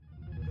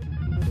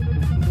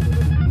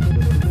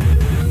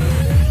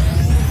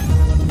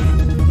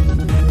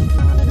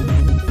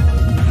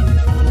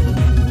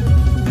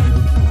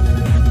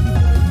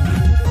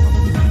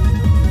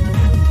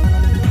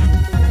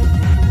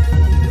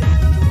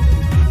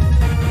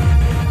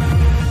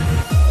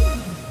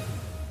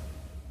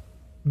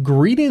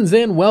Greetings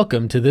and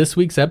welcome to this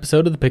week's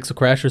episode of the Pixel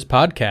Crashers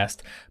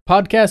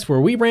podcast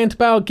where we rant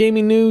about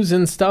gaming news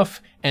and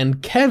stuff,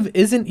 and Kev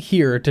isn't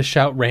here to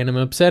shout random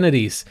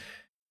obscenities.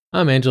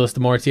 I'm Angelus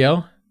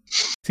DeMortio,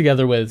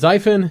 together with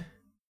Zyphon.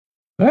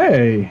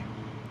 Hey.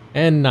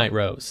 And Night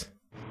Rose.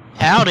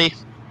 Howdy.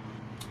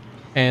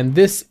 And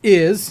this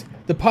is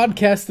the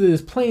podcast that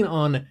is playing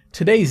on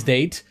today's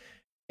date,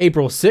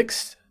 April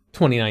 6th,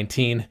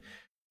 2019.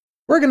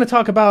 We're going to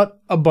talk about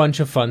a bunch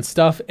of fun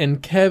stuff,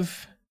 and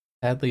Kev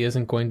sadly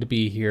isn't going to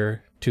be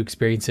here to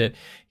experience it.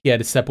 He had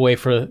to step away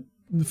for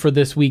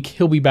this week.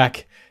 He'll be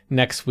back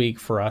next week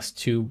for us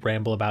to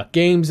ramble about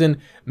games and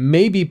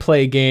maybe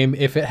play a game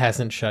if it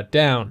hasn't shut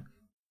down.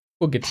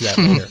 We'll get to that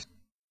later.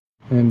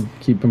 And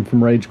keep him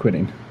from rage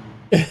quitting.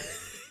 That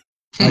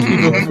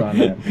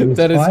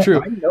is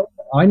true.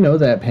 I know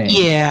that pain.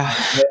 Yeah.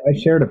 I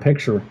shared a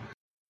picture.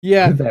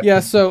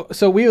 Yeah. So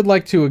we would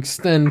like to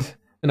extend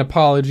an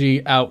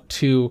apology out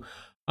to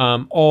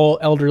all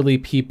elderly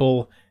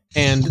people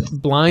and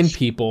blind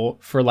people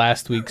for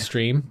last week's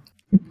stream.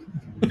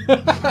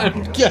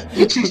 I'm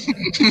kidding.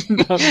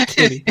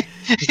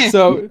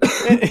 So,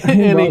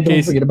 in any case,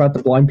 don't forget about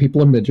the blind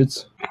people and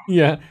midgets.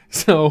 Yeah.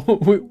 So,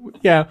 we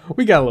got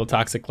a little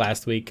toxic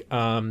last week.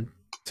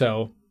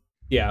 So,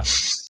 yeah.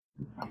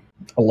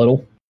 A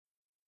little.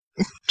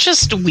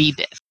 Just a wee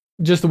bit.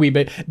 Just a wee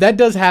bit. That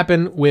does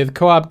happen with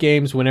co-op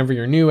games whenever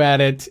you're new at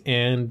it,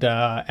 and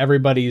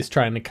everybody's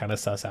trying to kind of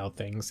suss out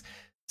things.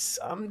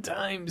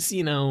 Sometimes,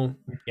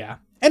 yeah.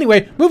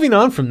 Anyway, moving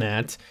on from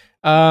that.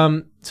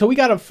 So we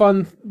got a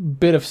fun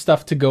bit of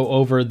stuff to go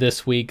over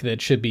this week that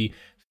should be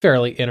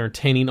fairly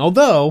entertaining.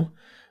 Although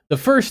the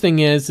first thing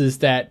is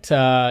that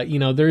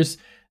there's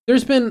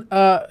been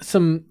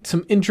some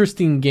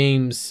interesting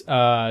games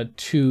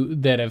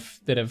that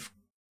have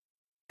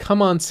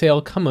come on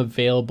sale, come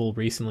available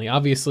recently.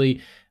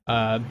 Obviously,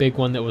 big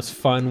one that was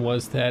fun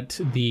was that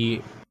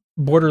the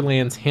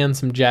Borderlands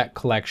Handsome Jack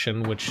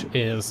collection, which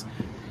is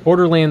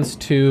Borderlands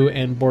 2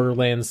 and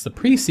Borderlands the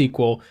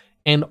pre-sequel,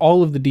 and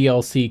all of the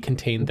DLC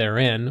contained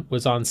therein,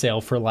 was on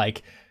sale for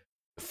like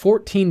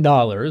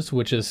 $14,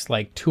 which is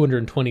like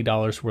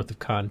 $220 worth of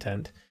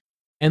content.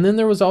 And then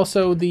there was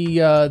also they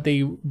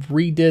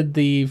redid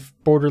the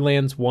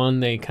Borderlands 1.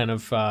 They kind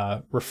of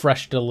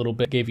refreshed it a little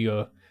bit, gave you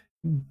a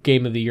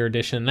Game of the Year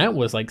edition. That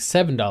was like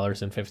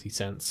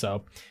 $7.50.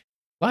 So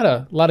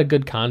a lot of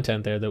good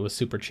content there that was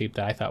super cheap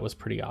that I thought was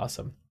pretty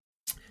awesome.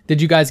 Did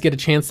you guys get a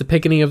chance to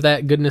pick any of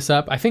that goodness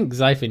up? I think,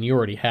 Zyphon, you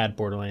already had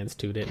Borderlands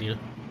 2, didn't you?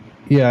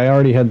 Yeah, I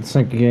already had the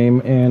second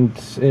game, and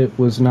it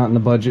was not in the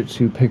budget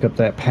to pick up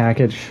that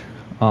package.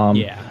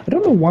 Yeah. I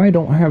don't know why I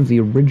don't have the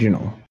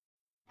original.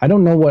 I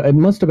don't know what... It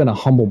must have been a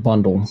Humble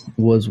Bundle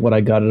was what I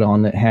got it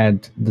on that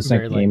had the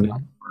second game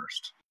not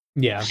first.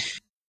 Yeah.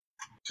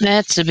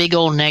 That's a big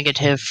old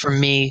negative for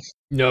me.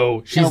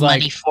 No, she's no like...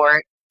 money for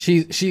it.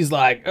 She's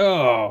like,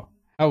 oh,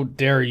 how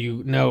dare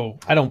you? No,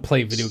 I don't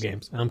play video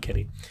games. I'm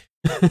kidding.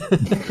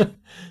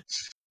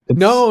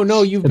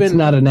 No, you've been... It's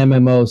not an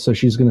MMO, so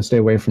she's going to stay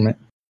away from it.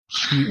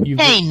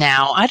 Hey,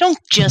 now, I don't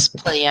just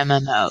play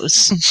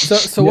MMOs.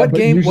 So what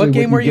game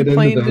were you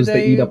playing today?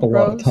 They eat up a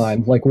lot of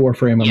time, like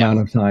Warframe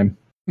amount of time.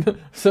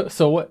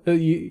 So what?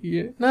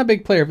 You're not a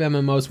big player of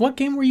MMOs. What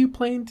game were you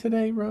playing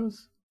today,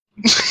 Rose?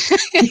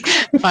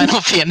 Final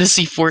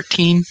Fantasy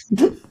 14.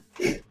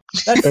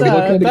 That's what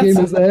kind of game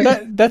is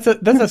that?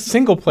 That's a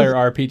single player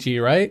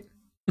RPG, right?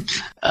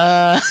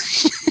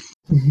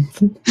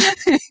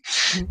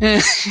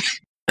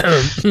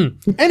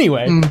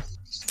 Anyway,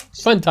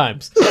 fun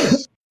times.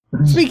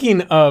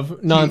 Speaking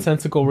of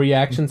nonsensical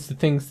reactions to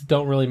things that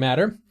don't really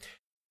matter,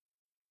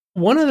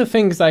 one of the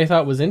things I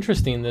thought was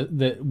interesting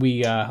that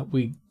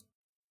we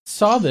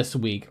saw this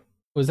week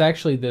was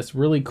actually this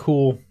really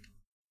cool,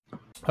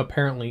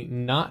 apparently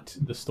not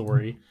the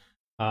story,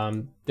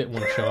 didn't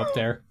want to show up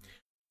there.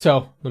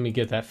 So let me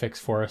get that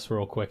fixed for us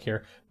real quick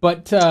here.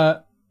 But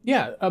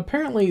yeah,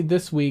 apparently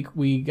this week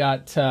we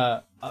got,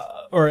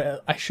 or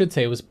I should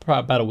say it was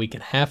about a week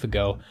and a half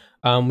ago,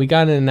 we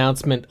got an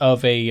announcement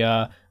of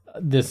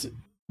this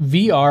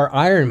VR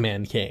Iron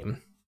Man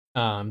game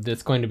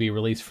that's going to be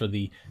released for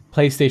the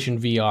PlayStation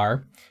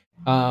VR,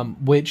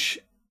 which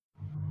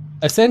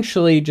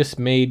essentially just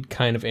made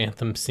kind of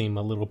Anthem seem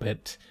a little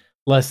bit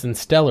less than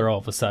stellar all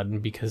of a sudden,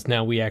 because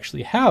now we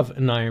actually have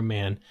an Iron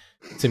Man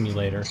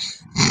simulator.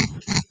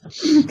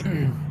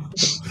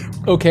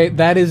 Okay,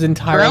 that is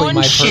entirely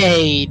my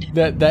shade.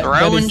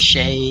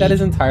 That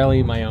is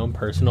entirely my own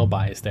personal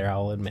bias there,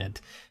 I'll admit.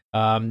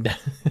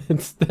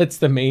 That's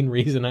the main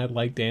reason I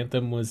liked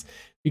Anthem, was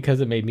because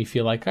it made me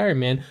feel like Iron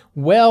Man.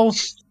 Well,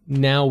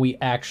 now we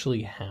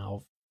actually have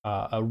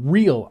a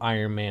real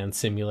Iron Man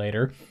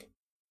simulator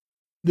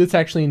that's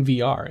actually in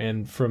VR,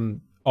 and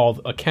from all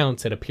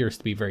accounts, it appears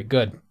to be very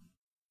good.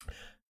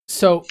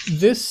 So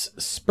this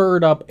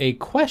spurred up a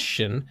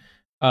question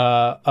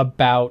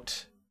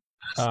about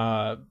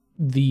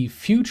the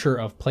future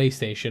of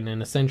PlayStation,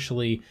 and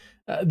essentially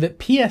that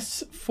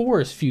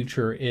PS4's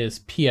future is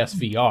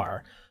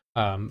PSVR.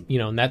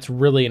 And that's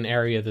really an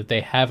area that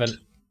they haven't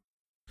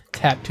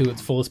tap to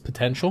its fullest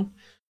potential.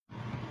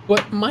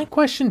 But my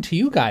question to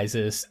you guys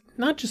is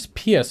not just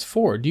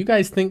PS4. Do you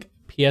guys think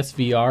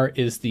PSVR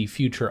is the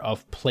future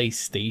of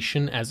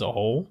PlayStation as a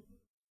whole?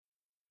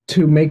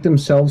 To make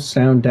themselves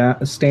stand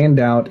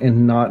out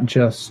and not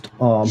just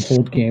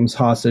hold games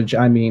hostage.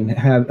 I mean,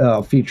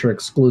 have feature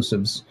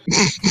exclusives.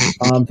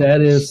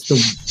 That is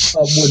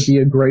would be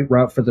a great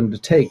route for them to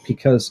take,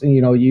 because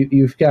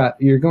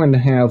you're going to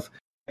have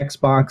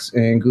Xbox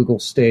and Google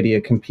Stadia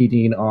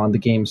competing on the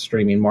game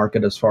streaming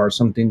market as far as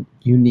something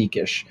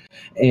unique-ish.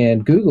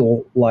 And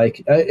Google, I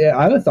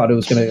thought it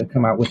was going to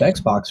come out with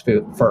Xbox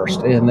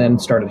first, and then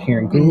started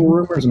hearing Google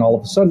rumors, and all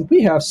of a sudden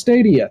we have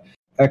Stadia.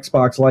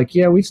 Xbox,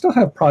 yeah, we still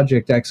have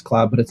Project X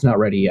Cloud, but it's not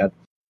ready yet.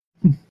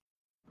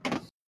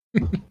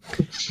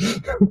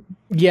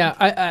 Yeah,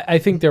 I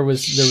think there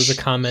was a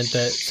comment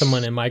that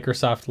someone in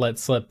Microsoft let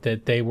slip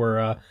that they were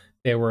a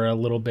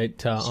little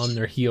bit on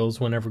their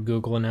heels whenever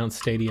Google announced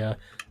Stadia,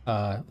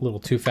 a little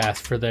too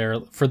fast for their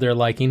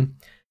liking.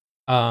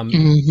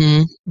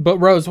 But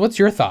Rose, what's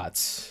your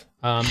thoughts?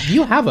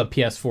 You have a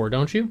PS4,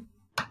 don't you?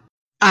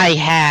 I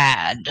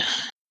had.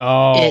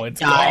 Oh, it's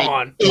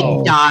gone.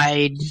 It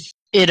died.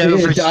 It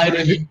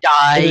overheated. It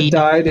died. It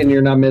died, and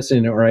you're not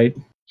missing it, right?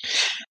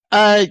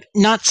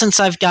 Not since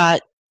I've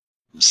got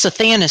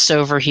Sathanis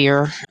over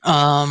here.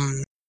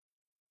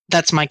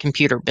 That's my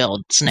computer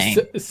build's name.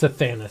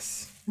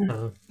 Sathanis.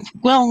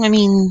 Well, I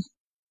mean,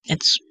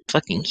 it's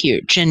fucking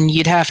huge, and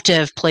you'd have to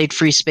have played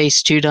Free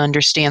Space 2 to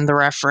understand the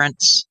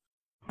reference.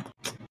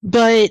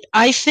 But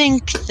I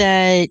think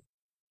that,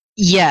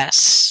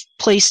 yes,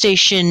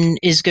 PlayStation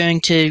is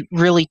going to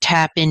really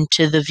tap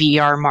into the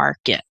VR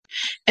market.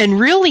 And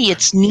really,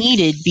 it's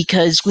needed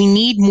because we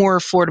need more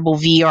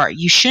affordable VR.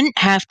 You shouldn't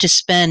have to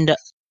spend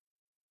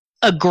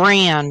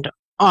 $1,000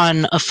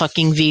 on a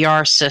fucking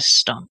VR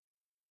system.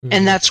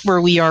 And that's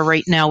where we are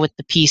right now with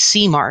the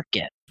PC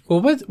market.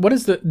 Well, what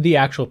is the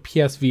actual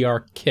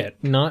PSVR kit?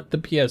 Not the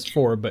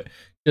PS4, but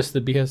just the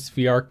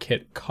PSVR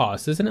kit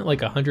cost. Isn't it like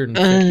 $150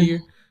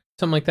 or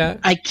something like that?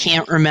 I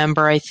can't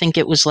remember. I think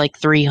it was like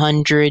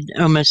 $300,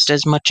 almost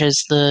as much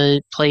as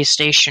the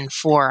PlayStation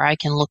 4. I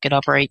can look it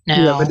up right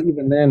now. Yeah, but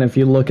even then, if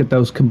you look at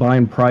those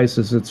combined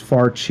prices, it's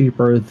far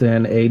cheaper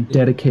than a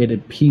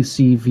dedicated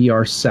PC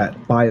VR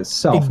set by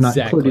itself, not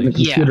including the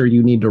computer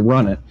you need to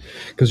run it.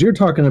 Because you're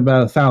talking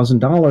about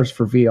 $1,000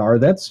 for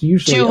VR. That's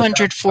usually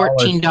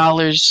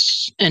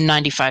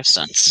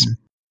 $214.95.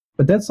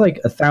 But that's like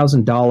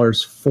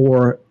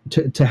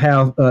 $1,000 to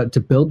have to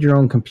build your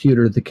own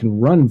computer that can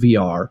run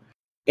VR,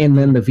 and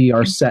then the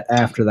VR set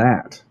after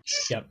that.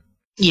 Yep.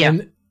 Yeah.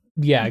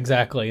 Yeah,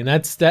 exactly. And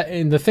that's that.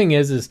 And the thing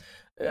is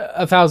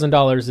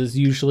 $1,000 is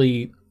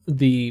usually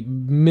the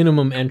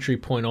minimum entry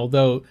point.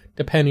 Although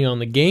depending on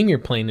the game you're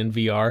playing in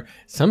VR,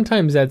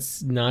 sometimes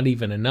that's not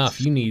even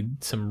enough. You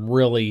need some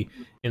really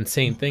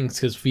insane things,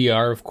 because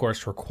VR, of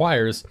course,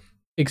 requires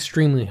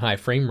extremely high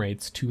frame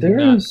rates to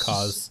not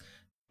cause.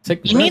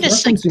 You need a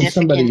significant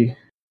CPU.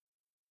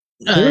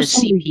 And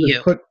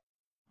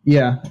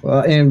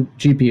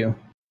GPU.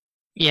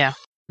 Yeah.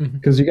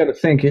 Because you got to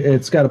think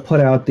it's got to put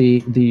out the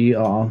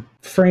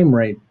frame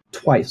rate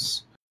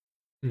twice.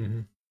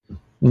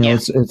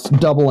 It's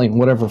doubling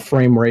whatever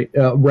frame rate,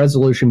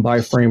 resolution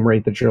by frame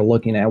rate that you're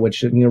looking at,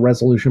 which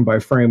resolution by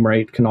frame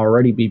rate can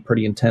already be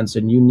pretty intense,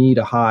 and you need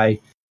a high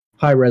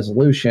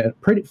resolution,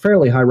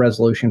 fairly high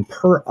resolution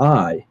per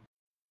eye.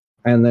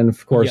 And then,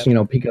 of course,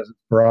 because it's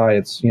per eye,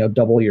 it's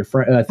double your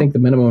frame. I think the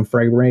minimum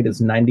frame rate is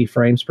 90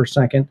 frames per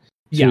second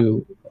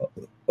to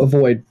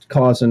avoid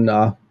causing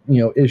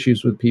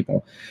issues with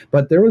people.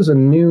 But there was a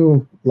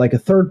new, a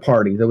third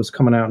party that was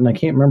coming out, and I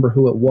can't remember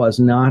who it was.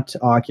 Not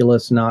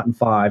Oculus, not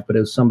Vive, but it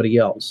was somebody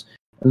else.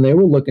 And they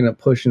were looking at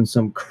pushing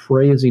some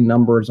crazy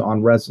numbers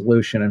on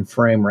resolution and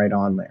frame rate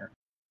on there.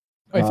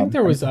 I think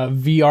there was a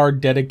VR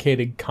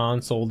dedicated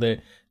console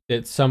that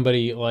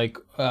somebody like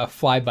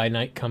Fly By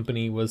Night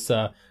company was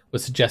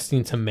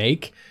suggesting to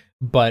make,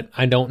 but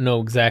I don't know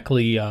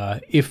exactly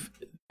if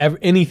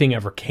anything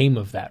ever came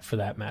of that, for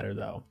that matter,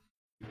 though.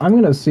 I'm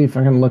going to see if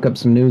I can look up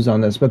some news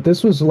on this, but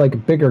this was like a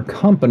bigger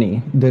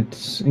company that,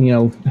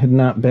 had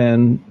not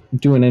been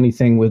doing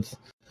anything with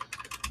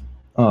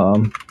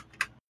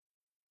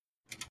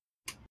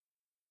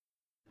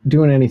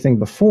doing anything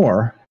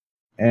before.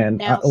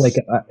 And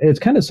it's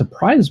kind of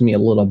surprised me a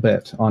little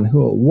bit on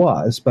who it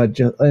was, but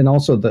and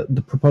also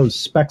the proposed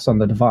specs on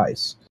the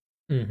device.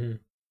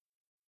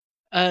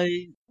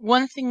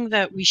 One thing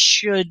that we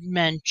should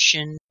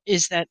mention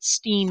is that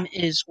Steam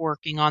is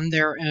working on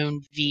their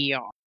own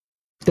VR.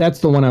 That's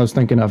the one I was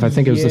thinking of. I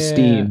think it was the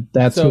Steam.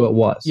 That's who it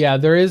was. Yeah,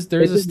 there's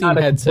a Steam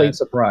headset.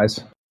 Surprise.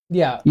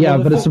 Yeah,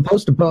 but it's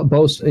supposed to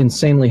boast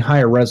insanely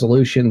higher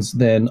resolutions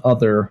than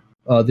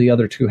the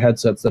other two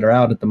headsets that are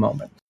out at the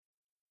moment.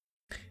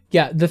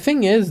 Yeah, the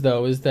thing is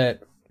though is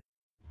that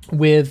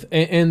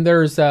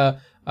there's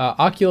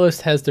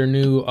Oculus has their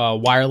new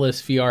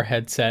wireless VR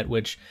headset,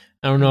 which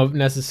I don't know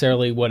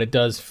necessarily what it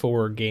does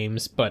for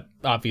games, but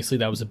obviously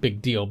that was a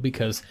big deal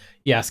because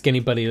you ask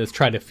anybody that's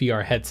tried a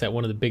VR headset,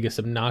 one of the biggest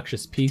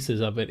obnoxious pieces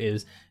of it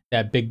is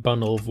that big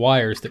bundle of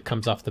wires that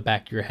comes off the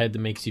back of your head that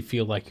makes you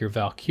feel like you're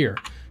Valkyr.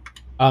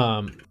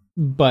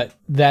 But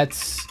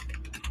that's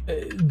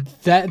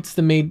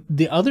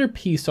the other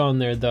piece on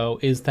there though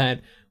is that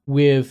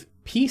with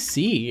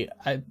PC,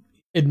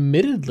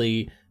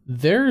 admittedly,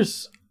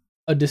 there's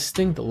a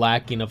distinct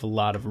lacking of a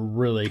lot of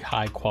really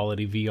high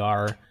quality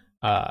VR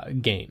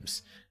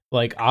games.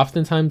 Like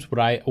oftentimes what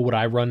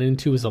I run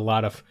into is a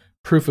lot of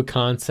proof of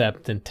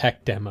concept and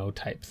tech demo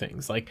type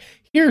things. Like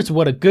here's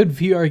what a good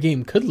VR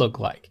game could look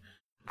like.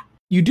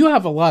 You do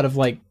have a lot of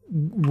like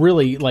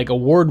really like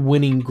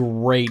award-winning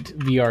great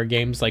VR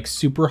games, like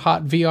Super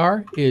Hot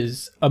VR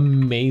is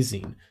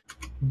amazing.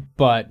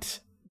 But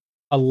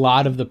a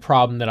lot of the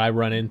problem that I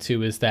run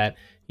into is that,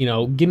 you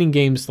know, getting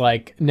games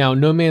like now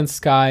No Man's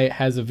Sky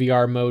has a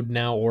VR mode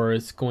now, or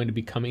it's going to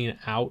be coming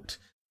out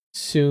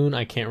soon.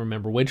 I can't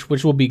remember which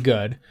will be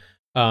good.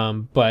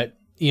 But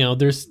you know,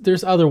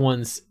 there's other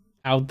ones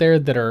out there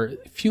that are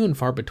few and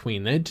far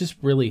between. It just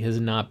really has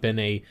not been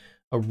a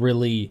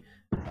really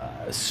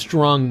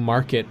strong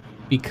market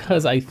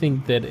because I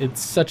think that it's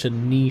such a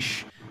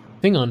niche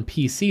thing on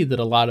PC that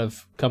a lot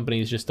of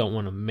companies just don't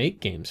want to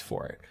make games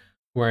for it.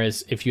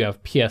 Whereas if you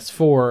have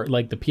PS4,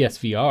 like the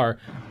PSVR,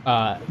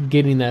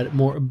 getting that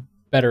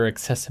better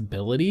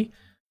accessibility,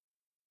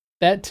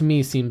 that to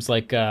me seems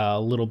like a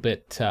little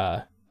bit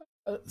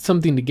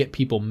something to get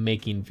people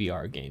making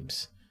VR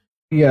games.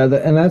 Yeah,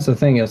 and that's the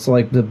thing. It's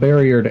like the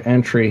barrier to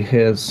entry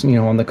has, you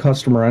know, on the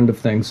customer end of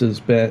things, has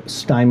been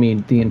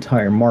stymied the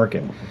entire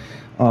market.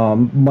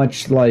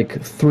 Much like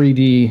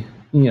 3D,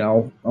 you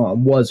know,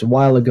 was a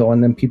while ago,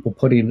 and then people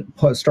a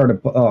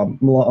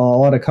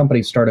lot of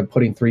companies started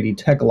putting 3D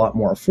tech a lot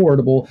more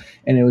affordable,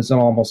 and it was in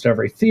almost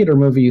every theater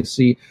movie you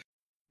see.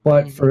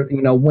 But for,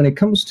 you know, when it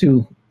comes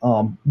to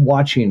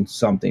watching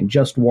something,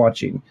 just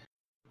watching,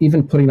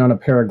 even putting on a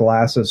pair of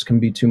glasses can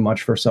be too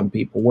much for some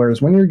people.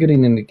 Whereas when you're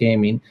getting into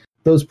gaming,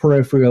 those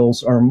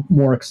peripherals are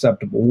more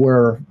acceptable.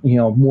 We're, you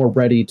know, more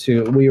ready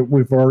to.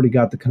 We've already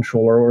got the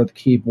controller or the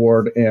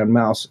keyboard and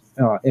mouse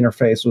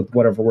interface with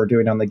whatever we're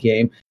doing on the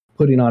game.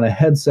 Putting on a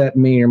headset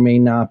may or may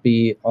not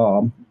be,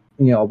 you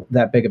know,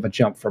 that big of a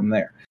jump from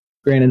there.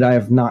 Granted, I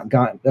have not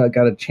got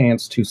a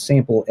chance to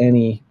sample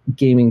any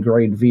gaming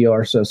grade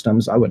VR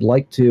systems. I would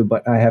like to,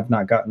 but I have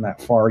not gotten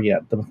that far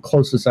yet. The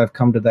closest I've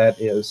come to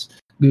that is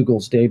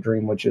Google's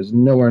Daydream, which is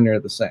nowhere near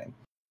the same.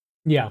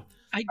 Yeah.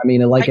 I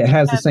mean, it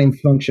has the same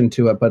function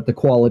to it, but the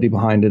quality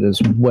behind it is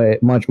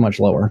much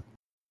lower.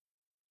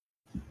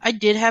 I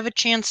did have a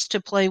chance to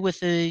play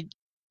with a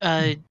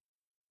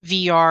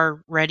VR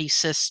ready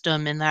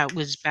system, and that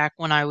was back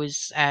when I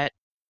was at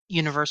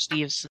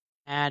University of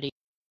Cincinnati.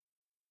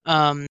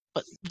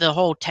 But the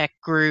whole tech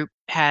group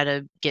had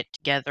a get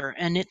together,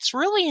 and it's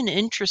really an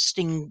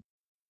interesting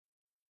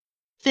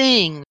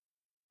thing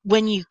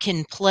when you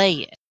can play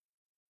it.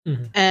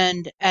 Mm-hmm.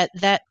 And at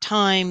that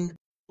time,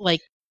 like,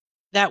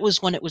 that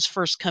was when it was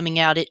first coming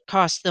out. It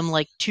cost them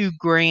like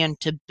 $2,000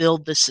 to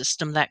build the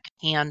system that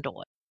could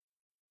handle it.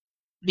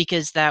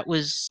 Because that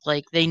was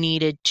like they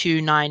needed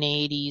two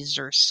 980s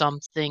or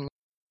something,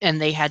 and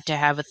they had to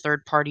have a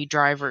third-party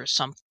driver or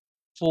something.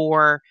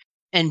 For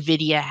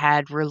NVIDIA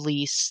had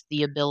released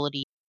the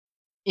ability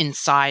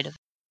inside of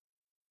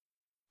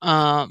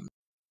it.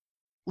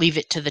 Leave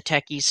it to the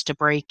techies to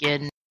break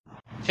in,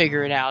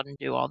 figure it out, and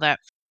do all that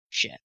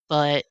shit.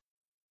 But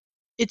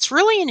it's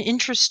really an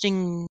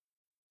interesting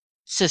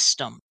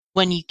system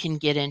when you can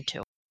get into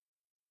it.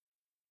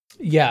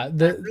 Yeah, I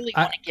really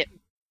want to get.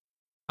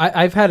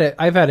 I've had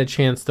a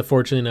chance to,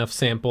 fortunately enough,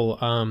 sample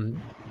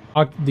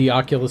the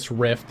Oculus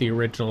Rift, the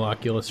original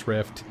Oculus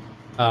Rift,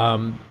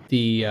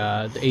 the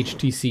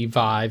HTC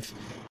Vive,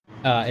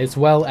 as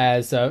well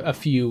as a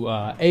few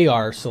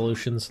AR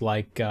solutions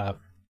like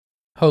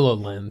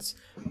HoloLens,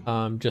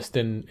 just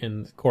in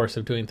the course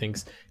of doing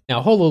things.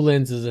 Now,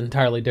 HoloLens is an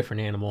entirely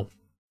different animal.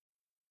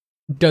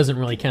 Doesn't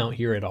really count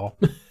here at all.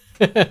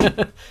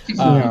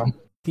 Yeah.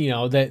 You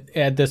know, that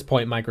at this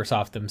point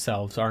Microsoft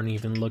themselves aren't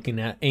even looking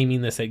at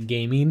aiming this at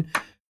gaming,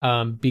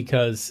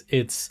 because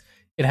it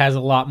has a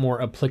lot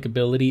more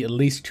applicability, at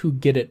least to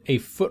get it a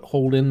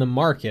foothold in the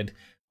market,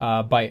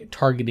 by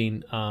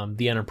targeting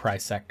the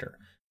enterprise sector,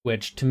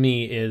 which to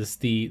me is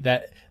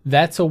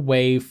that's a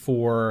way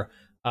for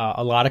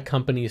a lot of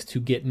companies to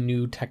get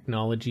new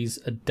technologies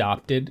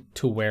adopted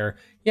to where,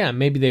 yeah,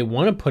 maybe they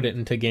want to put it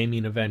into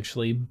gaming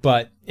eventually,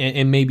 but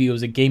and maybe it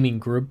was a gaming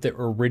group that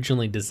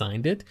originally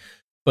designed it.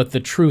 But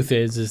the truth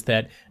is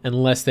that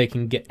unless they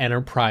can get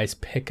enterprise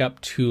pickup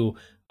to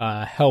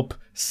help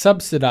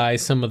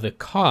subsidize some of the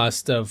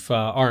cost of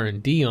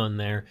R&D on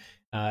there,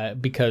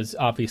 because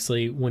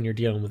obviously when you're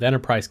dealing with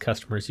enterprise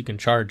customers, you can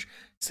charge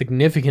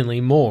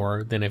significantly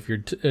more than if you're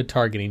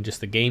targeting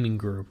just the gaming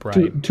group,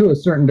 right? To a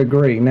certain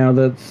degree. Now,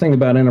 the thing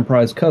about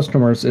enterprise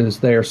customers is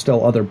there are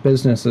still other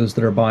businesses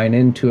that are buying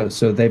into it,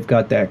 so they've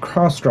got that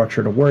cross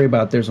structure to worry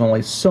about. There's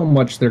only so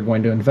much they're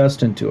going to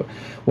invest into it.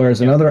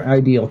 Whereas another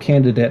ideal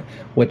candidate,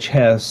 which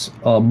has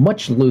a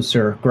much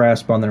looser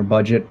grasp on their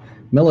budget,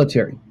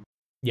 military.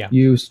 Yeah.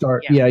 You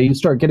start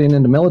getting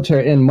into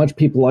military, and much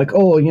people like,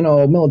 oh,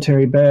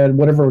 military bad,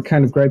 whatever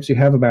kind of gripes you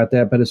have about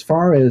that. But as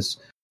far as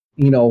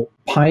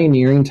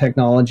pioneering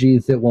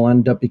technologies that will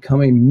end up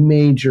becoming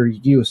major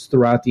use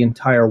throughout the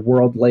entire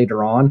world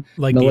later on.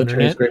 Like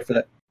military is great for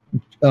that.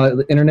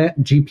 The internet,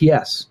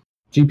 GPS.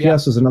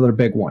 GPS is another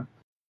big one.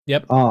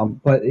 Yep.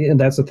 But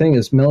that's the thing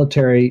is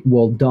military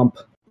will dump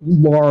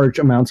large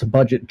amounts of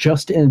budget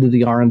just into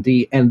the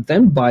R&D and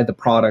then buy the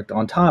product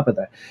on top of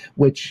that,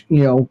 which,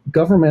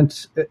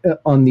 government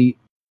on the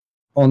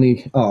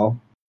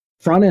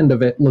front end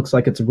of it looks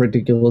like it's a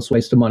ridiculous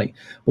waste of money.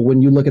 But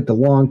when you look at the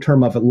long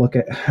term of it, look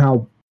at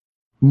how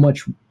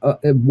much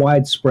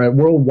widespread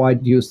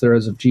worldwide use there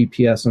is of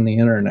GPS on the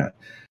internet.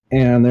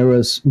 And there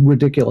was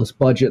ridiculous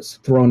budgets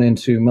thrown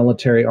into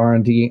military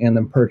R&D and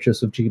then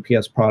purchase of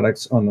GPS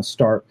products on the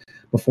start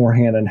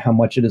beforehand, and how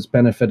much it has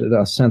benefited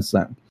us since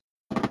then.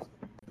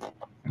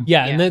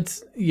 Yeah, and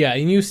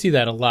and you see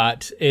that a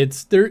lot.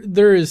 It's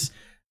there is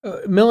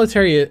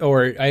military,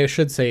 or I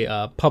should say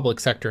public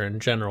sector in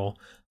general,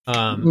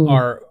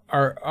 are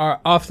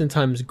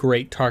oftentimes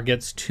great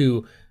targets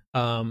to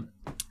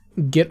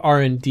get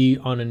R&D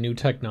on a new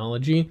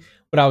technology.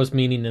 What I was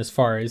meaning as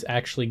far as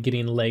actually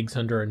getting legs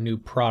under a new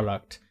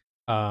product.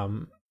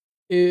 Pinnacle.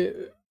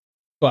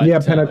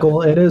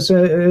 It is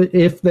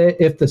if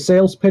the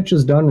sales pitch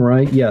is done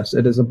right, yes,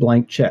 it is a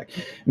blank check.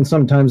 And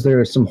sometimes there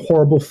are some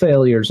horrible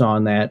failures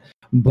on that,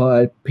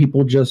 but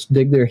people just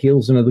dig their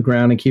heels into the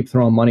ground and keep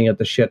throwing money at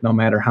the shit, no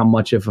matter how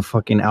much of a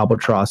fucking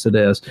albatross it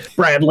is.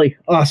 Bradley,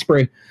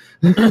 Osprey.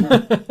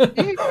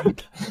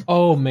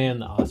 Oh man,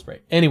 the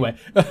Osprey. Anyway,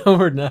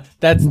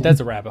 that's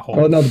a rabbit hole.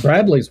 Oh no, the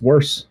Bradley's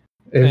worse.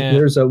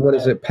 There's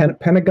a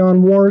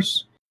Pentagon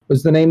Wars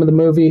was the name of the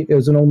movie. It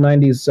was an old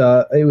 90s.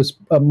 It was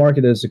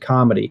marketed as a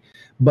comedy,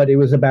 but it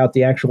was about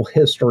the actual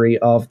history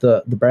of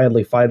the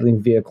Bradley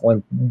fighting vehicle,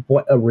 and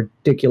what a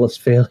ridiculous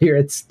failure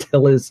it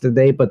still is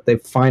today. But they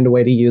find a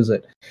way to use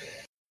it.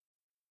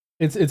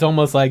 It's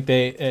almost like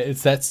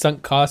it's that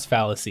sunk cost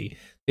fallacy.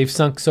 They've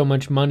sunk so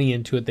much money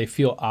into it, they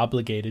feel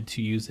obligated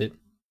to use it.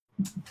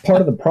 Part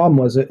of the problem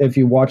was, if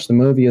you watch the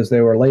movie as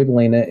they were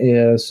labeling it,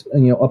 is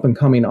up and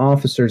coming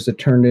officers that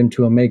turned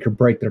into a make or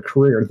break their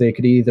career. They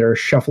could either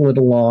shuffle it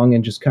along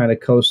and just kind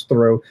of coast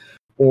through,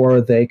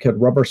 or they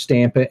could rubber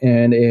stamp it,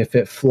 and if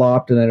it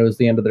flopped, then it was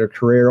the end of their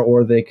career,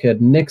 or they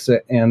could nix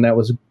it, and that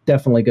was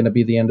definitely going to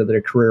be the end of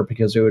their career,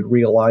 because they would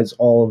realize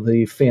all of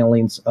the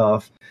failings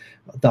of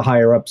the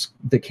higher ups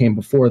that came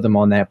before them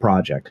on that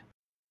project.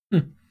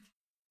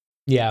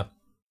 Yeah.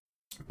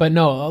 But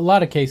no, a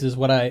lot of cases,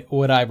 what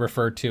I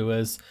refer to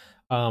as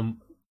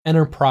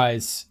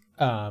enterprise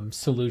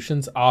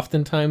solutions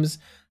oftentimes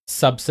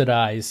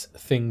subsidize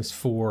things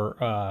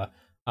for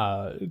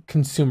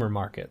consumer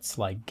markets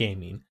like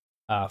gaming.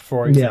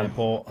 For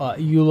example,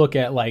 you look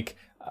at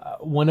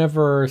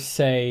whenever,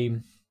 say,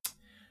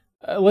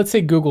 let's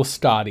say Google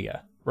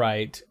Stadia,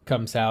 right,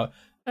 comes out.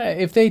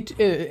 If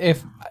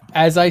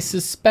as I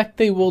suspect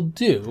they will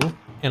do,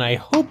 and I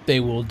hope they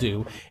will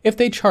do, if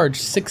they charge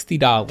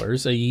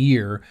 $60 a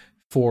year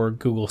for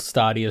Google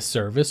Stadia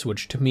service,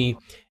 which to me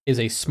is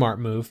a smart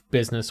move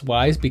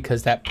business-wise,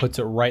 because that puts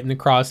it right in the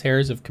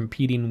crosshairs of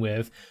competing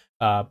with,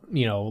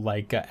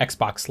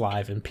 Xbox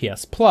Live and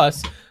PS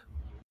Plus,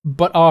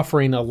 but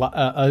offering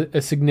a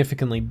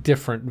significantly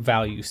different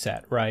value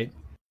set, right?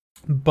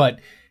 But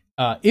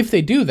if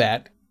they do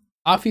that,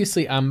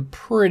 obviously I'm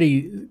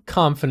pretty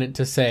confident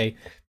to say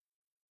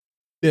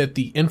that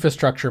the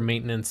infrastructure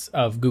maintenance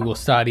of Google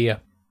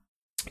Stadia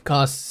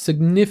costs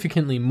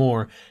significantly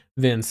more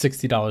than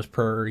 $60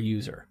 per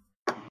user.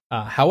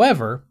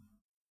 However,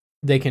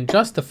 they can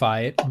justify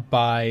it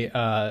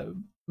by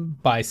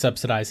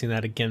subsidizing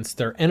that against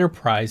their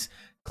enterprise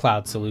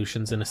cloud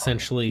solutions and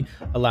essentially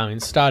allowing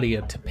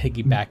Stadia to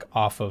piggyback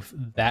off of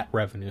that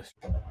revenue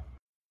stream.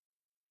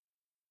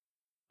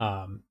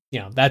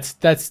 That's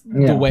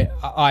the way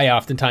I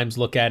oftentimes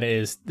look at it,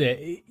 is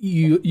that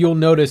you'll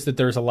notice that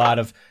there's a lot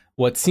of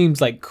what seems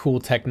like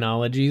cool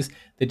technologies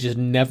that just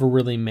never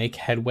really make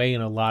headway,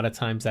 and a lot of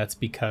times that's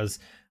because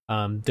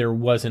there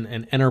wasn't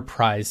an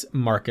enterprise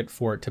market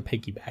for it to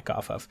piggyback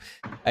off of.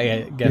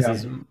 I guess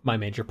is my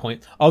major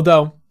point.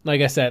 Although,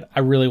 like I said, I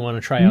really want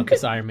to try out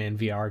this Iron Man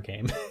VR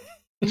game.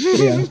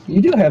 Yeah,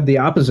 you do have the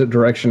opposite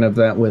direction of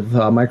that with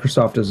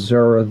Microsoft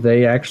Azure.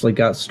 They actually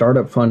got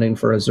startup funding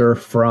for Azure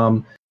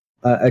from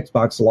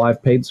Xbox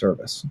Live paid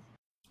service.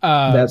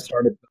 That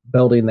started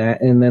building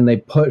that, and then they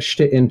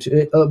pushed it into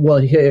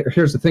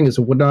here's the thing, is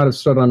it would not have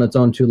stood on its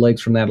own two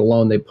legs from that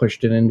alone. They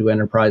pushed it into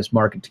enterprise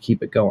market to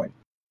keep it going.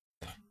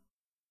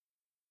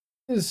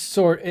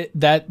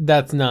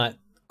 That's not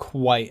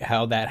quite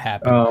how that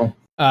happened.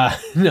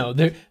 No,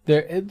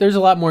 there's a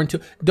lot more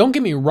into. Don't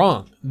get me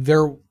wrong.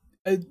 They're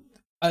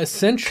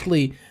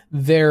essentially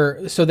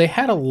so they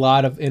had a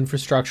lot of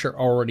infrastructure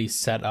already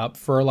set up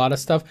for a lot of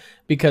stuff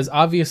because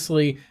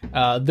obviously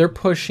they're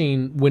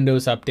pushing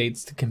Windows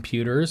updates to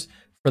computers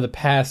for the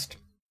past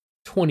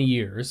 20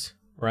 years,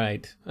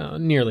 right?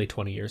 Nearly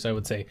 20 years, I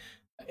would say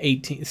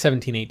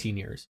 17, 18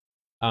 years.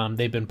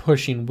 They've been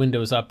pushing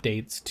Windows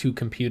updates to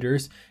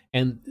computers,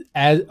 and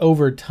as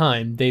over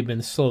time, they've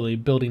been slowly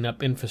building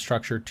up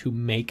infrastructure to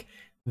make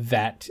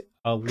that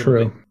a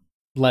little bit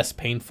less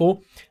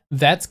painful.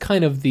 That's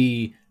kind of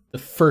the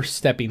first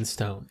stepping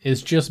stone,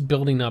 is just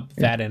building up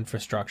that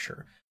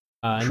infrastructure.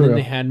 And then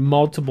they had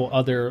multiple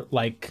other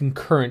like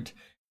concurrent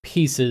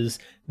pieces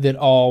that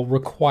all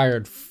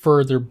required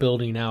further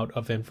building out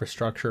of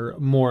infrastructure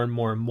more and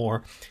more and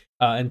more.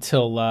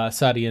 Until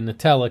Satya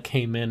Nadella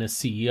came in as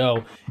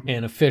CEO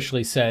and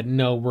officially said,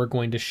 no, we're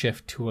going to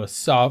shift to a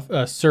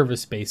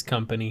service-based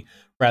company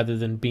rather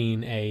than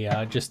being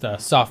just a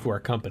software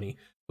company,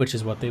 which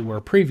is what they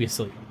were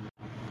previously.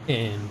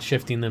 And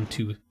shifting them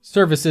to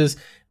services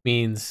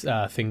means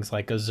things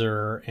like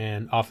Azure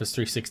and Office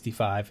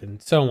 365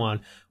 and so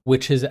on,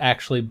 which has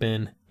actually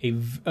been it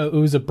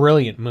was a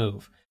brilliant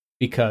move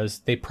because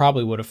they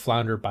probably would have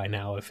floundered by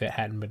now if it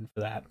hadn't been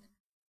for that.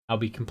 I'll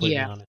be completely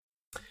honest.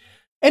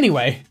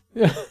 Anyway,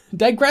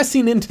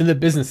 digressing into the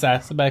business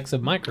aspects of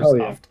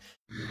Microsoft.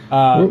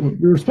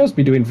 We were supposed to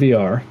be doing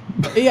VR.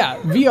 Yeah,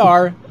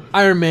 VR,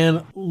 Iron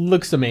Man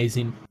looks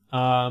amazing.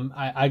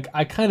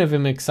 I kind of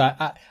am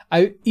excited.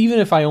 I even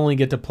if I only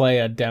get to play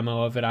a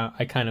demo of it,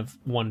 I kind of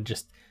want to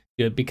just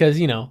do it because,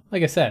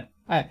 like I said,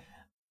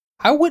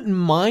 I wouldn't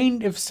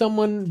mind if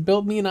someone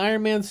built me an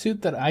Iron Man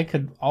suit that I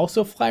could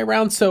also fly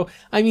around. So,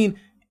 I mean,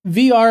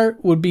 VR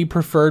would be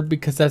preferred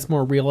because that's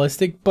more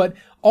realistic, but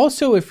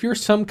also if you're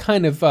some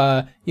kind of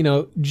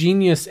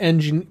genius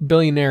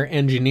billionaire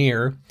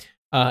engineer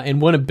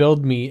and want to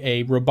build me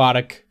a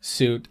robotic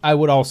suit, I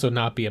would also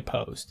not be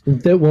opposed.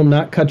 That will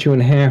not cut you in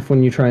half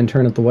when you try and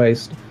turn at the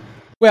waist.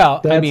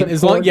 Well, that's, I mean,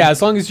 as long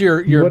as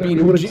you're being...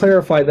 You would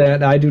clarify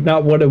that. I do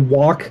not want to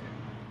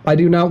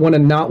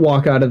not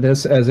walk out of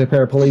this as a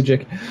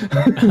paraplegic.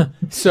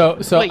 so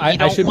wait,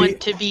 I should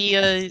want to be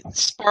a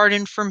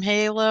Spartan from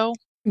Halo?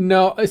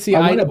 No, see,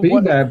 I want to be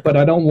that, but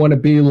I don't want to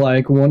be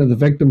like one of the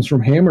victims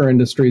from Hammer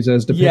Industries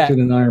as depicted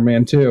in Iron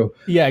Man 2.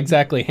 Yeah,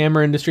 exactly.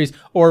 Hammer Industries,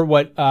 or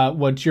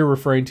what you're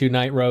referring to,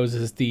 Night Rose,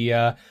 is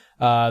the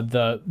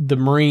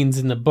Marines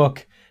in the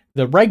book,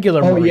 the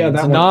regular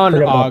Marines,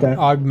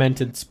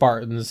 non-augmented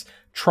Spartans,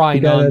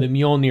 trying on the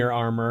Mjolnir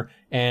armor,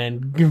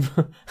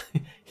 and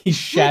he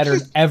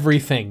shattered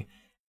everything.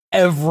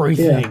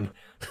 Everything. Yeah.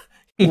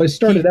 Well, I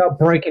started out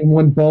breaking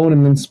one bone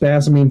and then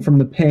spasming from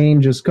the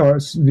pain, just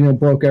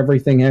broke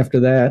everything after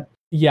that.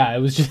 Yeah, it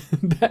was just...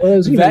 It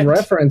was even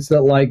referenced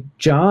that, like,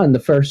 John, the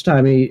first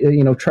time he,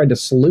 tried to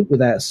salute with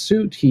that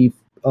suit, he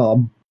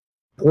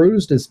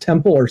bruised his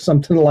temple or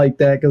something like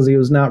that because he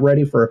was not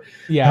ready for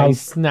how he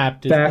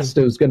snapped fast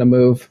it was going to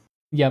move.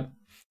 Yep.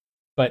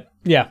 But,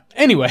 yeah,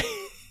 anyway...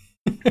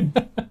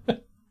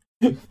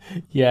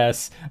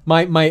 Yes,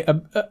 my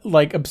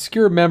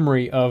obscure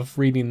memory of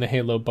reading the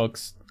Halo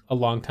books a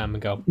long time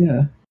ago.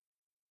 Yeah,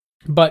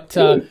 but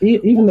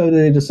even though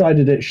they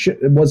decided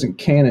it wasn't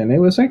canon, it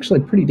was actually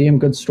pretty damn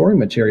good story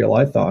material,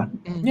 I thought.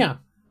 Yeah,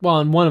 well,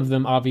 and one of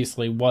them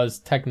obviously was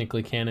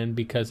technically canon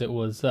because it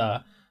was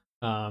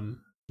based on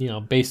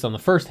the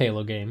first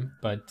Halo game.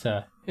 But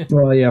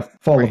well, yeah,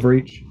 Fall of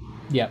Reach.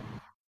 Yep.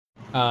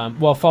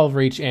 Fall of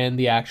Reach and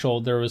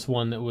there was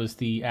one that was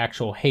the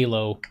actual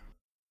Halo.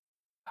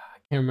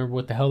 I can't remember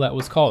what the hell that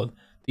was called.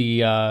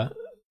 The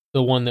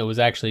one that was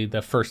actually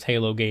the first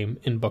Halo game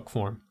in book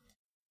form.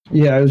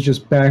 Yeah, it was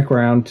just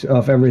background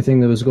of everything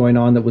that was going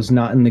on that was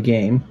not in the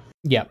game.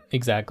 Yeah,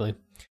 exactly.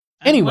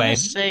 Anyway. I want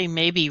to say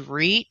maybe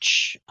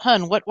Reach.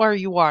 Hun, what were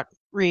you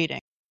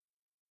reading?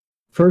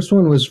 First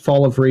one was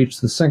Fall of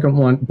Reach. The second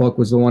book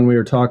was the one we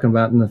were talking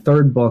about, and the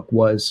third book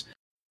was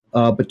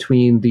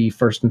between the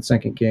first and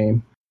second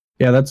game.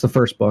 Yeah, that's the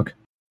first book.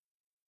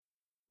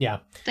 Yeah.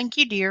 Thank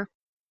you, dear.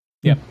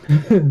 Yep.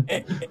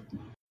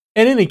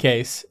 In any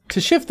case,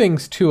 to shift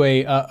things to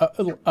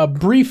a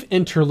brief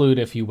interlude,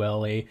 if you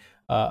will,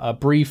 a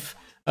brief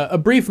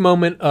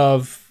moment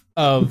of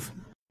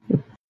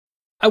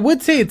I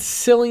would say it's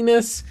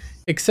silliness,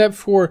 except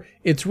for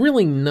it's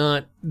really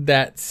not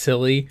that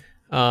silly.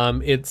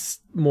 It's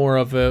more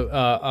of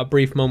a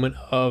brief moment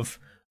of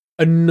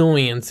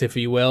annoyance, if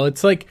you will.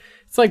 It's like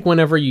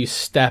whenever you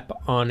step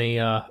on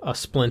a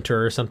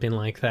splinter or something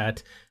like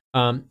that.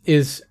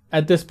 Is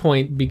at this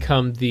point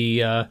become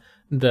the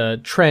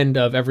trend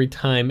of every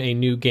time a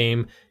new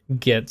game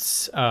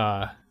gets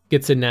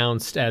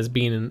announced as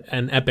being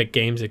an Epic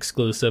Games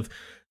exclusive.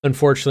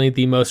 Unfortunately,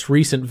 the most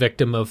recent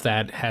victim of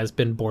that has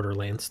been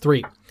Borderlands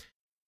 3.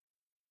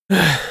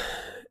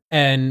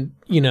 And,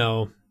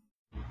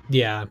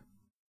 yeah,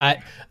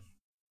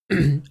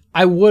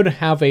 I would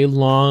have a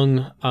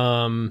long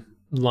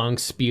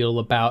spiel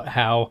about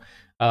how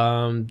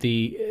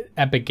the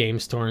Epic Game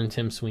Store and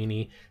Tim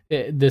Sweeney.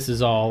 This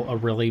is all a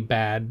really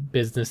bad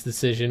business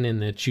decision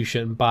and that you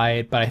shouldn't buy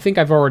it. But I think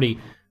I've already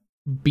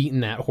beaten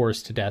that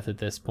horse to death at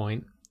this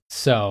point.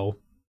 So,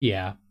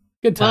 yeah,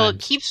 good times. Well, it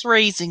keeps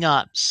raising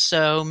up,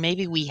 so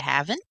maybe we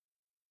haven't?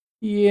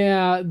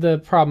 Yeah, the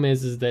problem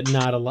is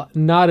that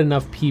not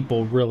enough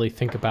people really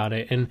think about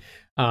it. And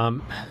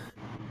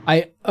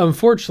I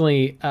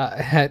unfortunately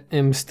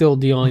am still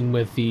dealing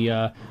with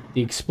the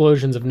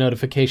explosions of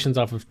notifications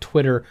off of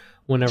Twitter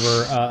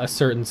whenever a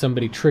certain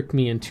somebody tricked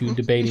me into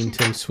debating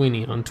Tim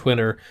Sweeney on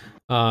Twitter.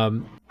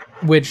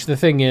 Which the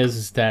thing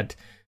is that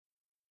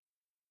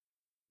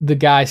the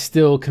guy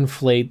still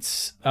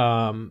conflates,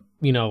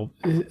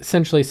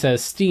 essentially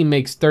says Steam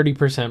makes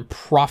 30%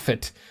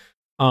 profit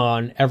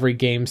on every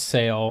game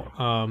sale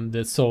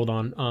that's sold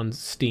on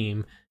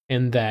Steam,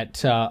 and that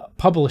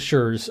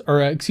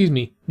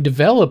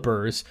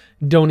developers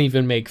don't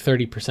even make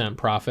 30%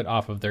 profit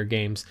off of their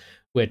games,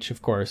 which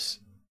of course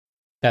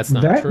that's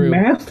not true.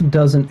 That math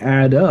doesn't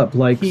add up.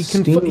 Like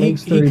Steam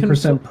makes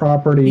 30%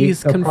 property.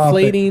 He's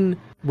conflating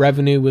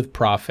revenue with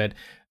profit.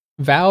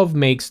 Valve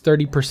makes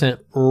 30%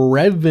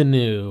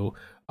 revenue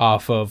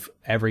off of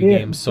every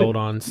game sold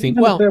on Steam.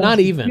 Well, not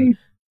even.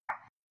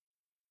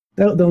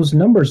 Those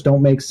numbers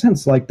don't make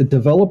sense. Like the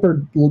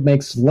developer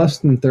makes less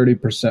than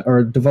 30%,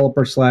 or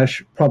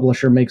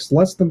developer/publisher makes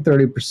less than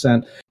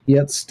 30%,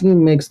 yet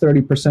Steam makes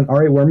 30%. All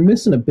right, we're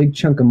missing a big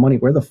chunk of money.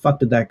 Where the fuck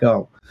did that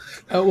go?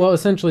 Well,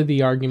 essentially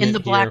the argument in the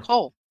black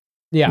hole.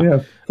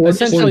 Yeah,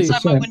 essentially.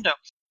 Inside my window.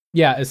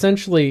 Yeah,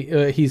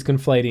 essentially, he's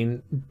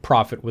conflating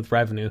profit with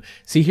revenue.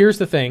 See, here's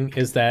the thing: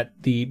 is that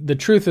the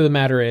truth of the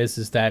matter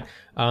is that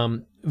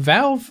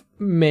Valve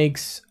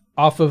makes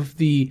off of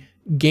the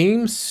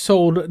games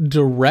sold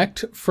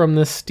direct from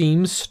the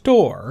Steam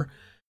store.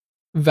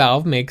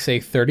 Valve makes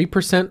a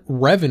 30%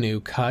 revenue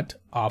cut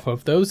off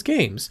of those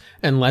games,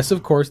 unless,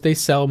 of course, they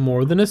sell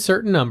more than a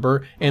certain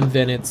number, and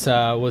then it's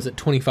was it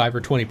 25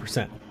 or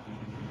 20%?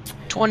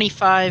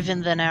 25,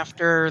 and then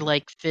after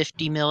like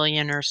 50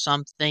 million or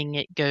something,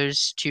 it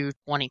goes to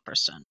 20%.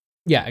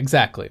 Yeah,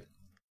 exactly.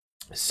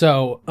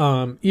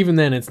 So even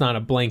then, it's not a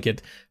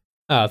blanket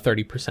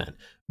 30%.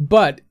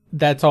 But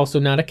that's also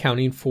not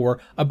accounting for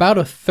about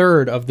a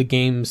third of the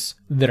games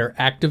that are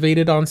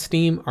activated on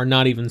Steam are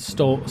not even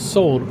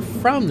sold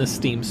from the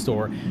Steam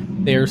store.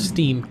 They're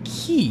Steam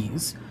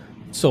keys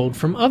sold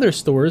from other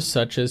stores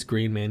such as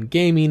Green Man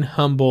Gaming,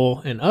 Humble,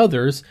 and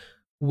others,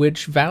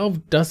 which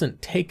Valve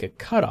doesn't take a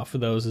cut off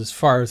of those as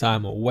far as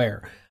I'm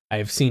aware. I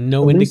have seen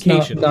no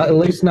indication. At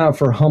least not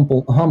for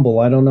Humble.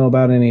 I don't know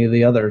about any of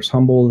the others.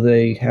 Humble,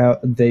 they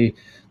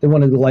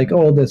wanted to like,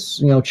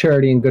 this,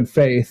 charity and good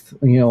faith.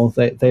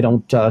 They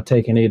don't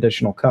take any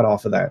additional cut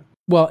off of that.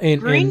 Well,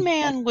 Green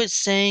Man was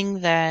saying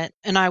that,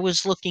 and I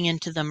was looking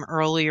into them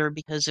earlier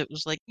because it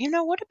was like,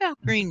 what about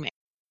Green Man?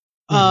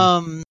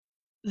 Mm-hmm.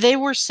 They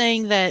were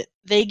saying that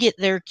they get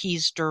their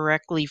keys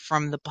directly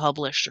from the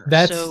publisher.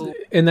 That's the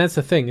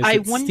thing. Is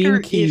that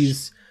Steam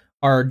keys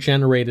are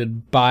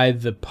generated by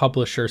the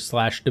publisher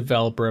 /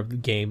 developer of the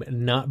game,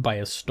 not by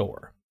a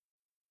store.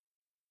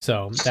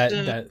 So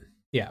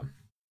yeah.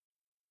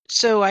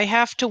 So I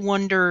have to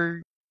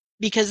wonder,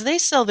 because they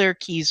sell their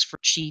keys for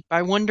cheap,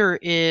 I wonder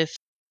if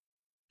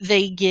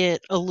they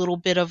get a little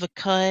bit of a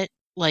cut,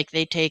 like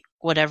they take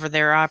whatever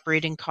their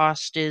operating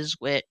cost is,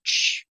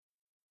 which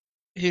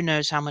who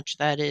knows how much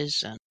that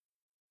is. And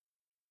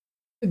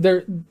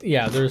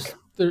there's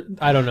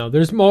I don't know.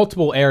 There's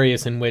multiple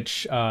areas in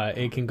which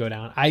it can go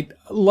down. I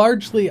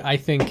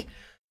think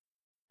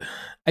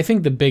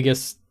the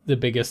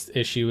biggest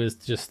issue is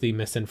just the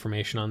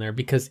misinformation on there,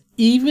 because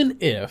even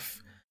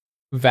if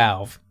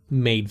Valve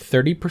made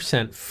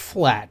 30%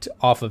 flat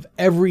off of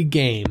every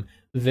game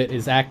that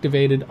is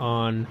activated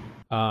on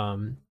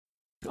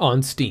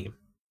Steam,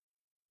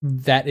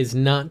 that is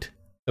not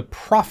the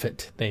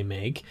profit they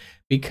make,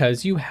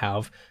 because you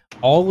have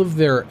all of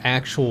their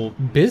actual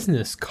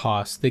business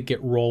costs that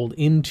get rolled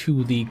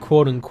into the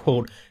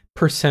quote-unquote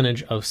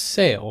percentage of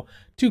sale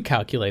to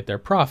calculate their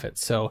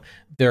profits. So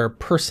their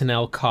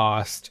personnel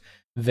cost,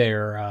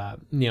 their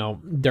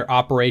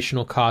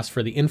operational costs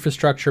for the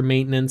infrastructure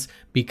maintenance,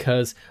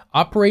 because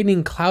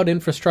operating cloud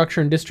infrastructure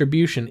and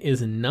distribution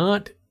is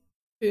not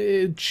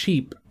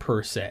cheap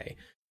per se.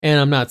 And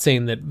I'm not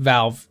saying that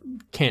Valve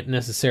can't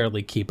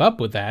necessarily keep up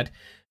with that,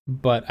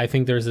 but I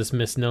think there's this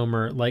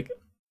misnomer. Like,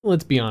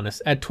 let's be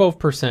honest, at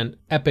 12%,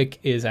 Epic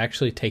is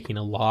actually taking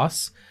a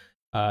loss.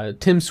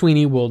 Tim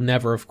Sweeney will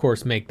never, of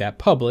course, make that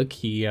public.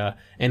 He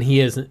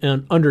is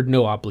under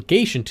no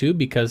obligation to,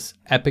 because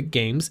Epic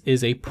Games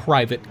is a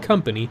private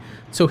company,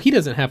 so he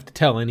doesn't have to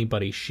tell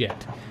anybody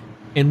shit.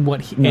 And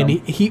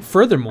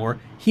furthermore,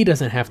 he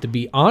doesn't have to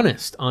be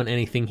honest on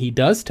anything he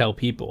does tell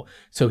people,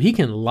 so he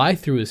can lie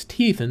through his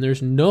teeth, and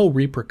there's no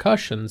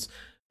repercussions,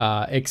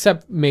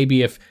 except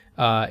maybe if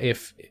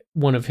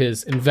one of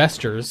his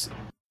investors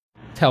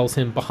tells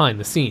him behind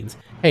the scenes,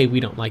 hey, we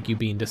don't like you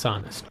being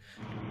dishonest.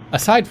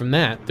 Aside from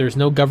that, there's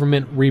no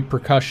government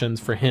repercussions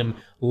for him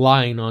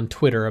lying on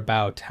Twitter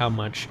about how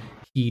much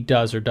he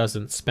does or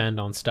doesn't spend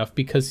on stuff,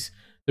 because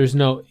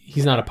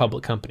he's not a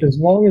public company. As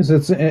long as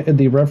it's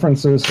the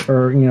references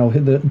or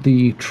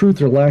the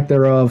truth or lack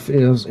thereof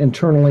is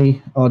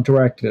internally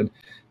directed,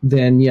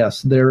 then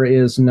yes, there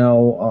is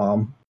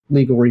no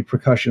legal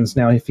repercussions.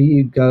 Now, if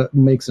he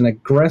makes an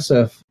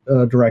aggressive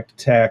direct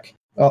attack,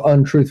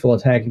 untruthful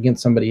attack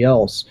against somebody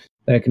else,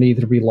 that can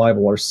either be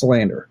libel or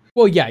slander.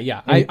 Well,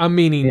 yeah. I'm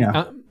meaning,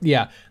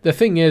 the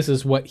thing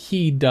is what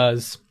he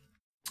does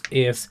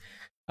is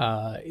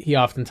he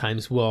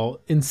oftentimes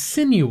will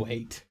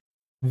insinuate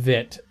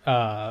that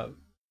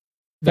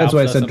that's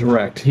why I said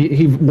direct.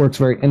 He works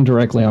very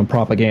indirectly on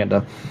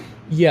propaganda.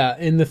 Yeah,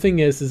 and the thing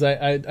is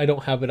I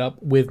don't have it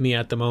up with me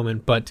at the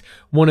moment, but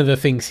one of the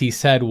things he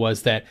said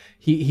was that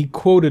he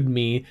quoted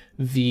me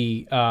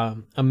the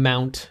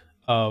amount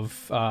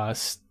of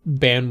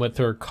bandwidth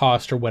or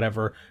cost or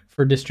whatever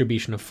for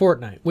distribution of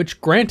Fortnite,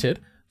 which, granted,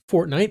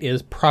 Fortnite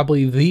is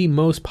probably the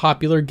most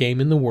popular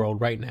game in the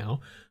world right now,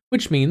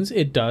 which means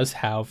it does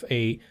have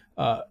a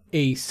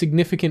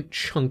significant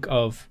chunk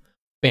of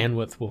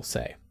bandwidth, we'll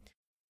say.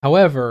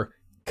 However,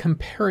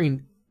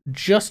 comparing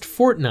just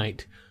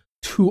Fortnite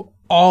to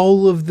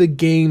all of the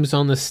games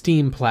on the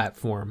Steam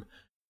platform,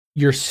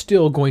 you're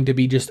still going to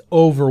be just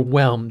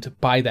overwhelmed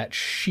by that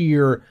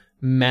sheer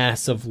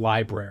massive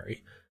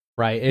library,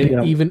 right?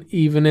 And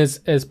even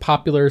as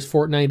popular as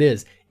Fortnite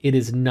is, it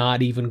is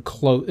not even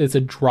close. It's a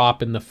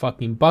drop in the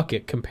fucking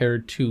bucket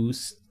compared to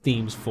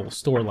Steam's full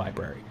store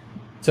library.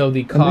 So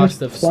the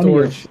cost of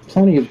storage...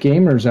 Plenty of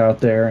gamers out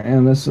there,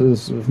 and this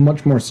is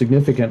much more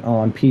significant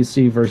on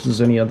PC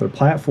versus any other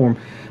platform.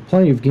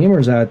 Plenty of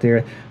gamers out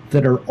there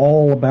that are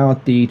all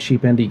about the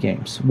cheap indie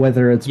games,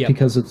 whether it's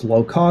because it's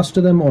low cost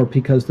to them or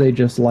because they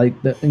just like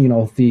that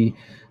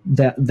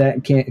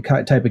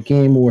type of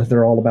game where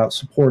they're all about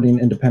supporting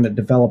independent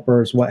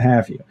developers, what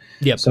have you.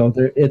 Yep. So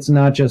it's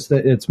not just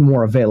that it's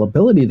more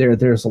availability there.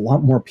 There's a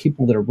lot more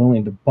people that are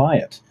willing to buy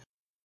it.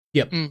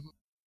 Yep.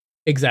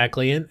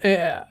 Exactly. And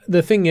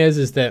the thing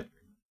is that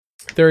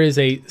there is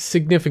a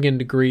significant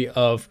degree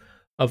of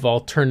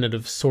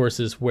alternative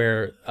sources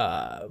where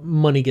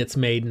money gets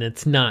made, and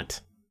it's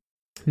not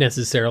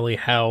necessarily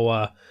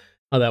how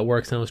that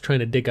works. And I was trying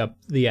to dig up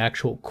the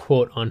actual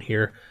quote on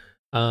here.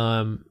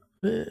 By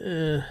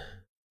the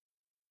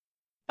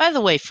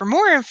way, for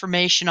more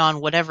information on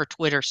whatever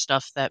Twitter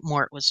stuff that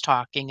Mort was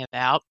talking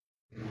about,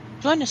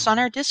 join us on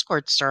our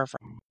Discord server.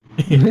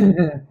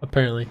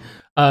 Apparently.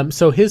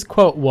 So his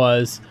quote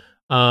was,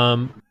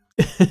 so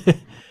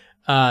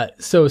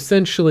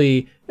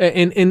essentially,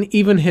 and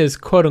even his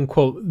quote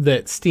unquote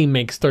that Steam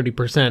makes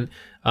 30%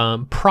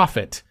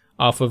 profit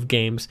off of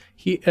games.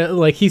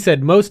 He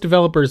said, most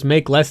developers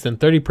make less than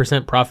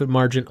 30% profit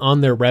margin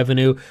on their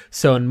revenue.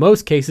 So in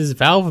most cases,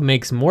 Valve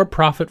makes more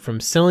profit from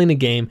selling a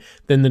game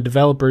than the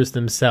developers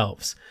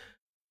themselves.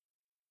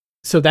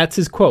 So that's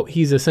his quote.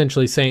 He's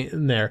essentially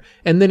saying there.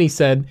 And then he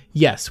said,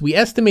 yes, we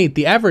estimate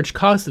the average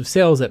cost of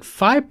sales at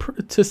 5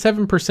 to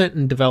 7%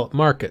 in developed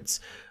markets,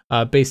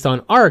 based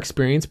on our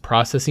experience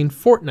processing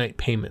Fortnite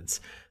payments.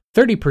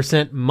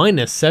 30%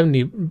 minus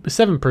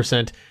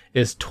 77%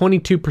 is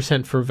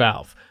 22% for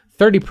Valve.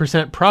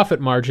 30% profit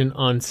margin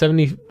on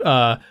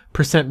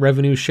 70%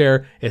 revenue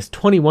share is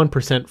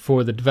 21%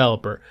 for the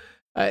developer.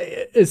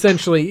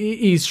 Essentially,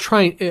 he's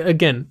trying to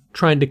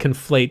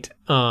conflate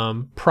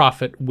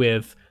profit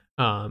with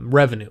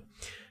revenue.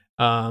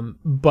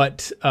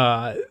 But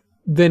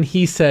then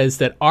he says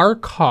that our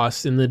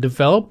costs in the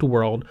developed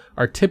world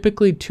are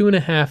typically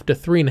 2.5 to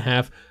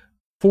 3.5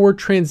 for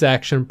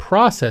transaction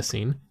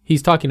processing.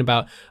 He's talking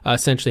about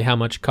essentially how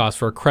much it costs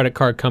for a credit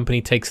card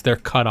company takes their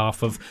cut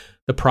off of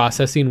the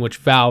processing, which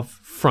Valve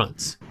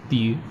fronts.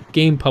 The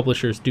game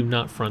publishers do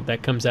not front.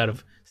 That comes out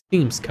of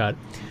Steam's cut,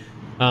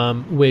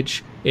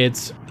 which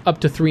it's up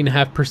to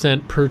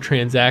 3.5% per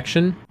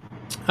transaction.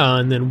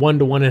 And then 1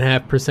 to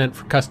 1.5%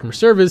 for customer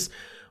service,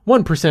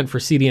 1% for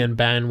CDN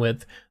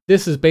bandwidth.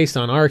 This is based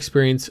on our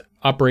experience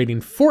operating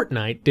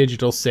Fortnite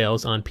digital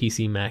sales on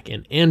PC, Mac,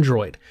 and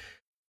Android.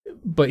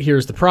 But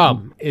here's the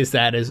problem, is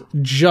that is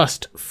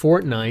just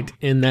Fortnite,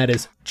 and that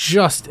is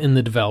just in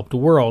the developed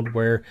world,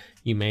 where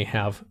you may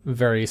have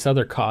various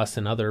other costs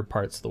in other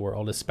parts of the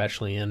world,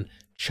 especially in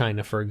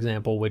China, for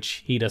example,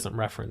 which he doesn't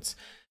reference.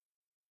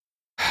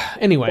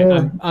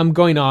 Anyway, I'm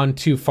going on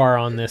too far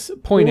on this.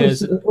 Point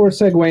is... We're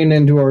segueing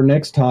into our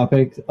next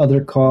topic,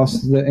 other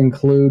costs that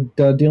include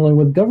dealing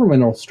with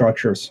governmental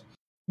structures.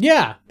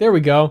 Yeah, there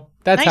we go.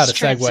 That's nice how to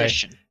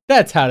transition. segue.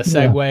 That's how to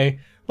segue. Yeah.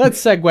 Let's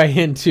segue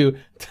into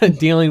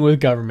dealing with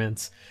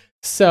governments.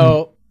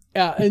 So,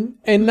 and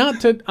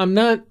not to...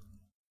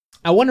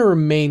 I want to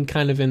remain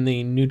kind of in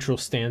the neutral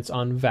stance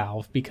on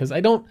Valve, because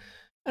I don't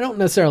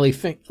necessarily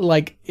think,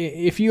 like,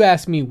 if you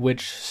ask me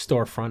which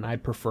storefront I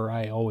prefer,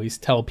 I always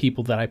tell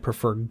people that I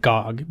prefer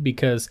GOG,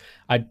 because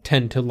I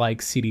tend to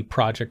like CD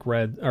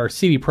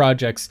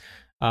Projekt's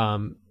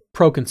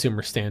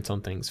pro-consumer stance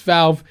on things.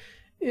 Valve,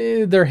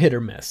 they're hit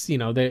or miss. You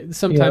know, they do good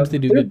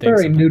things. They're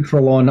very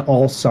neutral on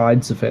all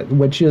sides of it,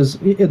 which is,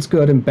 it's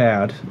good and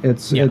bad.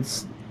 It's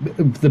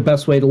the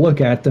best way to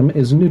look at them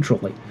is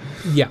neutrally.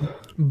 Yeah.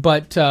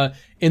 But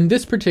in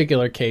this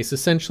particular case,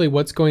 essentially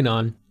what's going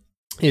on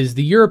is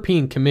the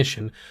European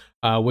Commission,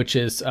 which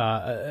is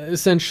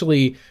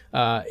essentially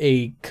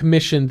a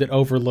commission that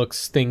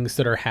overlooks things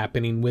that are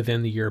happening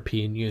within the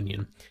European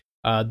Union.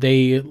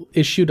 They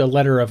issued a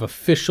letter of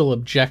official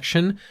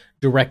objection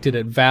directed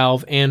at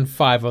Valve and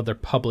 5 other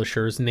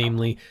publishers,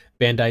 namely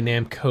Bandai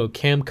Namco,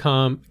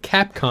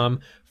 Capcom,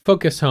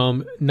 Focus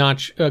Home,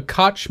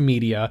 Koch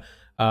Media,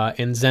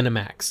 and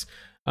ZeniMax.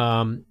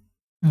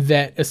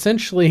 That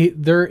essentially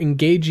they're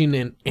engaging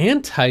in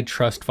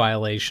antitrust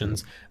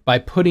violations by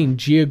putting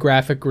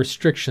geographic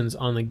restrictions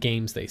on the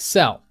games they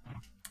sell.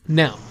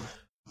 Now,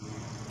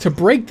 to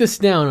break this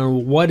down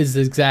on what is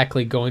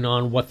exactly going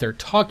on, what they're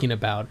talking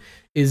about,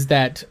 is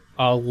that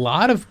a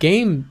lot of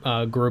game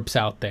groups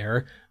out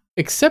there,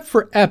 except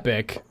for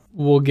Epic,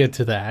 we'll get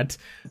to that,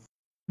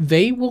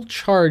 they will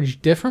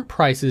charge different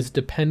prices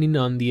depending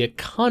on the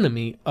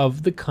economy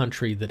of the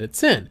country that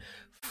it's in.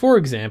 For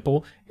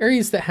example,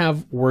 areas that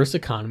have worse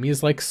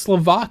economies, like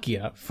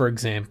Slovakia, for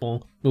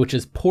example, which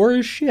is poor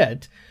as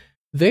shit,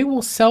 they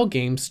will sell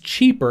games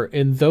cheaper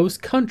in those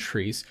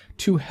countries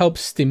to help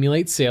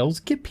stimulate sales,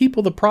 get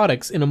people the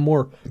products in a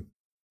more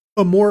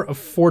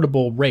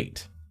affordable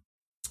rate,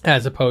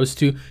 as opposed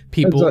to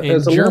people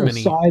in Germany. A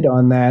little side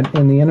on that,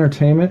 in the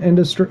entertainment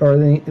industry, or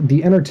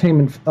the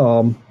entertainment,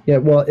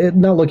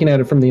 not looking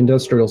at it from the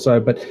industrial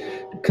side, but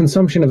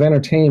consumption of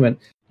entertainment,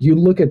 you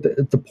look at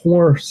the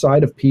poor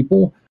side of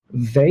people,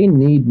 they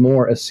need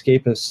more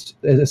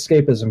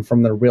escapism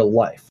from their real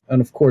life.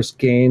 And of course,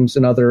 games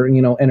and other,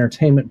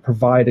 entertainment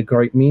provide a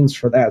great means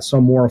for that.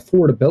 So more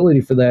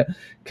affordability for that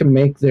can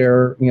make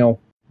their,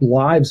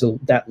 lives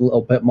that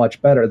little bit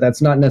much better.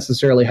 That's not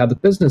necessarily how the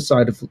business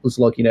side is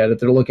looking at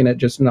it. They're looking at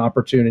just an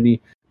opportunity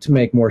to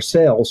make more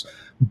sales.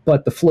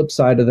 But the flip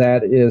side of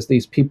that is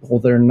these people,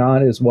 they're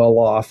not as well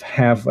off,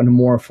 have a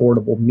more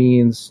affordable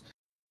means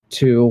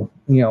to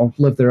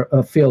live their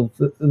feel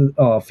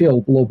a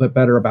little bit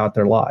better about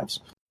their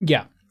lives.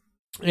 Yeah,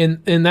 and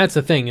that's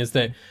the thing, is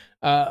that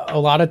a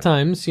lot of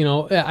times,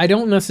 I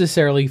don't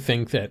necessarily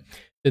think that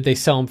they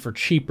sell them for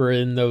cheaper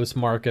in those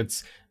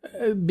markets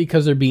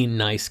because they're being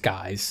nice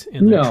guys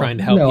and they're trying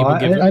to help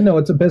people. I know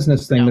it's a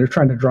business thing. They're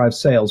trying to drive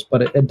sales,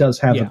 but it does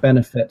have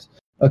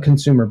a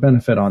consumer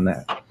benefit on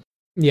that.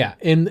 Yeah,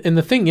 and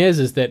the thing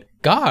is that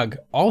GOG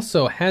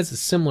also has a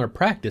similar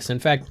practice. In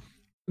fact,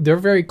 they're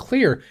very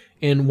clear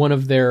in one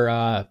of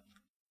their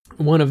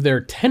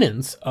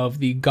tenets of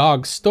the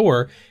GOG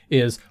store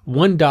is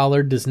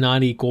 $1 does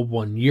not equal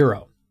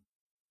 €1.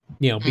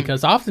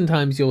 Because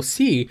oftentimes you'll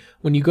see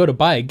when you go to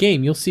buy a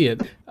game, you'll see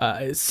it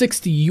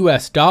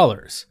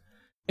 $60,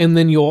 and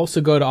then you'll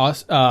also go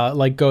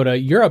to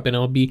Europe and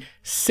it'll be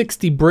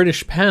 60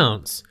 British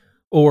pounds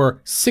or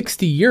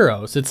 60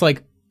 euros. It's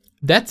like,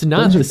 that's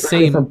not the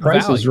same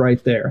prices value.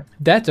 Right there.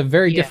 That's a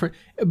very different.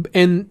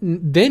 And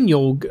then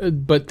you'll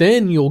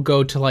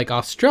go to like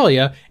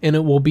Australia and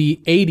it will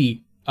be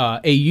 80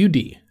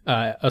 AUD,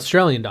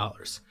 Australian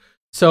dollars.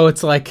 So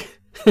it's like,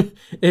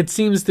 it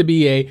seems to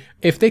be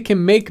if they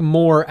can make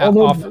more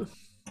off.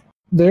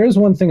 There is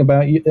one thing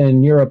about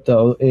in Europe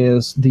though,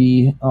 is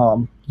the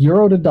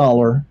euro to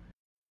dollar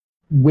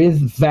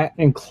with VAT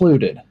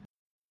included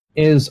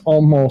is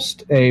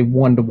almost a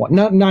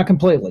 1-to-1. Not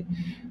completely.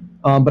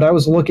 But I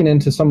was looking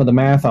into some of the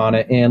math on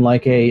it, and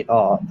like a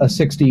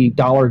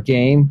 $60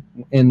 game,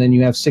 and then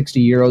you have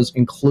 60 euros,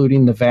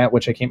 including the VAT,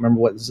 which I can't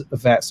remember what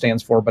VAT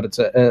stands for, but it's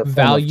a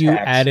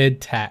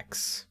value-added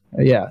tax.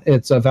 Yeah,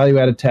 it's a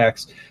value-added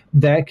tax.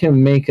 That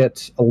can make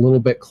it a little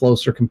bit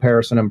closer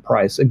comparison in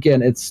price.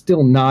 Again, it's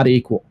still not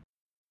equal.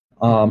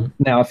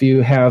 Now, if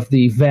you have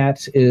the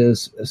VAT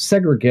is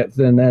segregate,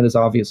 then that is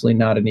obviously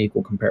not an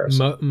equal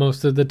comparison.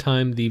 Most of the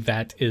time, the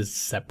VAT is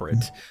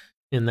separate.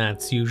 And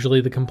that's usually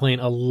the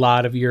complaint. A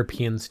lot of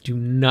Europeans do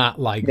not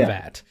like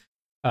VAT.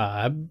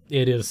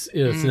 It is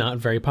not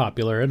very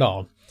popular at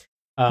all.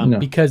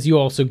 Because you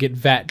also get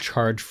VAT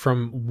charged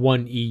from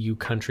one EU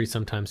country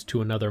sometimes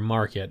to another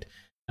market.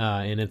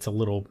 And it's a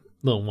little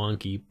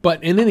wonky.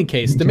 But in any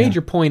case, the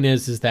major point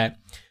is that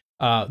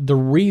the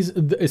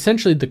reason,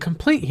 essentially the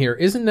complaint here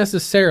isn't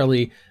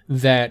necessarily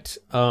that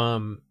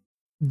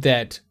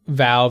that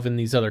Valve and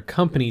these other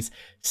companies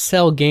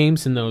sell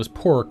games in those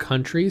poorer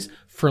countries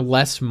for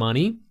less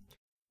money.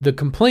 The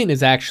complaint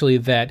is actually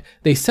that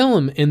they sell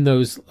them in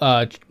those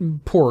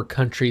poorer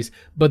countries,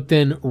 but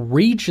then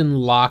region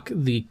lock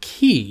the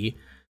key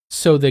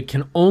so that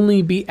can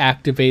only be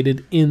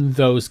activated in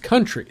those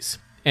countries.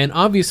 And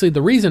obviously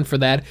the reason for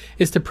that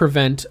is to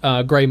prevent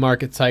gray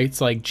market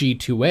sites like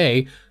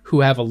G2A, who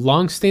have a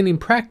long-standing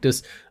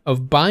practice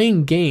of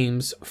buying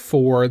games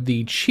for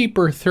the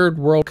cheaper third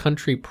world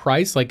country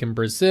price, like in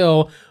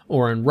Brazil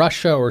or in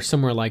Russia or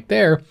somewhere like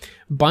there,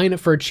 buying it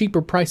for a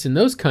cheaper price in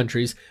those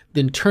countries,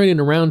 then turning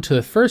around to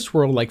the first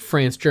world like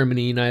France,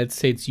 Germany, United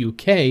States,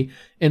 UK,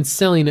 and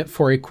selling it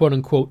for a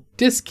quote-unquote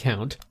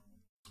discount,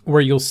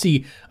 where you'll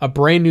see a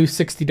brand new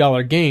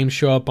 $60 game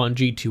show up on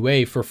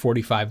G2A for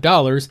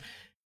 $45.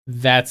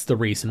 That's the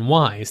reason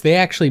why. Is they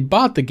actually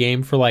bought the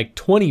game for like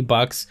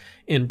 $20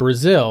 in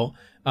Brazil,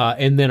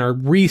 and then are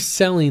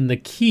reselling the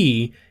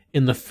key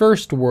in the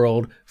first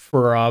world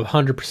for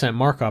 100%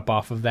 markup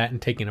off of that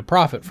and taking a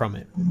profit from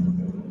it.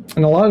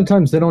 And a lot of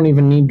times they don't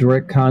even need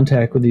direct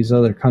contact with these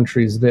other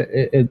countries.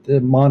 The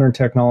modern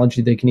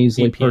technology they can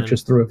easily VPN.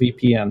 Purchase through a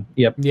VPN.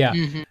 Yep. Yeah.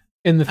 Mm-hmm.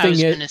 And the I thing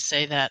was is, going to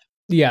say that.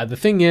 yeah, the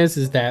thing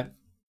is that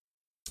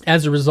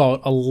as a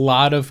result, a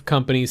lot of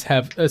companies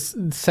have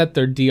set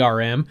their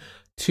DRM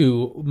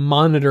to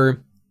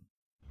monitor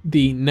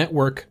the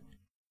network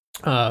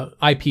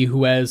IP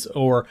Hues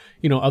or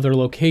other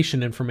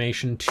location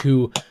information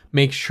to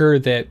make sure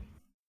that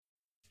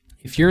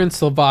if you're in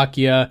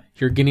Slovakia,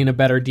 you're getting a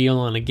better deal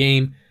on a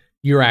game.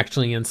 You're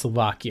actually in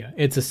Slovakia.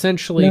 It's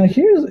essentially. Now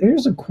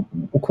here's a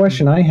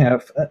question I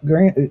have.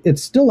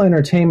 It's still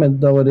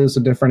entertainment, though it is a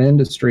different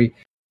industry.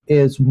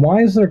 Is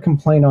why is there a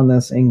complaint on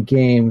this in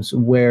games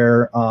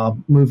where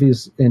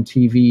movies and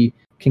TV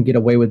can get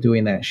away with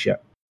doing that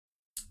shit?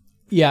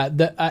 Yeah.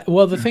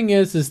 The thing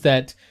is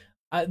that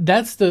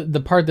that's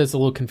the part that's a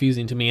little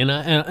confusing to me, and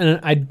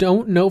I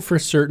don't know for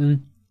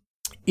certain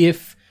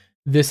if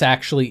this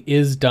actually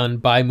is done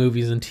by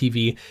movies and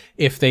TV,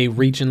 if they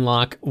region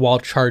lock while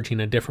charging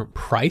a different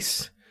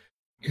price.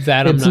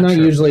 That I'm it's not not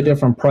sure. Usually a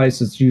different price.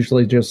 It's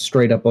usually just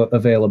straight up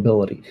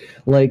availability.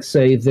 Like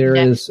say there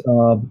is,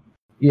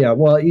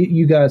 well,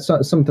 you got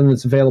something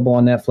that's available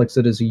on Netflix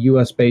that is a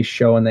US based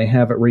show and they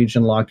have it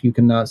region locked. You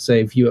cannot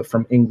say view it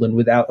from England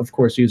without, of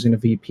course, using a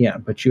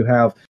VPN, but you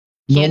have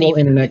normal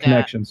internet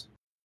connections.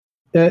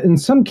 In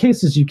some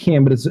cases you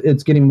can, but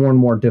it's getting more and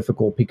more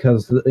difficult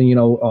because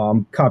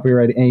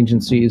copyright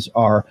agencies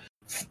are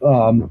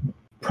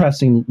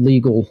pressing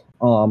legal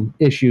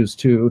issues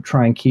to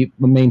try and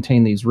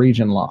maintain these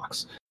region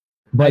locks.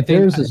 But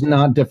theirs is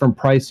not different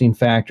pricing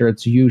factor.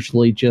 It's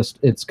usually just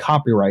it's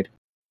copyright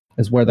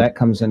is where that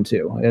comes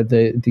into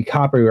the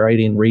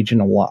copywriting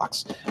regional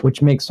locks,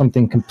 which makes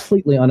something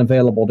completely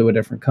unavailable to a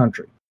different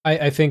country.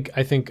 I think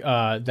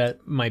that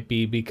might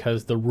be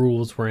because the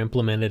rules were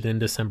implemented in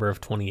December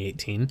of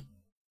 2018.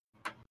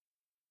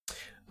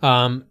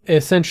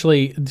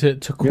 Essentially,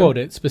 to quote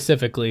it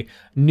specifically,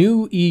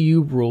 new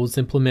EU rules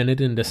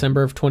implemented in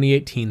December of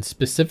 2018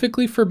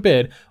 specifically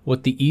forbid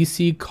what the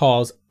EC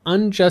calls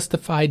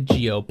unjustified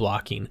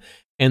geo-blocking,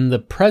 and the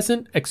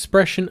present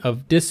expression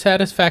of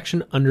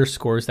dissatisfaction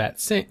underscores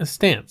that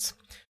stance.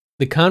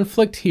 The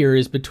conflict here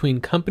is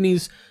between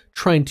companies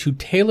trying to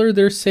tailor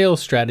their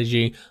sales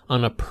strategy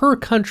on a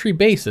per-country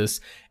basis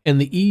and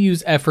the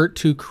EU's effort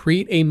to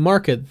create a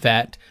market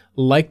that,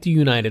 like the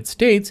United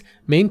States,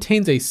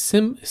 maintains a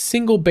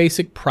single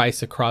basic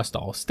price across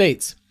all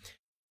states.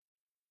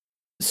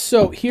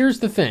 So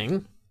here's the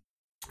thing.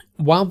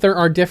 While there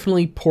are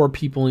definitely poor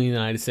people in the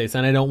United States,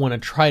 and I don't want to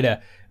try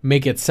to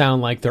make it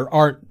sound like there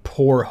aren't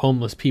poor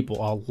homeless people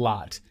a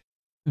lot,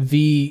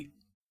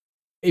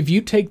 if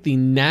you take the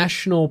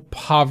national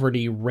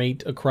poverty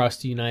rate across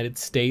the United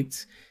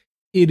States,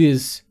 it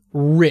is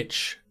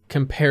rich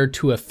compared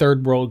to a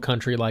third world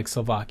country like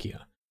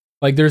Slovakia.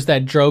 Like there's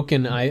that joke,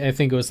 and I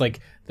think it was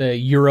like the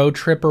Euro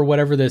Trip or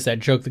whatever. There's that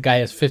joke. The guy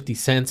has 50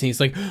 cents, and he's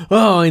like,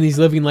 oh, and he's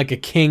living like a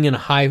king in a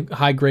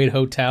high grade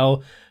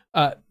hotel.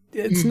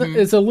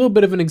 It's a little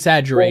bit of an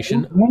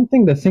exaggeration. Well, one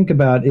thing to think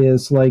about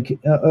is like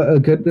a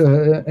good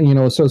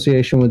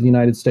association with the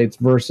United States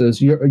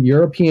versus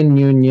European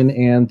Union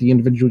and the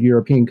individual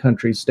European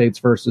countries, states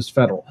versus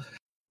federal.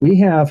 We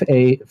have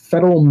a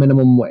federal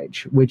minimum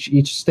wage, which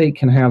each state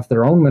can have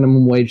their own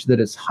minimum wage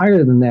that is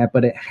higher than that,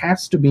 but it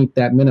has to meet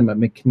that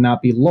minimum. It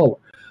cannot be lower.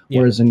 Yeah.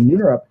 Whereas in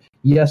Europe,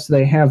 yes,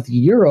 they have the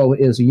euro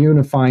as a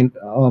unifying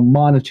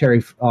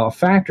monetary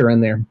factor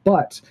in there,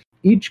 but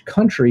each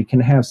country can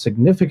have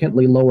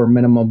significantly lower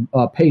minimum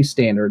pay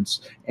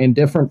standards and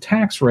different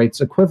tax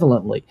rates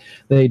equivalently.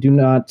 They do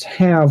not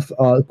have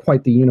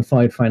quite the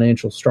unified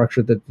financial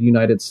structure that the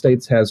United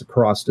States has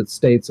across its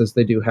states as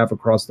they do have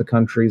across the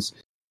countries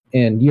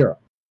in Europe.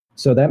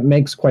 So that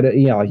makes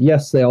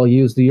yes, they all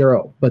use the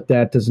euro, but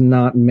that does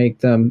not make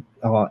them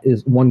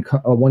is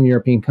one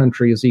European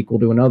country is equal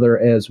to another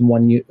as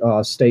one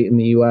state in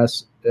the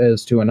U.S.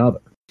 is to another.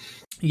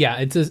 Yeah,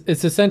 it's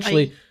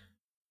essentially.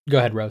 Go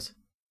ahead, Rose.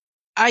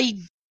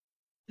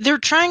 They're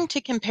trying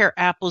to compare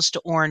apples to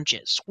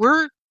oranges.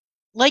 We're,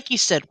 like you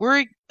said,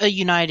 we're a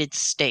United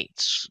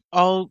States.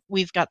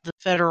 We've got the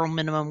federal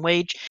minimum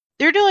wage.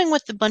 They're dealing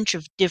with a bunch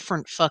of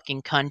different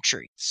fucking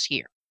countries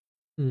here.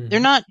 Mm-hmm. They're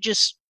not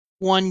just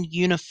one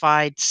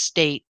unified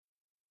state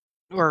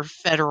or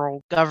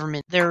federal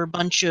government. They're a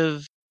bunch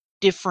of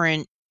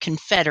different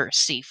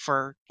confederacy,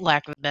 for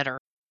lack of a better.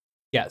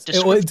 Yes,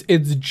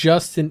 it's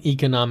just an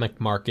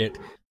economic market.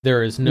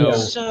 There is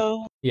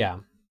no. Yeah.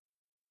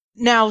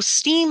 Now,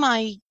 Steam,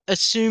 I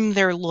assume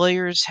their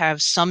lawyers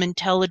have some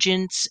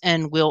intelligence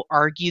and will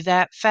argue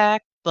that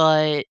fact,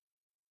 but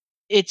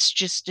it's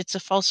a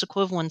false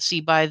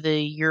equivalency by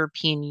the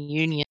European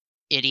Union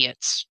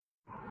idiots.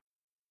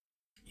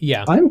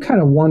 Yeah. I'm kind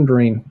of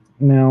wondering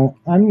now,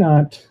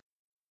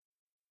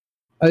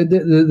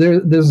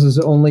 this is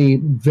only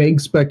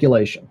vague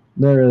speculation,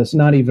 There's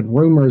not even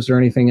rumors or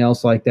anything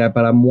else like that,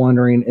 but I'm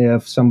wondering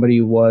if somebody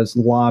was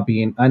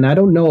lobbying. And I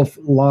don't know if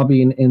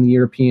lobbying in the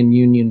European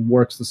Union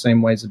works the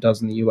same way as it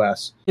does in the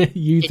US.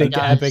 You think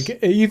Epic?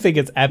 You think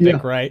it's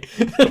Epic, right?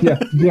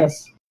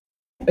 Yes.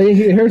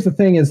 Here's the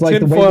thing: is like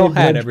tinfoil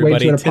hat,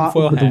 everybody.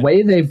 The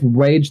way they've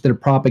waged their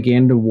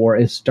propaganda war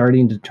is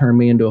starting to turn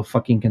me into a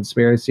fucking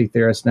conspiracy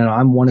theorist. Now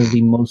I'm one of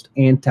the most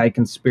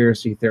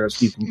anti-conspiracy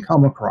theorists you can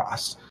come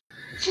across.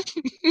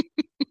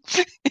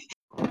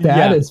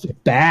 That is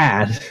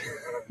bad.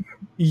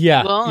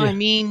 Yeah. Well, I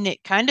mean,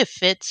 it kind of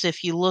fits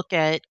if you look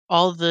at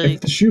all the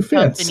shoe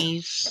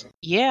companies.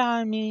 Yeah,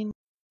 I mean.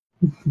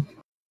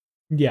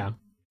 Yeah.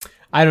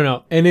 I don't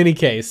know. In any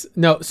case,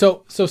 no.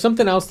 So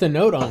something else to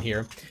note on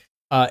here.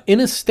 In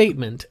a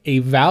statement, a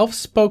Valve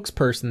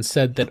spokesperson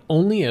said that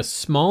only a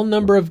small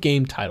number of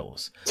game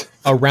titles,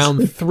 around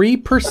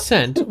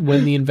 3%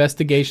 when the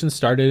investigation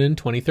started in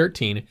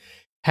 2013,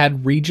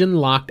 had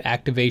region-locked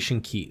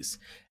activation keys.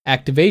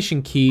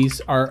 Activation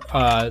keys are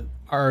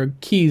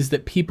keys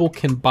that people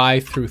can buy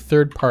through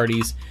third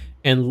parties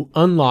and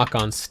unlock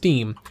on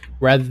Steam,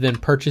 rather than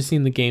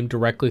purchasing the game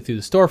directly through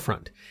the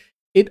storefront.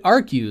 It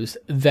argues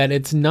that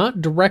it's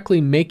not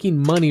directly making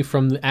money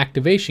from the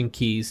activation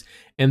keys,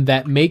 and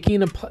that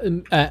making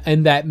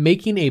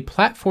a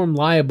platform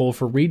liable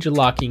for region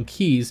locking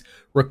keys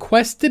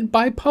requested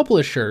by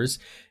publishers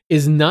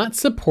is not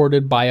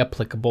supported by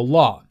applicable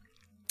law.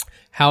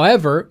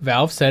 However,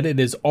 Valve said it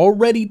has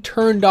already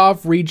turned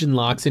off region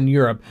locks in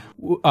Europe,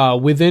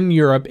 within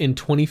Europe in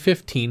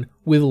 2015,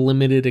 with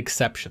limited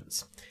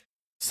exceptions.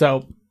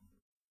 So,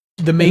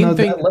 the main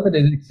thing, that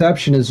limited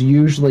exception is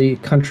usually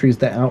countries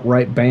that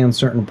outright ban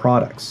certain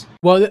products.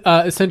 Well,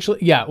 essentially,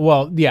 yeah.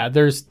 Well, yeah.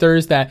 There's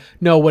that.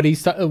 No,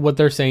 what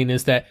they're saying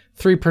is that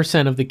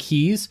 3% of the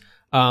keys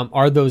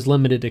are those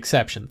limited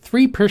exception.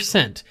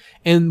 3%,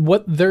 and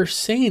what they're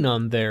saying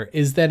on there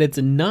is that it's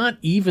not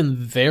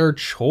even their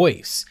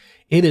choice.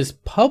 It is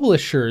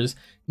publishers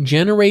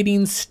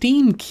generating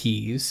Steam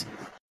keys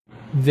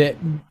that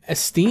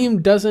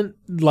Steam doesn't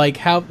like.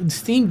 How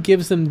Steam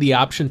gives them the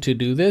option to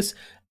do this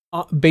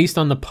based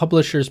on the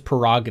publisher's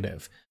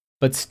prerogative.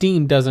 But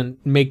Steam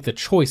doesn't make the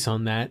choice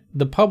on that.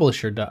 The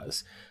publisher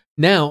does.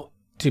 Now,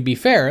 to be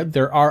fair,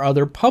 there are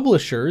other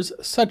publishers,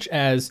 such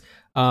as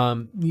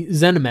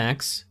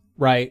ZeniMax,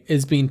 right,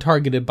 is being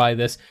targeted by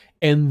this.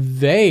 And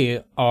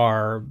they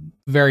are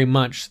very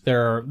much,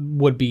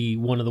 would be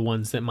one of the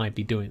ones that might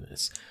be doing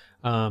this.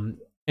 And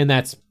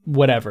that's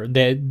whatever.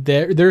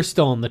 They're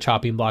still on the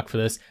chopping block for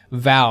this.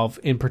 Valve,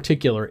 in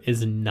particular,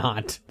 is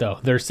not, though.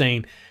 They're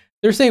saying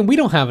we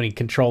don't have any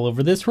control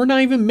over this. We're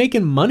not even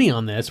making money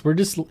on this. We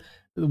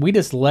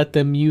just let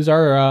them use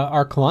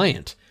our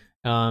client.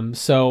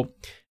 So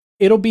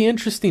it'll be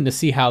interesting to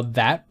see how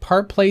that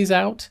part plays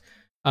out.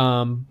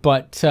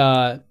 But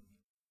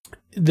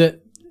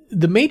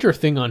the major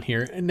thing on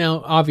here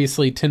now,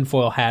 obviously,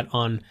 tinfoil hat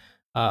on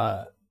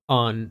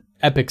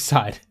Epic's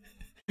side.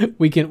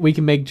 We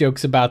can make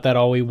jokes about that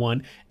all we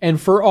want,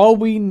 and for all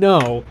we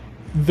know,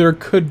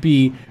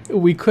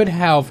 we could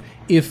have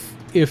if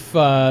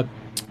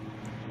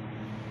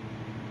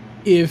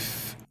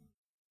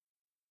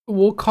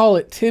we'll call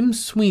it Tim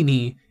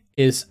Sweeney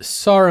is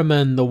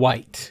Saruman the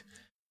White,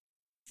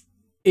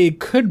 it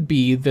could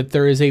be that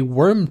there is a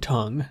worm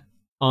tongue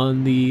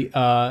on the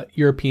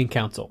European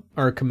Council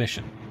or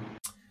Commission.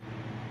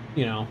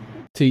 You know,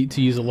 to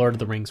use a Lord of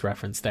the Rings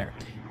reference there.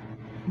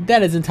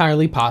 That is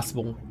entirely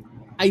possible.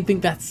 I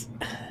think that's...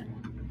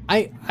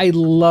 I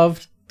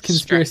love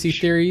conspiracy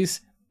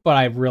theories, but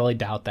I really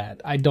doubt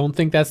that. I don't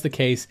think that's the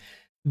case.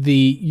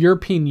 The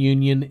European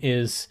Union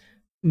is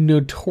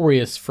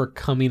notorious for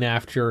coming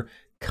after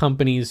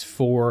companies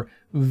for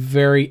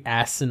very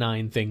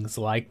asinine things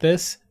like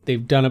this.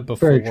 They've done it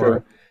before. Very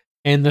true.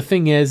 And the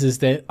thing is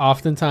that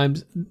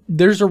oftentimes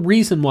there's a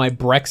reason why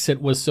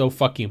Brexit was so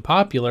fucking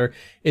popular,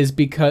 is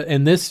because,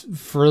 and this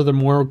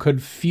furthermore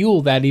could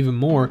fuel that even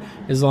more,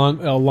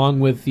 along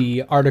with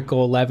the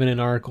Article 11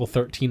 and Article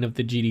 13 of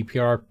the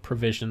GDPR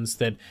provisions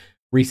that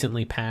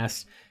recently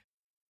passed.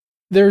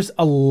 There's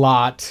a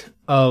lot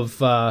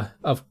of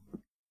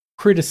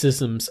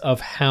criticisms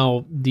of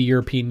how the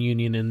European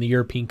Union and the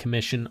European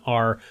Commission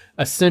are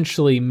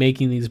essentially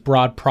making these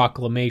broad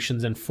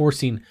proclamations and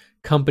forcing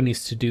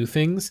companies to do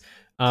things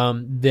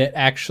that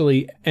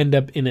actually end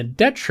up in a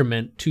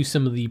detriment to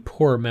some of the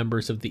poorer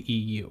members of the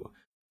EU.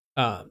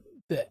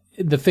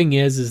 The thing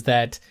is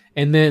that,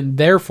 and then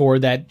therefore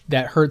that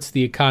hurts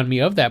the economy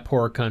of that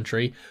poorer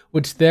country,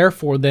 which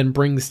therefore then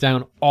brings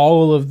down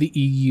all of the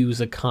EU's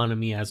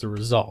economy as a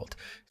result.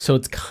 So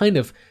it's kind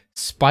of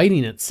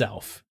spiting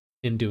itself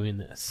in doing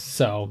this.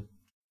 So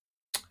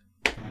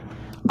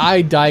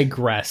I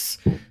digress.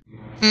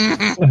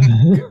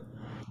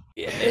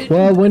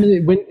 Well,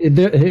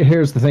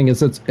 here's the thing: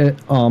 is it's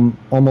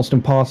almost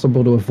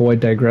impossible to avoid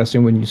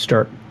digressing when you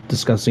start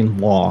discussing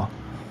law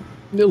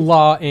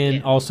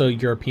and also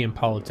European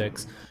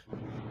politics.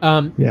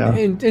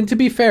 And to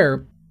be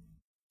fair,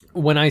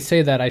 when I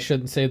say that, I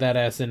shouldn't say that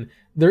as in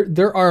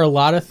there are a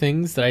lot of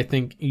things that I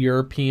think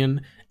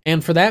European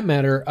And for that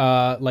matter,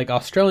 like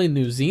Australia and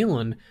New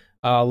Zealand,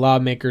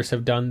 lawmakers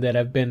have done that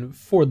have been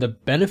for the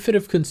benefit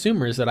of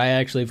consumers that I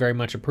actually very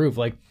much approve.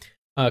 Like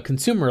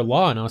consumer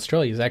law in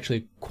Australia is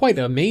actually quite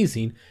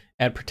amazing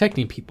at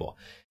protecting people.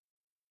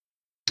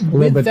 A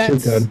little bit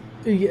too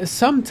good.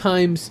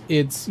 Sometimes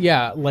it's,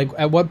 like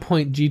at what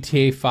point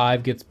GTA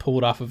 5 gets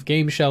pulled off of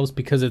game shelves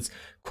because it's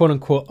quote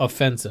unquote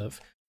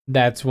offensive.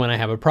 That's when I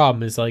have a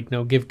problem, is like,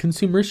 no, give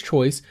consumers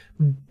choice,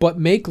 but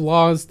make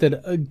laws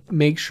that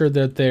make sure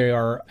that they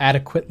are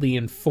adequately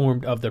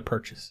informed of their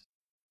purchase.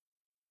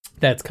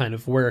 That's kind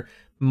of where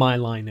my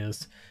line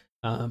is.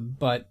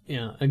 But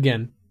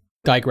again,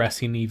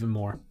 digressing even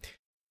more.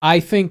 I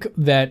think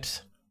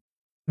that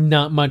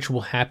not much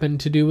will happen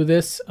to do with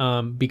this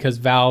because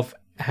Valve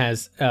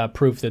has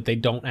proof that they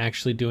don't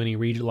actually do any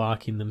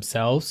relocking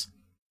themselves.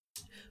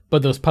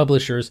 But those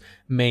publishers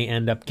may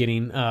end up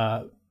getting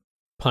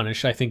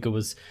punished. I think it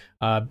was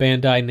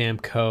Bandai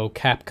Namco,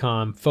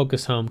 Capcom,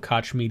 Focus Home,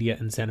 Koch Media,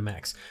 and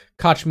ZeniMax.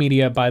 Koch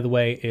Media, by the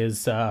way,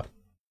 is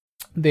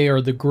they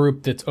are the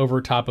group that's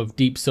over top of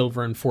Deep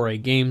Silver and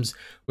 4A Games,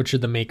 which are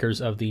the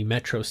makers of the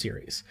Metro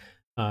series.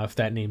 If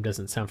that name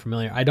doesn't sound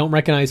familiar, I don't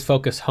recognize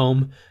Focus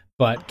Home,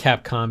 but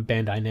Capcom,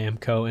 Bandai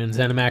Namco, and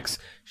ZeniMax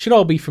should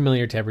all be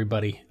familiar to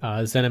everybody.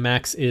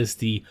 ZeniMax is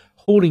the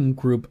holding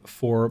group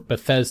for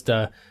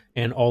Bethesda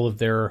and all of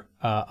their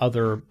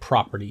other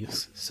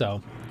properties.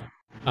 So,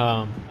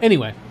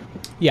 anyway,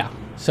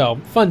 so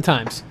fun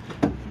times.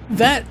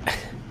 That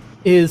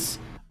is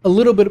a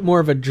little bit more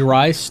of a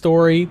dry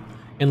story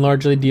and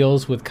largely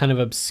deals with kind of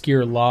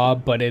obscure law,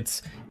 but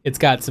it's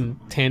got some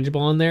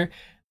tangible in there.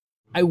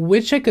 I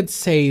wish I could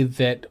say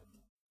that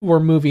we're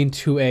moving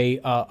to a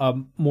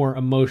more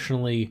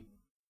emotionally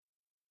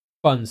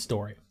fun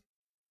story,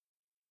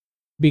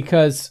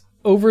 because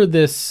over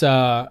this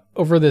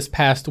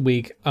past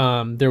week,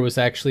 there was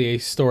actually a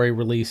story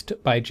released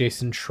by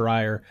Jason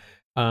Schreier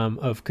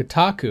of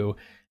Kotaku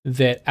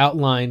that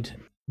outlined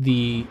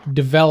the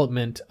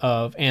development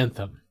of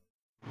Anthem.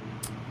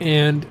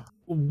 And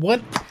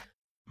what?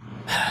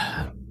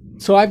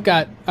 So I've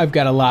got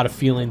a lot of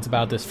feelings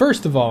about this.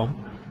 First of all,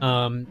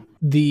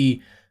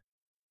 the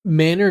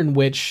manner in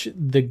which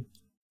the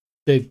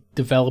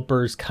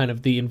developers, kind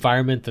of the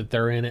environment that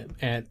they're in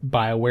at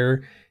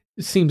BioWare,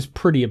 seems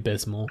pretty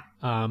abysmal.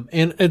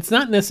 And it's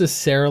not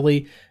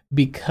necessarily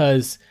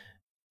because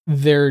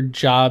their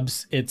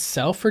jobs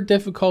itself are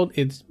difficult.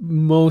 It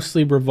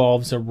mostly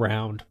revolves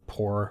around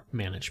poor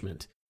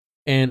management.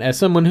 And as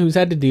someone who's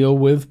had to deal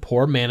with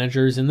poor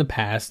managers in the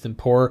past and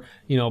poor,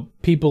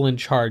 people in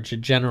charge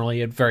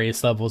generally at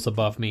various levels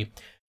above me,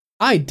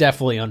 I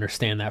definitely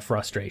understand that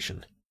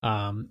frustration.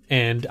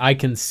 And I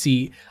can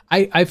see,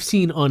 I've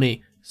seen on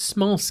a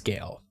small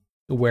scale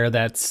where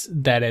that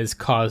has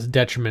caused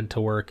detriment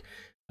to work.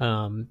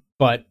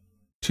 But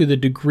to the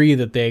degree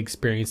that they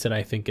experience it,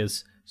 I think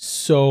is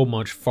so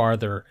much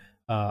farther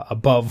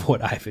above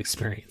what I've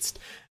experienced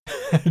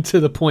to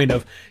the point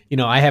of,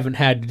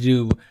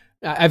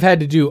 I've had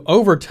to do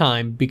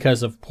overtime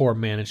because of poor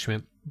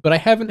management, but I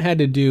haven't had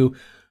to do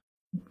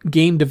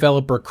game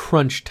developer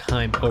crunch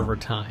time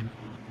overtime.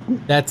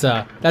 That's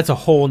a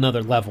whole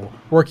nother level.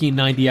 Working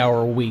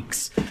 90-hour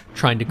weeks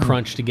trying to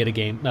crunch to get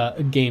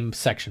a game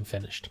section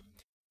finished.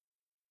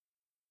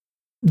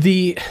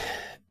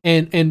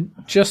 And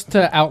just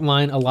to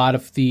outline a lot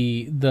of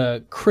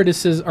the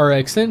criticisms, are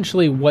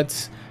essentially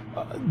what's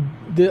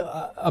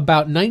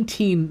about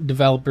 19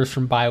 developers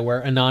from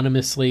BioWare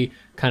anonymously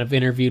kind of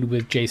interviewed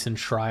with Jason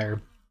Schreier,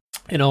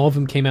 and all of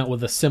them came out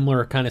with a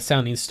similar kind of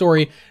sounding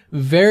story,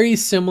 very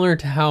similar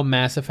to how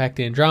Mass Effect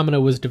Andromeda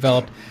was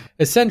developed.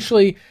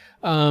 Essentially,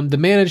 the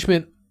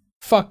management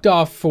fucked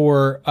off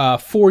for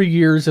 4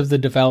 years of the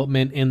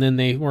development, and then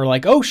they were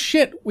like, oh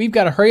shit, we've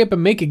got to hurry up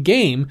and make a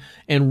game,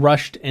 and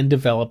rushed and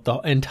developed the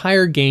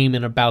entire game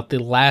in about the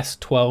last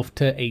 12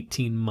 to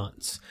 18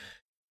 months.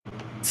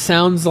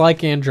 Sounds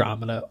like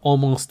Andromeda,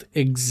 almost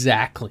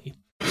exactly.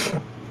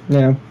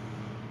 Yeah.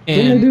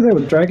 Didn't they do that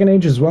with Dragon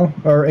Age as well?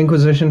 Or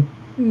Inquisition?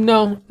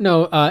 No.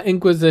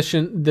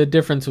 Inquisition, the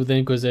difference with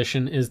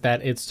Inquisition is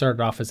that it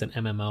started off as an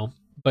MMO,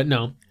 but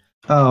no.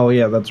 Oh,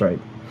 yeah, that's right.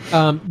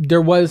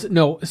 There was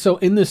no. So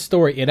in this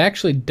story, it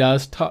actually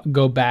does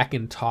go back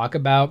and talk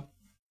about.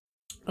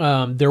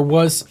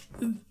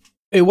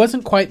 It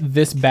wasn't quite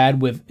this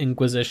bad with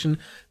Inquisition.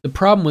 The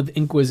problem with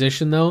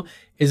Inquisition, though,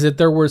 is that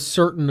there was a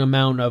certain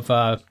amount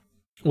of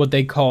what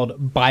they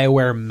called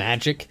BioWare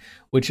magic,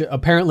 which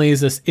apparently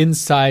is this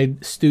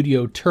inside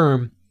studio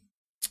term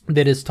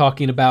that is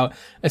talking about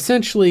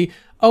essentially,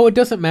 it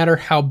doesn't matter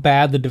how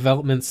bad the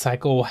development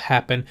cycle will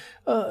happen,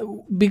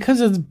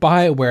 because it's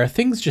BioWare,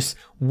 things just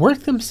work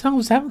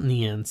themselves out in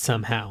the end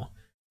somehow.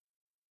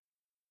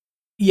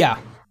 Yeah,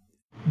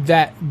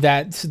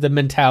 that's the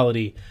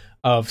mentality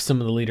of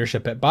some of the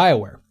leadership at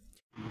BioWare.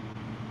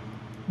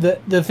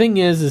 The thing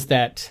is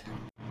that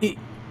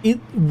it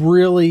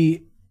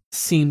really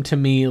seemed to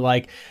me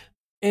like,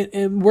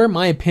 and where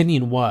my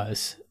opinion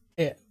was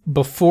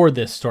before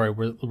this story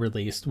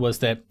released was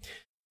that,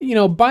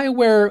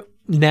 BioWare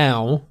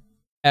now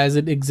as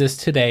it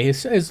exists today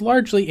is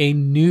largely a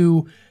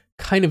new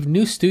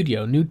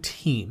studio, new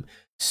team.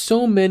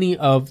 So many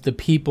of the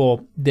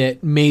people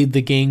that made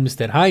the games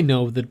that I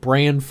know the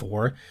brand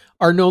for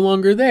are no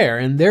longer there,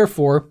 and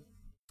therefore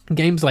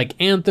games like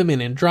Anthem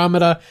and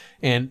Andromeda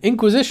and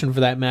Inquisition, for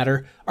that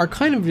matter, are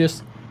kind of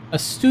just a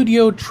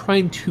studio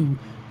trying to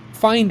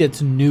find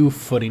its new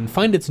footing,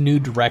 find its new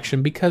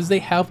direction, because they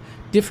have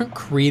different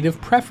creative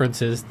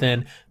preferences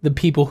than the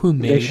people who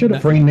made. They should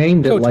have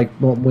renamed it like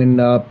when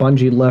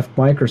Bungie left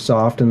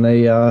Microsoft and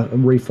they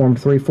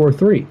reformed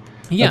 343.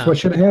 Yeah. That's what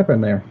should have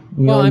happened there.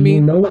 I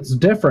mean, it's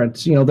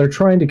different. They're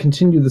trying to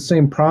continue the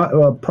same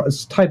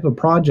type of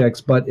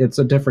projects, but it's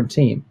a different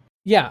team.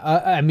 Yeah,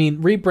 I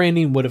mean,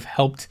 rebranding would have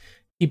helped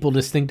people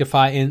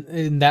distinctify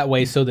in that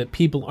way, so that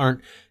people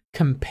aren't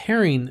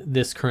comparing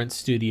this current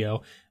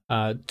studio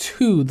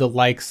to the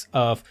likes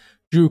of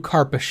Drew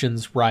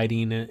Karpyshyn's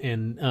writing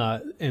and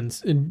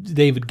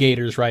David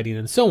Gator's writing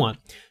and so on.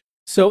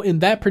 So in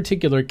that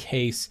particular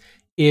case,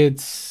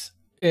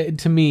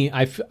 to me,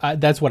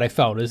 that's what I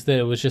felt, is that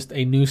it was just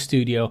a new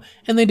studio,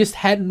 and they just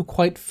hadn't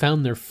quite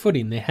found their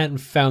footing. They hadn't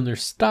found their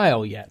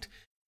style yet,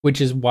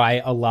 which is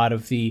why a lot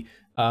of the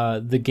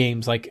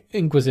games like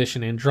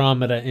Inquisition,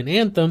 Andromeda, and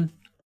Anthem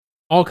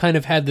all kind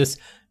of had this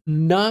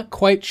not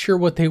quite sure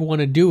what they want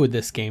to do with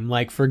this game.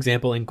 Like, for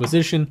example,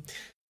 Inquisition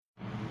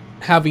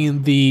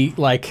having the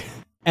like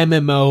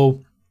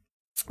MMO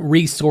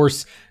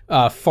resource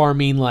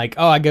farming, like,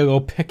 oh, I gotta go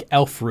pick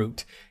elf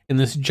root in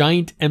this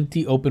giant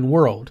empty open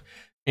world.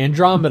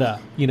 Andromeda,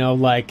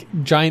 like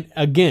giant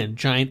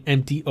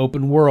empty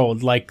open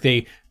world. Like,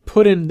 they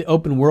put in the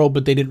open world,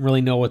 but they didn't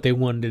really know what they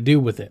wanted to do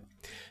with it.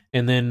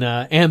 And then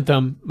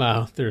Anthem,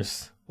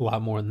 there's a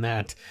lot more than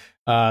that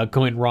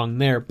going wrong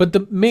there. But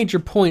the major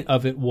point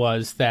of it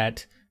was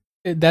that's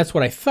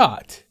what I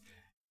thought.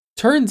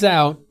 Turns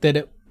out that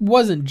it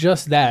wasn't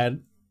just that.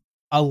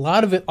 A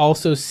lot of it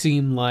also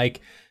seemed like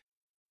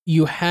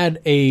you had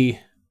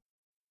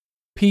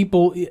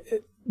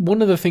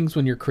one of the things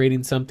when you're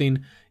creating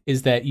something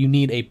is that you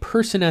need a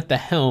person at the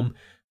helm,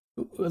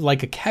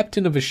 like a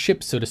captain of a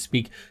ship, so to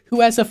speak,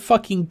 who has a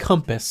fucking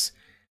compass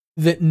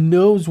that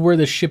knows where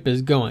the ship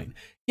is going.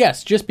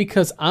 Yes, just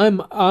because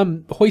I'm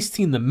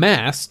hoisting the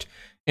mast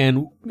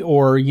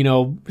or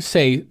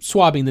say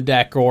swabbing the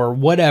deck or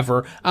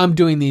whatever, I'm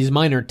doing these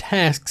minor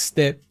tasks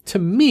that to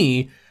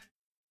me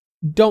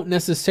don't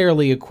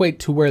necessarily equate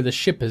to where the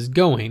ship is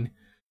going.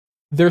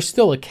 There's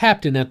still a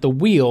captain at the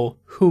wheel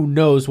who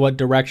knows what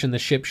direction the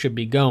ship should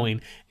be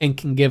going and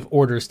can give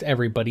orders to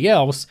everybody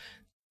else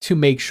to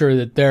make sure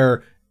that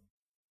they're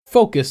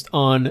focused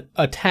on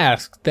a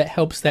task that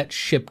helps that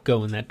ship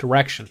go in that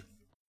direction.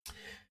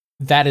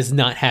 That is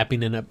not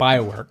happening at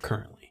BioWare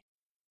currently.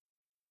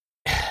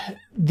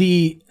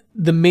 The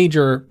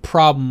major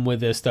problem with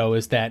this, though,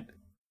 is that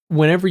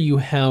whenever you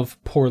have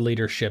poor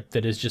leadership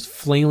that is just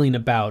flailing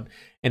about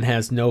and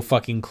has no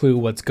fucking clue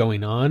what's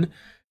going on,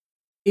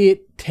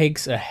 it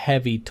takes a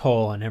heavy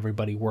toll on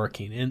everybody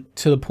working. And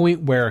to the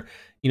point where,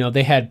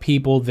 they had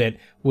people that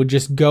would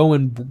just go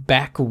in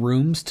back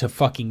rooms to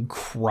fucking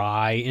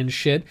cry and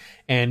shit.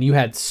 And you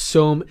had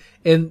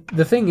and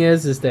the thing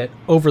is that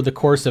over the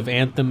course of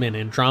Anthem and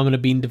Andromeda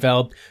being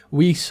developed,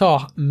 we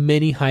saw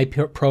many high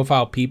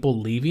profile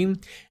people leaving. And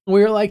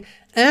we were like,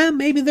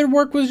 maybe their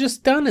work was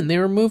just done and they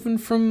were moving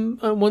from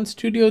one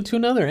studio to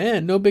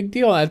another. No big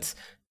deal. That's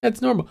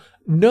normal.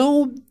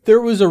 No, there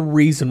was a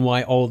reason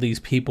why all these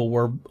people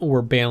were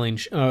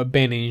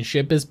abandoning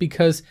ship, is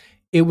because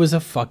it was a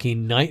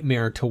fucking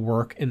nightmare to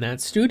work in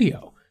that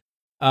studio.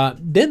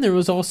 Then there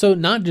was also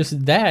not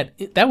just that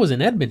was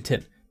in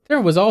Edmonton. There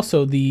was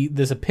also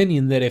this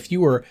opinion that if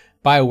you were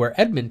BioWare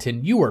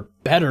Edmonton, you were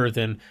better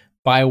than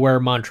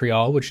BioWare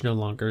Montreal, which no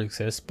longer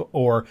exists,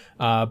 or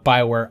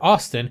BioWare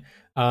Austin.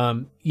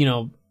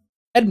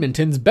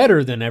 Edmonton's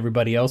better than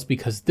everybody else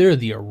because they're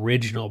the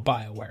original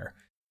BioWare,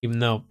 even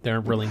though they're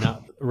really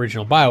not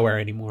original BioWare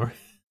anymore.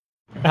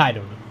 I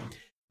don't know.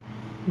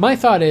 My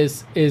thought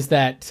is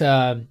that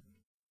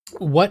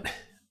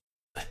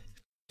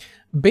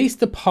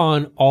based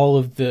upon all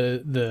of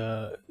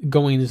the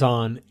goings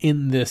on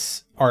in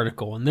this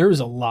article, and there's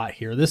a lot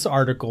here. This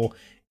article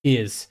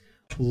is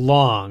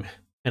long,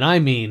 and I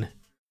mean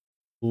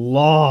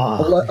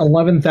long.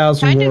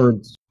 11,000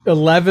 words.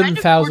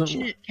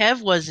 11,000.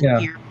 Kev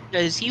wasn't here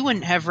because he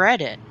wouldn't have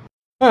read it.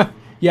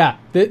 Yeah,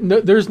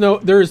 there is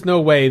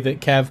no way that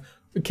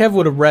Kev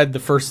would have read the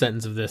first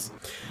sentence of this.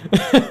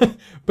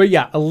 But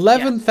yeah,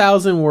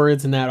 11,000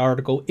 words in that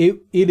article.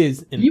 It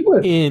is he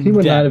would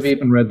not have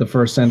even read the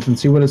first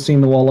sentence. He would have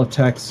seen the wall of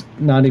text,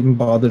 not even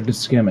bothered to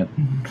skim it.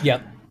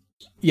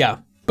 Yeah.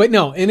 But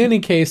no, in any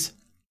case,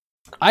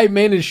 I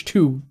managed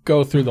to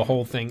go through the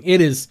whole thing.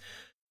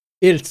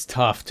 It's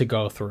tough to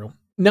go through.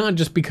 Not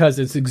just because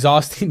it's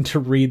exhausting to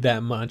read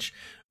that much,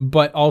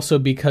 but also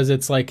because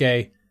it's like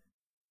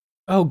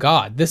oh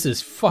God, this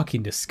is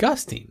fucking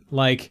disgusting.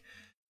 Like,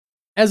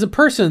 as a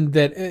person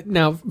that,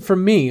 now for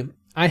me,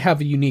 I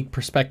have a unique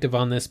perspective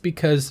on this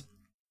because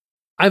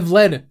I've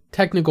led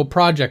technical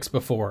projects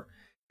before.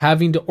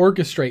 having to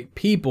orchestrate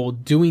people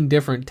doing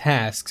different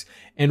tasks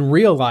and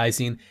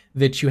realizing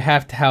that you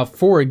have to have,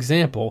 for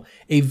example,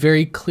 a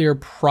very clear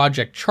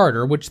project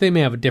charter, which they may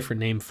have a different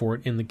name for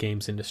it in the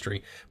games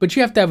industry, but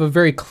you have to have a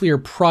very clear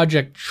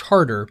project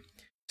charter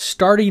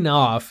starting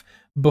off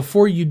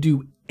before you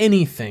do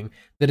anything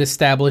that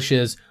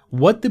establishes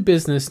what the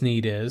business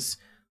need is,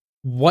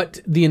 what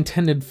the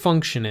intended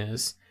function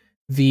is,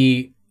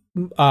 the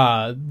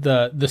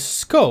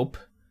scope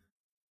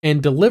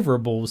and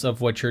deliverables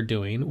of what you're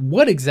doing.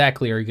 What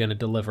exactly are you going to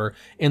deliver?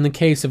 In the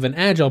case of an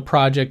agile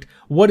project,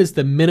 what is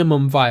the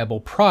minimum viable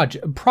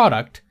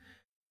product?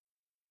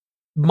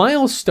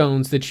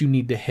 Milestones that you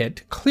need to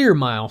hit, clear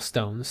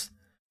milestones,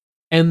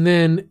 and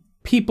then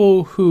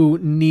people who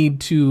need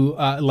to,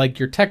 like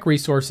your tech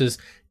resources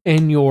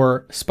and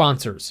your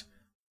sponsors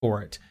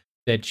for it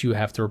that you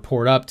have to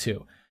report up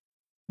to.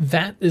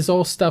 That is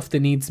all stuff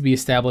that needs to be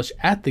established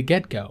at the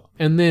get-go.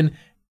 And then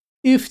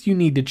if you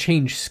need to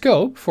change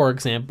scope, for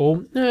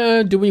example,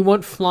 do we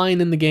want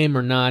flying in the game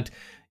or not?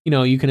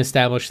 You can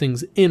establish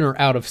things in or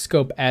out of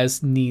scope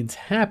as needs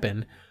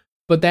happen,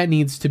 but that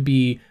needs to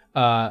be,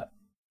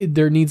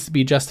 there needs to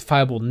be a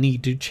justifiable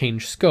need to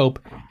change scope,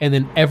 and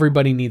then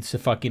everybody needs to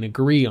fucking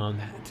agree on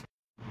that.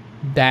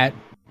 That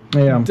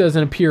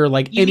doesn't appear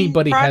like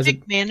anybody has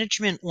Project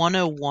Management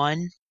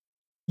 101.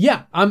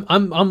 Yeah,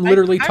 I'm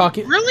literally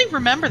talking. I really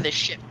remember this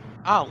shit.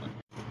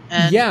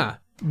 And yeah.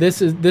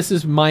 This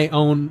is my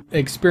own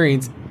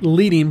experience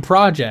leading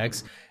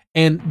projects,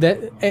 and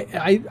that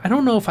I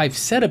don't know if I've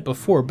said it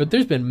before, but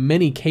there's been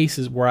many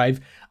cases where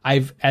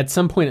I've at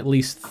some point at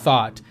least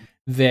thought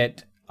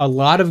that a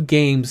lot of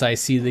games I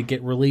see that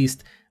get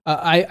released,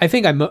 I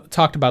think I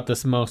talked about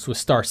this most with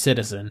Star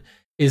Citizen,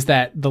 is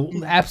that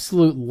the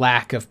absolute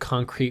lack of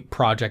concrete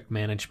project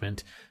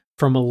management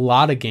from a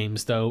lot of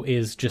games though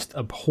is just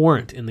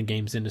abhorrent in the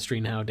games industry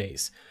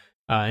nowadays.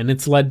 And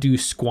it's led to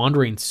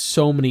squandering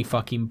so many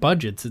fucking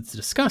budgets. It's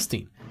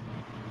disgusting.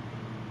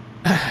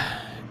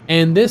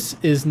 And this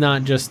is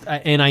not just,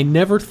 and I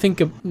never think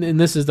of, and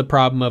this is the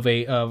problem of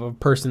a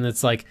person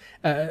that's like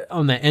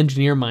on that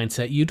engineer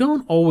mindset. You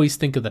don't always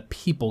think of the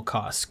people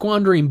cost.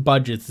 Squandering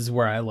budgets is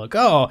where I look.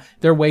 Oh,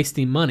 they're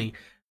wasting money.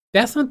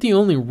 That's not the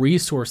only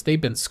resource they've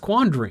been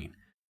squandering,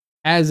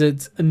 as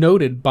it's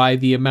noted by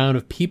the amount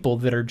of people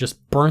that are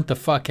just burnt the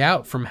fuck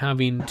out from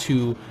having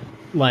to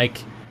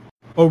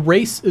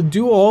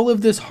do all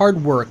of this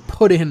hard work,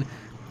 put in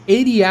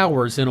 80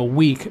 hours in a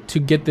week to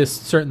get this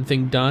certain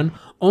thing done,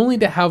 only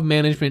to have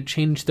management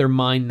change their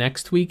mind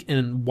next week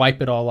and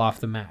wipe it all off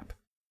the map.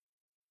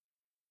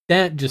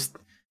 That just,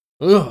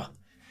 ugh.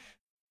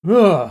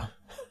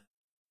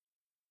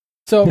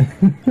 So,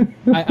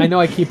 I know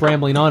I keep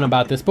rambling on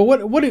about this, but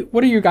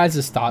what are your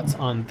guys' thoughts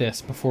on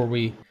this before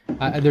we?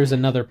 There's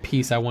another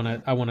piece I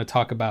want to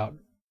talk about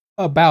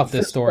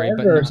this story.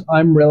 Starters, but no.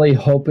 I'm really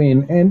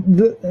hoping,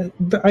 and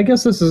I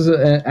guess this is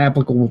an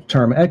applicable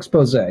term,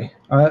 expose.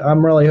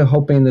 I'm really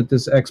hoping that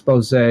this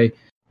expose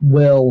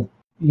will,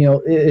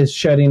 is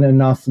shedding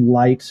enough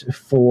light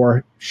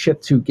for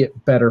shit to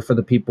get better for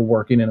the people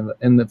working in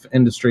the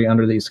industry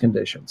under these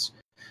conditions.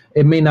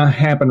 It may not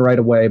happen right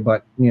away,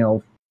 but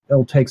it'll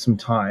take some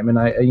time, and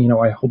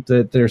I hope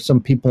that there's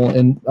some people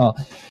in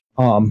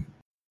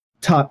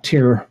top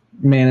tier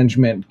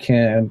management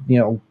can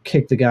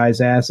kick the guys'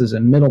 asses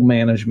in middle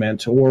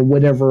management or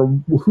whatever,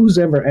 whose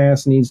ever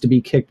ass needs to be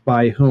kicked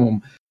by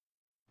whom,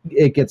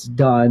 it gets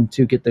done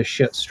to get this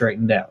shit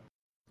straightened out.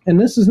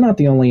 And this is not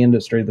the only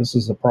industry this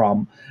is a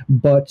problem,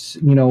 but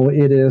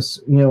it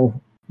is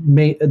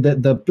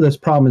this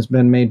problem has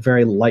been made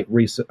very light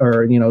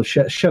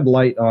shed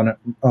light on it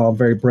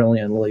very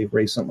brilliantly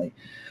recently.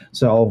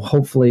 So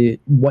hopefully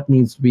what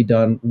needs to be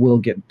done will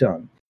get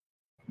done.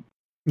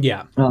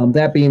 Yeah.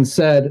 That being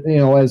said,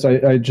 as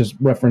I just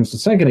referenced a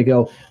second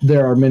ago,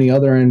 there are many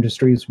other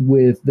industries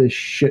with this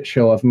shit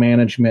show of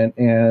management,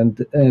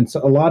 and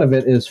so a lot of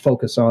it is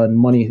focused on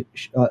money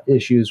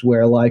issues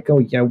where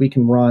we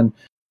can run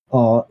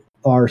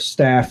our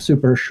staff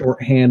super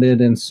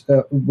shorthanded and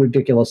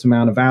ridiculous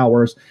amount of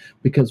hours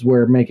because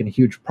we're making a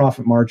huge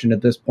profit margin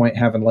at this point,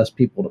 having less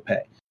people to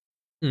pay.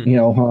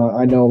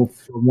 I know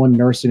for one,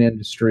 nursing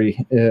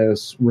industry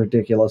is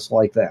ridiculous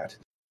like that.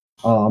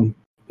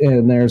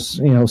 And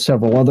there's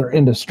several other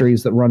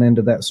industries that run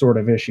into that sort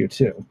of issue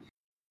too.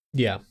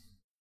 Yeah.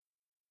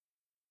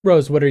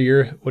 Rose, what are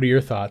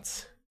your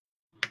thoughts?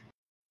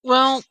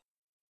 Well,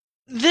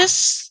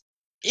 this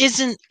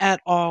isn't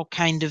at all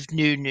kind of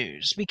new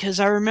news,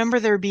 because I remember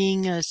there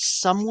being a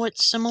somewhat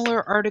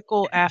similar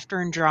article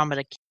after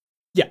Andromeda.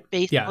 Yeah.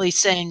 Basically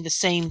saying the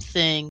same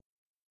thing.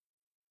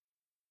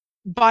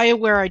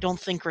 BioWare, I don't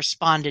think,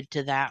 responded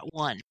to that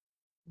one.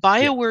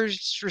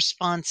 BioWare's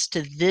response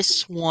to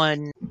this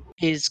one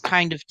is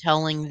kind of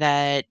telling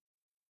that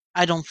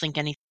I don't think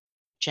anything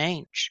will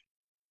change.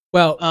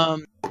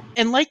 Well,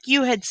 and like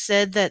you had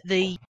said, that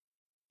they,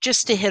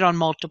 just to hit on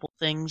multiple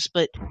things,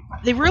 but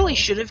they really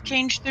should have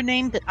changed their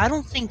name, but I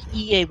don't think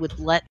EA would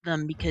let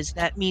them, because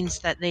that means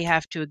that they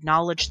have to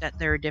acknowledge that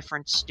they're a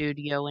different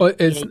studio. And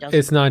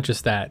it's not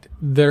just that.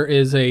 There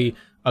is a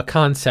a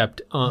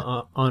concept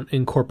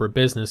in corporate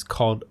business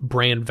called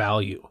brand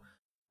value,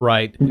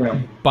 right?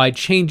 Yeah. By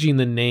changing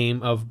the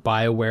name of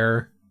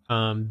BioWare,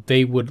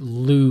 they would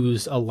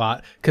lose a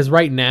lot, because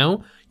right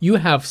now you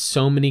have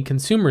so many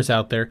consumers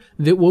out there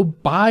that will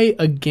buy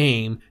a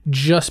game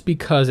just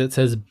because it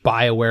says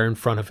BioWare in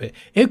front of it.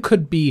 It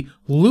could be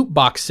Loot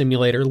Box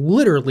Simulator,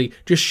 literally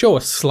just show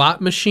a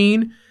slot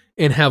machine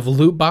and have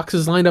loot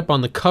boxes lined up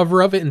on the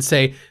cover of it and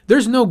say,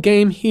 there's no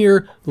game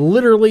here.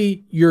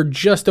 Literally, you're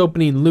just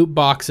opening loot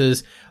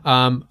boxes.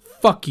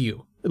 Fuck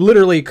you.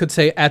 Literally, it could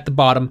say at the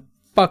bottom,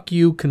 fuck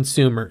you,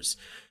 consumers.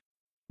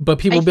 But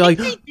people will be like,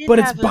 but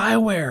it's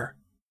BioWare.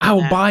 I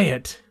will buy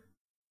it.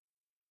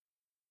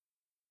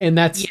 And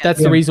that's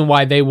the reason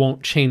why they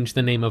won't change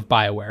the name of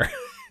BioWare,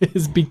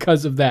 is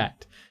because of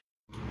that.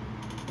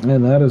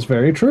 And that is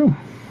very true.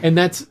 And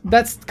that's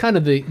kind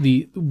of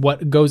the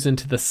what goes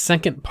into the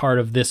second part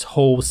of this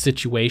whole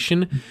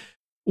situation.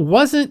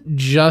 Wasn't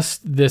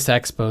just this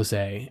expose,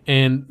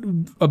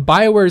 and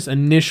BioWare's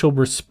initial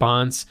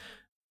response.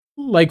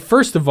 Like,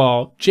 first of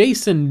all,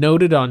 Jason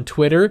noted on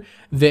Twitter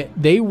that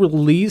they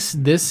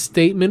released this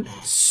statement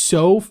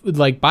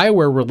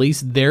BioWare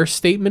released their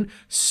statement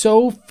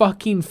so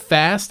fucking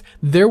fast,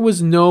 there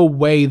was no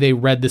way they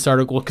read this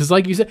article. Because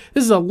like you said,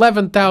 this is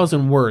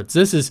 11,000 words.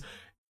 This is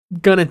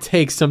gonna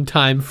take some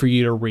time for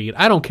you to read.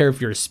 I don't care if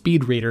you're a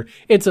speed reader.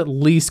 It's at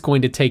least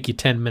going to take you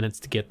 10 minutes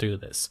to get through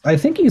this. I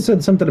think he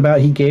said something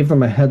about he gave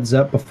them a heads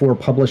up before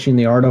publishing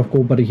the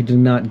article, but he did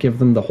not give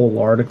them the whole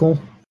article.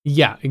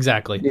 Yeah,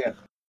 exactly. Yeah.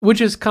 Which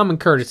is common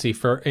courtesy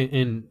for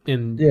in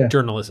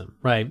journalism,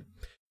 right?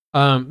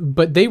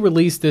 But they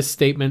released this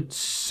statement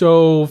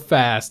so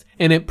fast,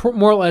 and it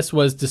more or less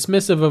was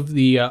dismissive of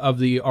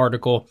the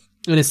article,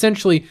 and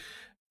essentially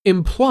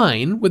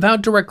implying,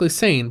 without directly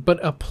saying,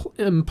 but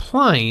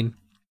implying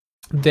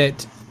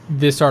that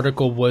this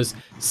article was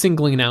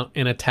singling out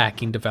and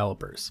attacking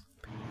developers.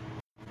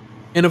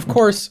 And of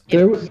course,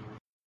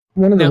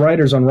 one of the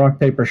writers on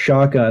Rock Paper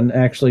Shotgun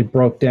actually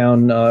broke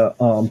down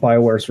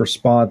BioWare's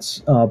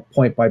response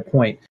point by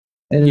point,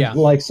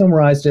 and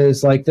summarized it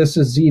as like, this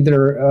is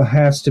either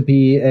has to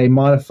be a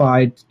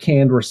modified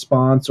canned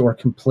response or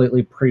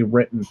completely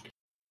pre-written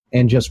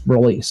and just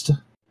released,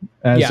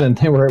 and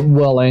they were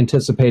well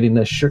anticipating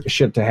this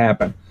shit to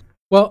happen.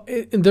 Well,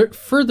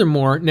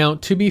 furthermore, now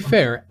to be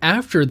fair,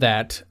 after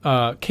that,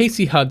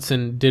 Casey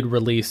Hudson did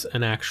release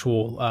an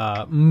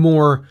actual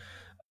more.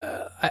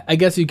 I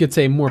guess you could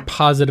say more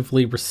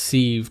positively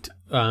received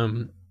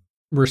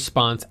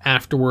response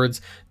afterwards,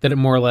 that it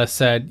more or less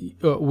said,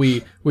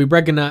 we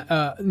recognize,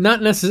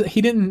 not necessarily, he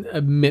didn't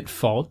admit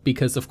fault,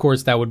 because of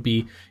course that would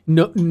be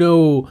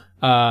no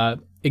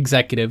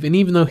executive, and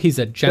even though he's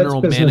a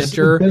general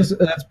manager,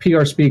 that's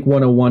PR speak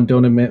 101,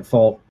 don't admit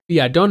fault.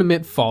 Yeah, don't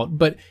admit fault,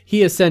 but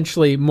he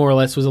essentially more or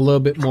less was a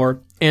little bit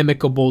more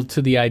amicable to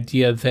the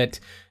idea that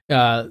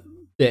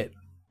that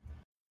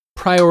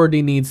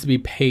priority needs to be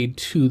paid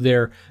to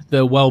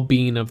the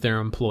well-being of their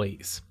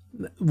employees.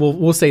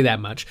 We'll say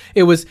that much.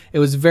 It was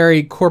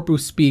very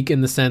corporate speak, in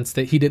the sense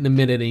that he didn't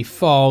admit any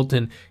fault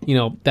and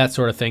that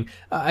sort of thing.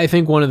 I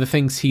think one of the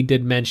things he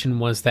did mention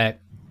was that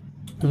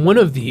one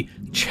of the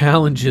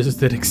challenges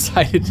that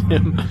excited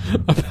him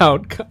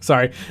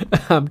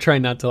I'm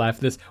trying not to laugh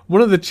at this.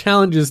 One of the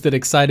challenges that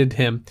excited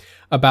him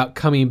about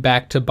coming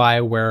back to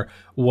BioWare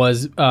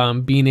was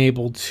being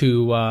able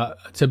to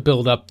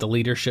build up the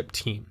leadership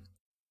team.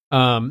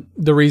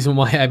 The reason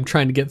why I'm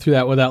trying to get through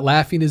that without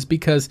laughing is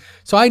because,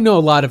 so I know a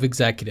lot of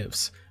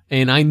executives,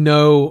 and I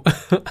know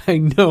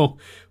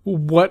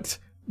what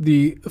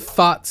the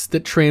thoughts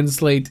that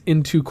translate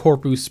into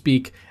corporate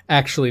speak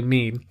actually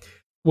mean.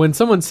 When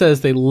someone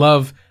says one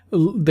of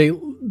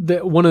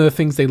the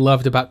things they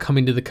loved about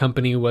coming to the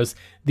company was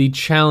the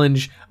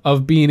challenge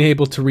of being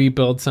able to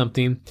rebuild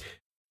something,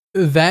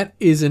 that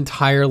is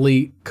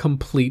entirely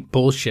complete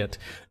bullshit.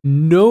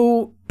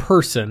 No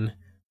person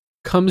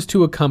comes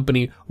to a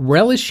company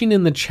relishing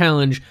in the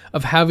challenge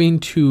of having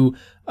to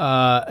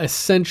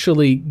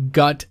essentially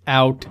gut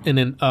out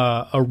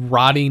a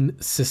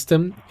rotting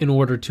system in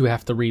order to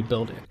have to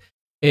rebuild it.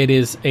 It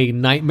is a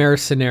nightmare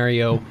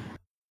scenario.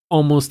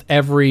 Almost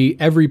every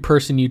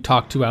person you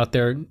talk to out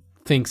there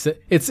thinks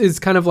that it's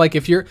kind of like,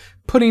 if you're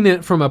putting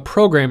it from a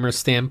programmer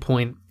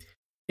standpoint,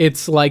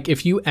 it's like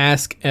if you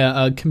ask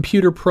a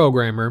computer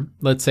programmer,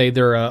 let's say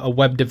they're a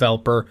web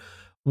developer,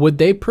 would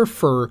they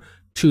prefer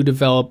to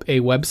develop a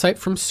website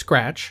from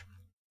scratch,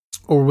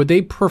 or would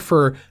they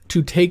prefer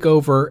to take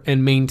over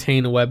and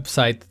maintain a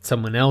website that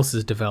someone else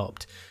has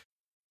developed?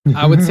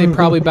 I would say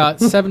probably about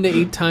 7 to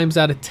 8 times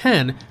out of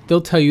 10,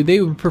 they'll tell you they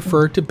would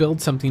prefer to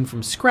build something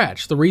from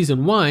scratch. The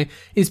reason why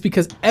is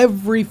because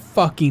every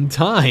fucking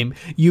time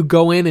you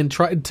go in and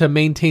try to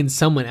maintain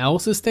someone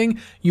else's thing,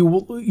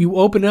 you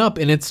open up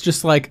and it's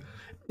just like,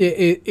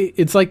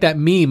 it's like that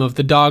meme of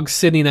the dog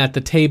sitting at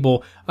the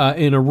table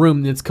in a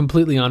room that's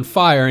completely on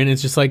fire, and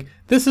it's just like,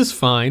 this is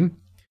fine.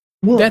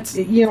 Well, that's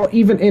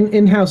even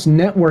in-house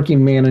networking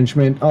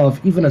management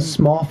of even a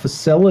small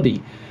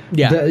facility.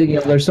 Yeah,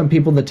 there's some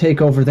people that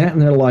take over that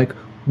and they're like,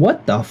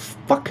 what the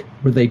fuck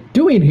were they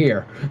doing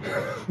here?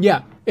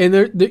 Yeah, and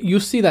there you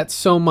see that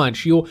so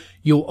much. You'll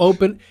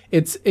open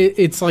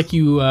it's like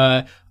you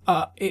or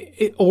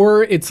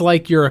it's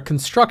like you're a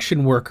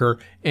construction worker,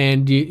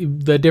 and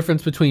the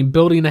difference between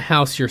building a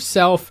house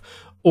yourself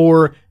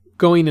or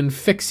going and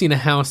fixing a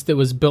house that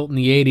was built in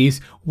the 80s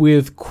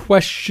with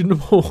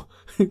questionable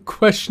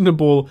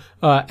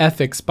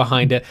ethics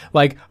behind it.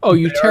 Like, oh,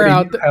 you tear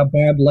out how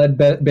bad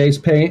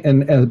lead-based paint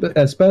and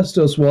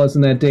asbestos was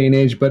in that day and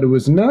age, but it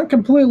was not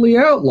completely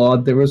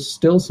outlawed. There was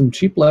still some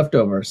cheap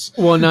leftovers.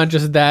 Well, not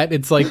just that.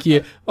 It's like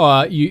you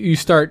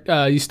start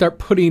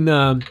putting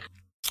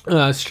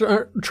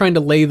trying to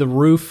lay the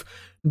roof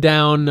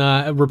down,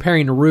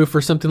 repairing a roof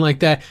or something like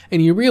that,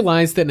 and you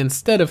realize that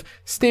instead of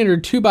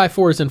standard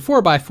 2x4s and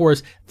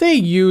 4x4s, they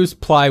use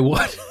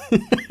plywood.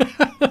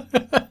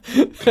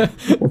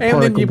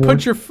 And then you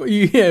put your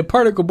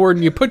particle board,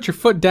 and you put your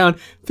foot down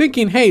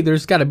thinking, hey,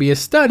 there's got to be a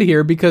stud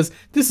here because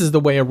this is the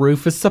way a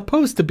roof is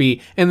supposed to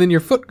be, and then your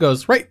foot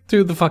goes right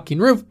through the fucking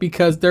roof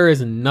because there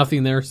is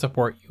nothing there to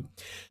support you.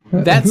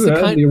 That's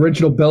the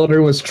original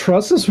builder was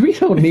trusses. We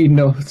don't need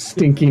no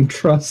stinking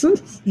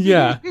trusses.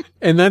 Yeah,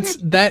 and that's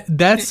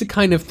the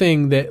kind of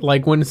thing that,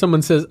 like, when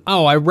someone says,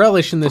 "Oh, I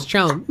relish in this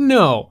challenge,"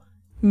 no,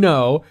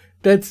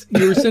 that's,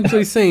 you're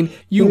essentially saying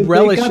you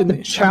relish in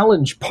the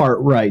challenge part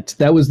right.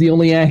 That was the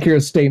only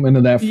accurate statement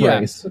of that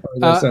phrase.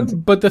 Yeah.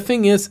 But the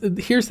thing is,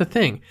 here's the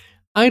thing.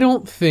 I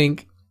don't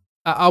think,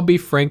 I'll be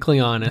frankly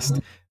honest,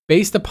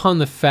 based upon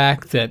the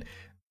fact that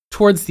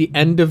towards the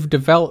end of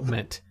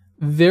development,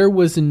 there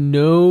was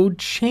no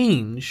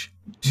change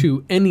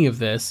to any of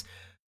this.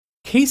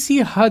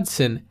 Casey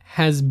Hudson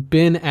has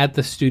been at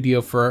the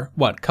studio for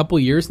what, a couple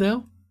years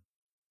now,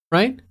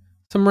 right?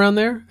 Somewhere around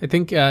there. I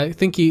think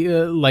he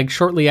like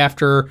shortly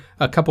after,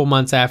 a couple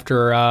months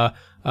after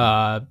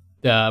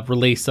the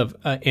release of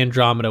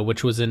Andromeda,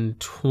 which was in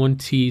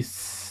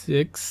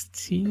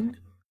 2016.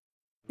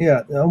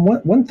 Yeah,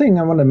 one thing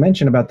I want to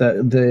mention about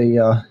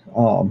the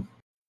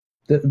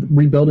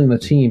rebuilding the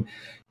team.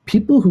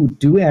 People who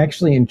do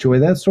actually enjoy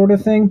that sort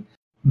of thing,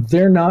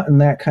 they're not in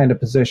that kind of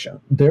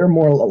position. They're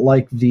more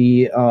like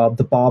the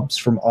Bobs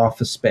from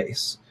Office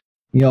Space.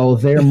 You know,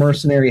 they're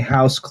mercenary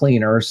house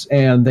cleaners,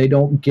 and they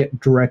don't get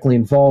directly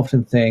involved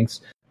in things.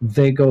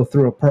 They go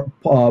through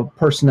a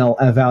personnel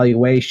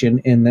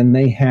evaluation, and then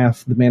they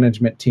have the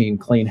management team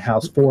clean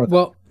house for them.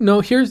 Well,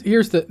 no, here's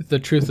the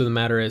truth of the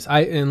matter is,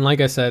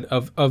 like I said,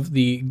 of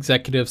the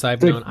executives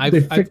I've known, they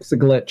fix the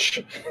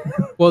glitch.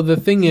 Well, the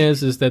thing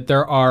is that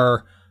there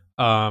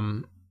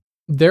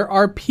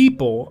are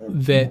people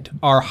that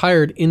are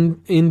hired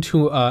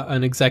into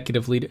an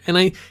executive leader,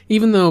 and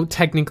even though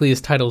technically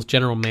his title is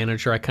general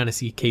manager, I kind of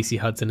see Casey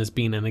Hudson as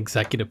being an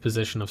executive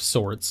position of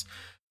sorts.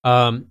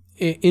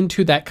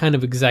 Into that kind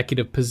of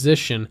executive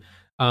position,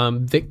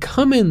 that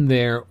come in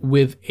there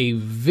with a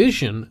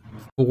vision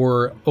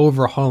for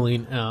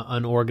overhauling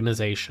an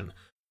organization.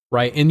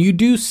 Right. And you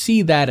do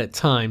see that at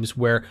times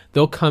where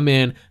they'll come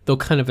in, they'll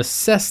kind of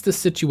assess the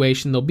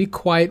situation, they'll be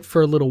quiet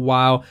for a little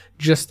while,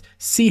 just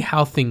see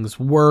how things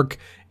work.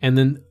 And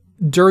then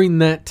during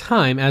that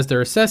time, as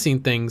they're assessing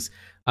things,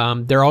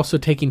 they're also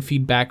taking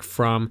feedback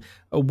from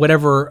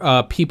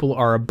whatever people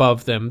are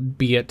above them,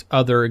 be it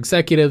other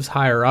executives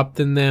higher up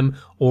than them,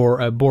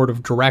 or a board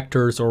of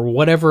directors, or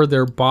whatever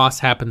their boss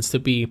happens to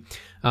be,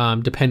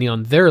 depending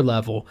on their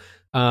level.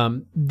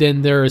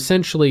 Then they're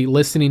essentially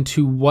listening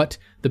to what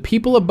the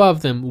people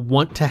above them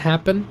want to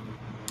happen.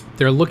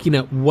 They're looking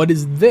at what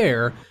is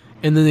there,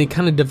 and then they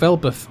kind of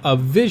develop a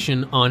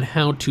vision on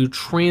how to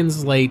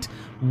translate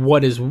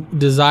what is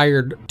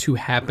desired to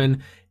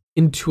happen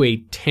into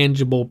a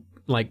tangible,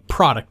 like,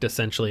 product,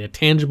 essentially, a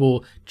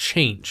tangible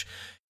change.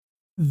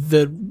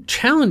 The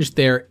challenge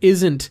there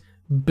isn't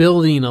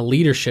building a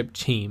leadership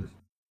team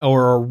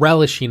or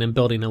relishing in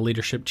building a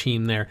leadership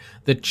team there.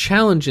 The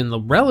challenge in the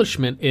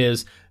relishment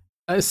is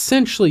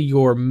essentially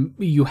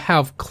you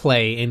have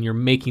clay and you're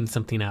making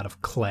something out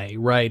of clay,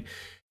 right?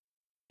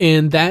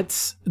 And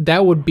that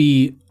would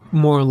be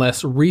more or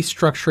less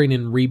restructuring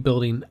and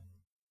rebuilding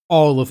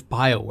all of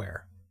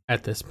BioWare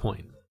at this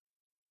point.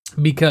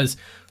 Because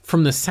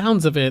from the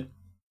sounds of it,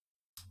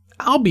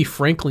 I'll be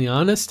frankly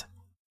honest,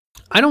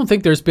 I don't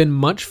think there's been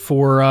much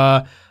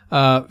for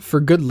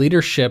good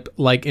leadership,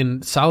 like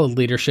in solid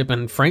leadership.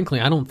 And frankly,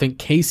 I don't think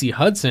Casey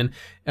Hudson,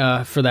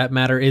 for that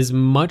matter, is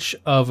much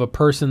of a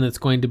person that's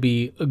going to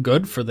be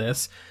good for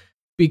this.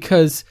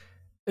 Because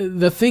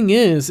the thing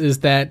is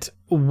that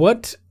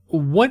what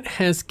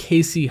has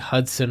Casey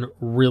Hudson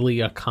really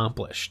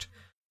accomplished?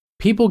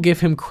 People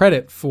give him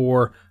credit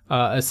for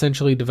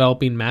essentially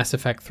developing Mass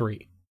Effect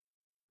 3,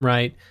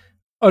 right?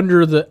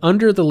 Under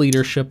the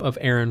leadership of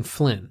Aaron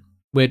Flynn,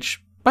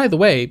 which, by the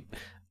way,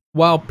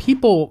 while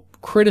people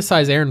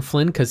criticize Aaron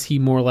Flynn because he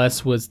more or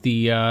less was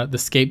the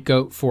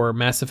scapegoat for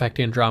Mass Effect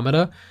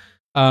Andromeda,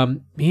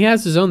 he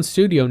has his own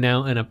studio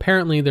now, and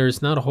apparently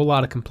there's not a whole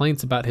lot of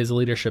complaints about his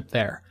leadership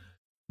there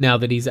now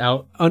that he's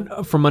out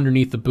from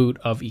underneath the boot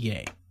of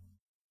EA.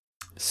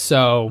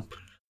 So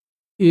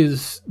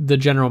is the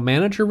general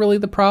manager really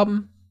the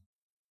problem?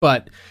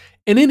 But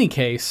In any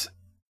case,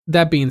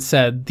 that being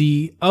said,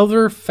 the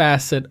other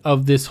facet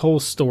of this whole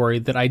story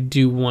that I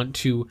do want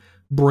to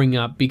bring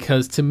up,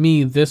 because to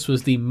me this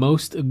was the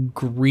most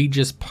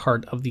egregious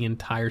part of the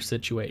entire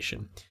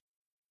situation,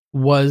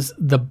 was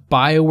the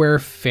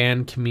BioWare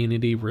fan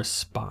community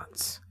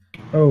response.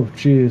 Oh,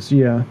 jeez,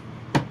 yeah.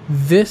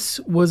 This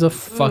was a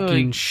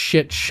fucking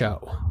shit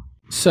show.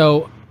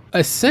 So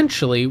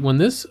essentially, when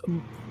this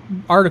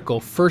article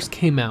first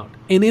came out,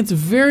 and it's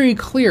very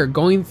clear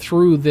going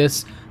through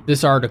this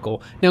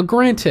article. Now,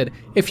 granted,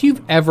 if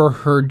you've ever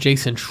heard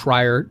Jason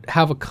Schreier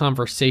have a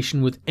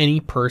conversation with any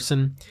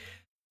person,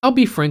 I'll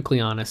be frankly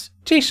honest,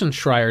 Jason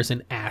Schreier's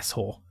an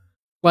asshole.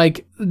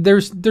 Like,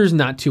 there's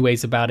not two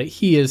ways about it.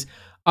 He is,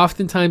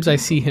 oftentimes I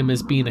see him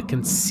as being a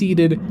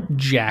conceited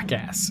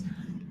jackass.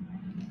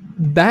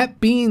 That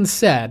being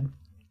said,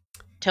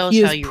 tell us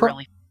how you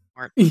really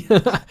are.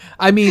 Yeah,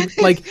 I mean,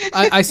 like,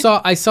 I saw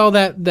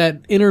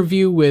that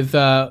interview with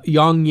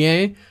Yang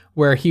Ye,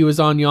 where he was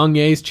on Yang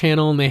Ye's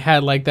channel and they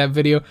had like that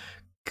video.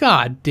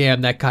 God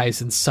damn, that guy is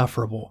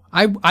insufferable.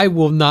 I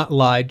will not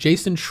lie.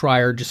 Jason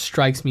Schreier just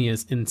strikes me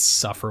as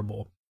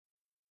insufferable.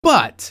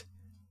 But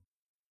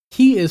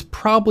he is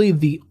probably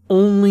the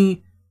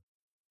only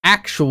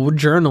actual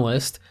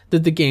journalist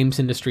that the games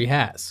industry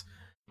has.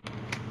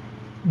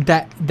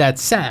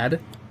 That's sad,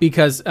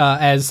 because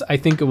as I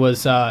think it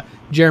was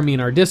Jeremy in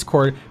our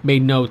Discord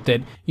made note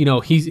that, you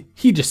know, he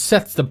just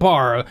sets the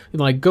bar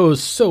and like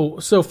goes so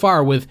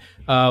far with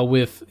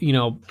you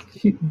know,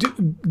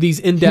 these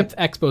in-depth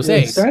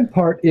exposés. The sad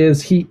part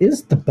is he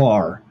is the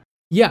bar.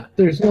 Yeah,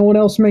 there's no one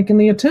else making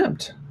the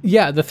attempt.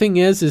 Yeah, the thing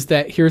is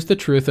that here's the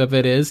truth of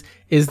it is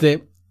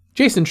that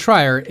Jason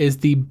Schreier is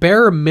the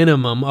bare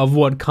minimum of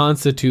what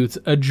constitutes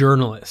a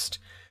journalist.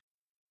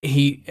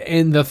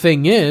 And the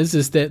thing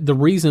is that the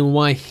reason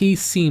why he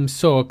seems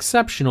so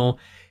exceptional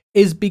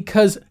is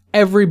because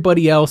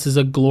everybody else is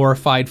a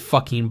glorified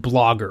fucking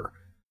blogger.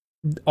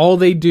 All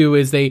they do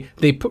is they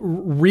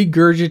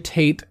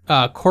regurgitate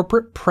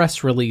corporate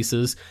press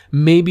releases,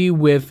 maybe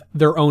with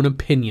their own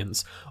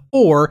opinions.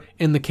 Or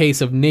in the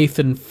case of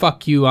Nathan,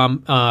 fuck you,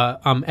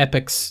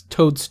 Epic's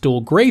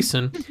Toadstool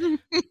Grayson,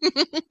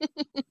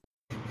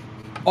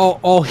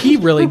 all he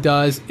really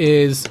does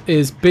is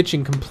bitch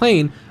and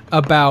complain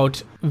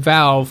about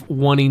Valve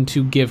wanting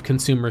to give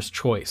consumers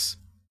choice.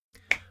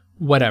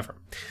 Whatever.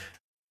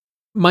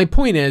 My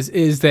point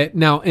is that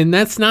now, and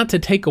that's not to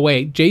take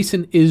away,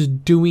 Jason is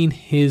doing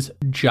his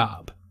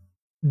job.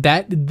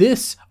 That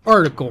this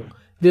article,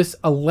 this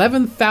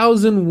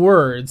 11,000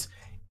 words,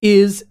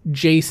 is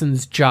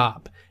Jason's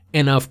job.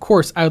 And of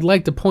course, I would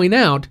like to point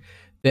out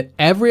that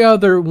every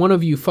other one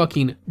of you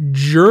fucking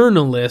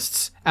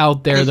journalists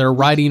out there that are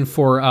writing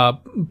for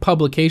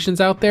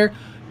publications out there,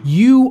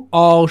 you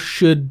all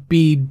should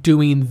be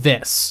doing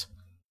this.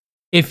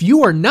 If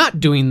you are not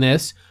doing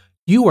this,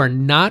 you are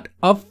not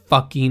a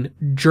fucking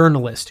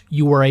journalist.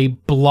 You are a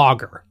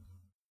blogger,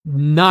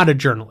 not a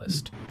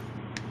journalist.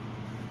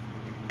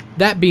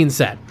 That being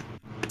said,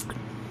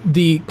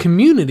 the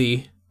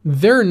community,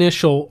 their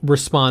initial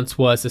response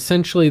was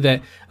essentially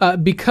that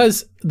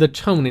because the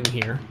tone in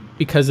here,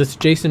 because it's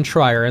Jason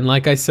Schreier, and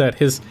like I said,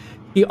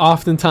 he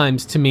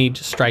oftentimes to me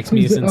just strikes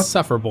me as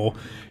insufferable.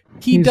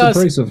 He's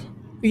abrasive.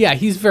 Yeah,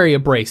 he's very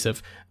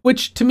abrasive.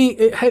 Which to me,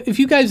 if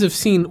you guys have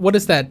seen, what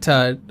was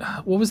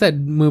that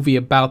movie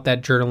about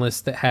that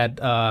journalist that had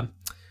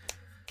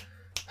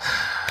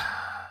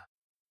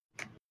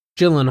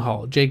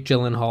Jake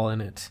Gyllenhaal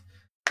in it?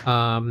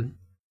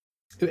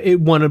 It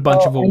won a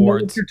bunch of awards. I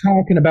know what you're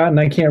talking about, and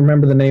I can't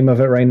remember the name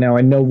of it right now.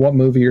 I know what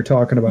movie you're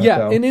talking about. Yeah,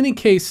 though. In any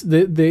case,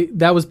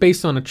 that was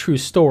based on a true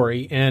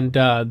story, and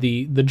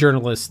the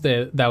journalist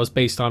that was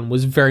based on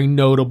was very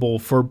notable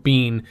for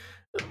being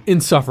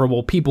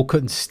insufferable. People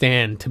couldn't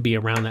stand to be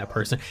around that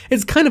person.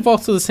 It's kind of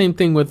also the same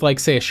thing with, like,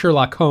 say, a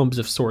Sherlock Holmes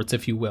of sorts,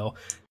 if you will.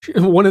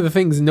 One of the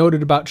things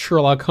noted about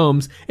Sherlock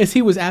Holmes is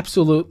he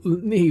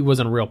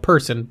wasn't a real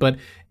person, but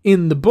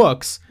in the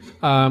books,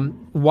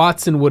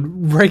 Watson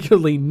would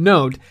regularly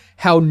note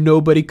how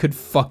nobody could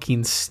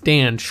fucking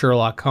stand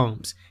Sherlock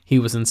Holmes. He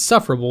was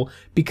insufferable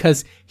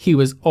because he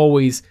was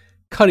always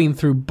cutting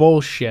through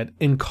bullshit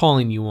and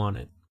calling you on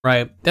it,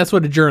 right? That's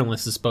what a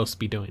journalist is supposed to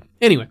be doing.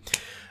 Anyway,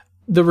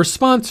 the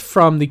response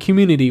from the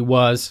community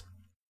was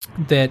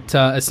that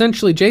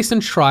essentially Jason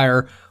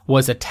Schreier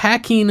was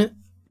attacking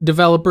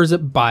developers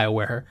at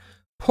BioWare.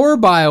 Poor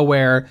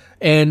BioWare,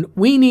 and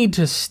we need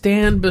to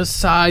stand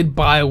beside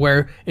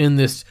BioWare in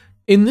this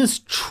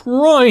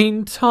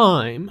trying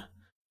time.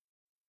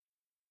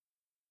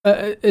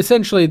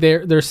 Essentially,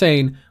 they're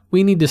saying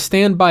we need to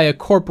stand by a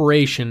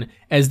corporation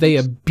as they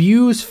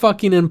abuse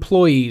fucking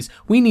employees.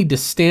 We need to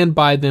stand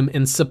by them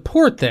and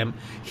support them.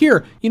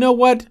 Here, you know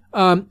what?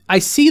 I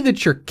see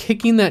that you're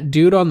kicking that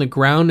dude on the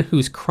ground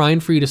who's crying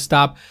for you to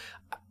stop.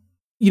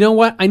 You know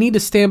what? I need to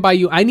stand by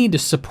you. I need to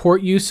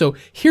support you. So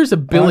here's a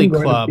billy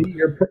club.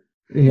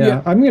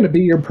 I'm going to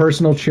be your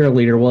personal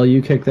cheerleader while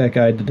you kick that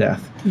guy to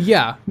death.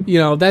 Yeah,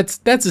 that's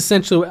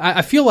essentially.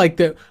 I feel like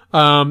that.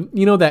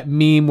 That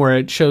meme where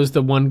it shows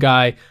the one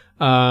guy.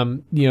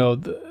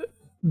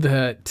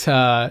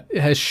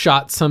 has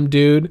shot some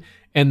dude,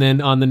 and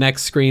then on the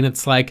next screen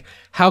it's like,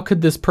 how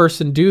could this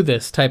person do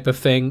this type of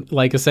thing,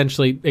 like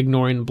essentially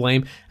ignoring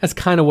blame. That's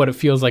kind of what it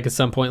feels like at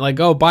some point. Like,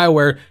 oh,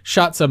 BioWare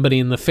shot somebody,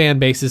 and the fan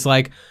base is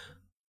like,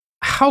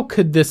 how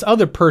could this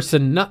other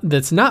person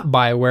that's not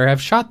BioWare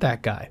have shot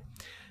that guy?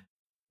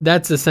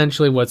 That's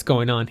essentially what's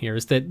going on here,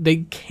 is that they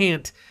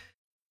can't.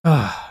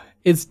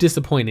 It's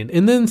disappointing.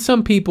 And then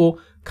some people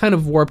kind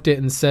of warped it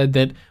and said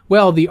that,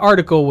 well, the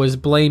article was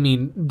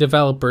blaming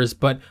developers,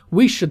 but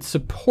we should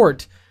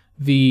support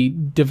the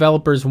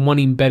developers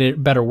wanting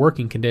better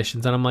working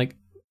conditions. And I'm like,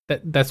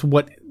 that's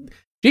what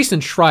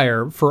Jason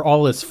Schreier, for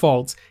all his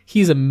faults,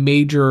 he's a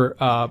major,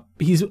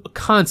 he's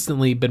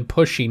constantly been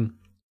pushing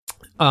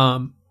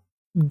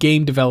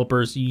game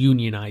developers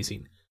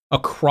unionizing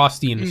across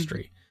the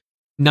industry.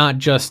 Not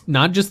just the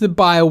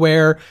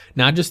BioWare,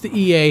 not just the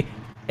EA.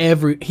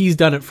 He's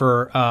done it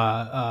for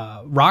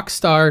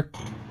Rockstar.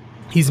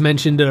 He's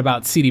mentioned it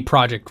about CD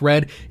Projekt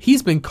Red.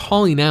 He's been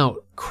calling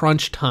out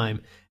crunch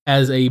time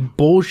as a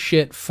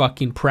bullshit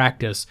fucking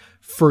practice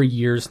for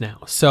years now.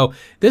 So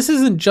this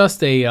isn't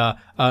just a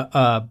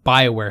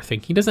BioWare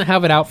thing. He doesn't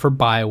have it out for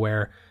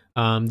BioWare.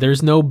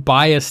 There's no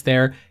bias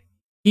there.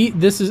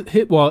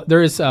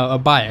 There is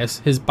a bias.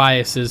 His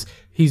bias is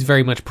he's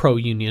very much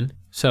pro-union.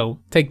 So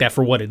take that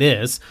for what it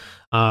is.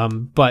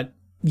 But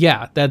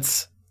yeah,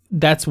 that's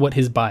what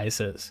his bias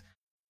is.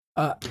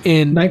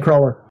 In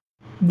Nightcrawler.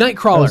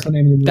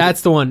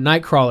 That's the one.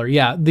 Nightcrawler.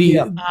 Yeah.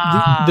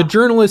 The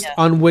journalist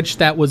on which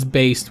that was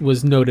based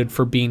was noted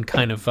for being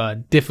kind of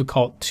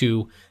difficult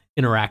to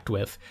interact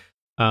with.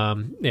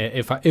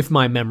 If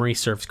my memory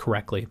serves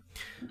correctly.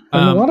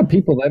 And a lot of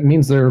people, that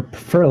means they're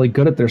fairly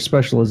good at their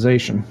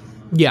specialization.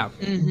 Yeah,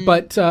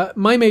 but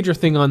my major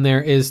thing on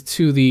there is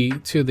to the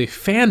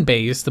fan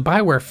base, the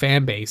BioWare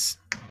fan base.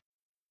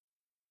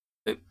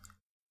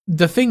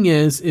 The thing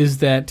is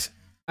that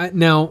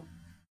now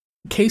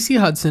Casey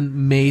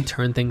Hudson may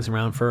turn things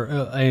around for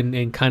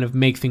and kind of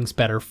make things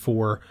better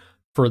for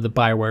the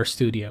BioWare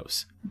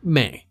studios.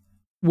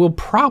 We'll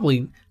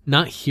probably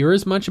not hear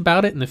as much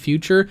about it in the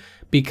future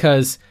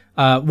because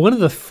one of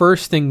the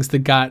first things that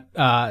got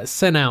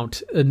sent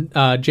out,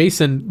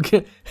 Jason,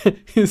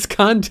 his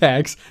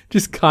contacts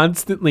just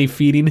constantly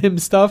feeding him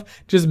stuff,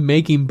 just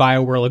making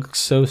BioWare look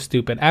so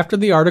stupid. After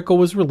the article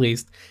was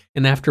released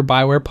and after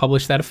BioWare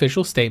published that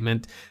official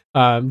statement,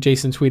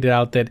 Jason tweeted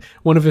out that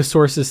one of his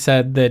sources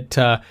said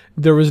that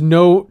there was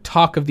no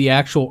talk of the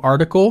actual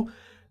article.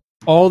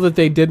 All that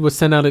they did was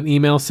send out an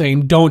email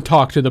saying, "Don't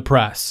talk to the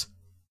press."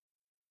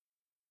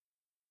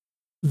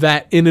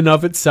 That in and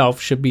of itself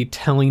should be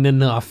telling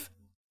enough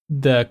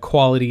the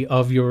quality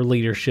of your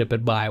leadership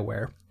at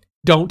BioWare.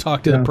 Don't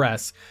talk to the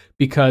press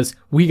because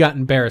we got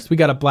embarrassed. We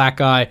got a black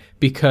eye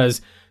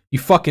because you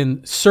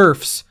fucking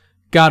serfs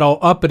got all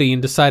uppity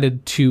and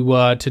decided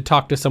to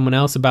talk to someone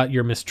else about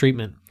your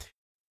mistreatment.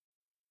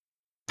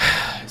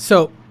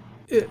 So,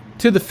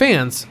 to the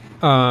fans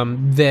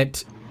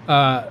that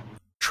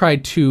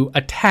tried to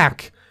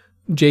attack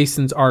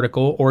Jason's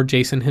article or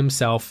Jason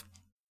himself,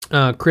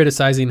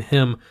 criticizing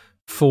him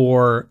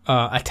for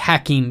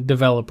attacking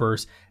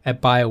developers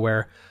at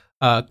BioWare,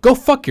 go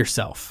fuck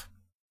yourself.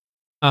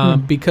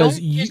 Because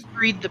don't just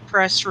read the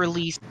press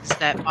release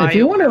that BioWare if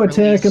you want to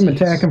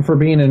attack him for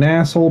being an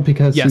asshole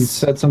because he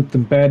said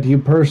something bad to you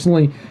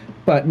personally,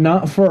 but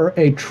not for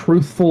a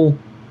truthful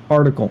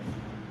article.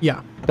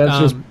 Yeah, that's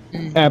just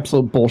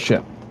absolute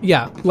bullshit.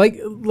 Yeah, like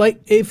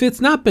if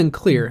it's not been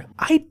clear,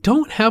 I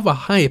don't have a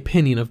high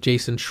opinion of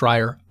Jason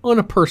Schreier on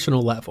a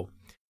personal level.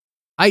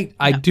 I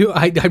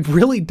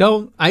really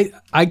don't.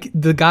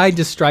 The guy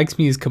just strikes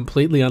me as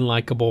completely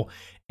unlikable,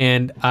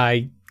 and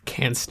I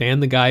can't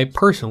stand the guy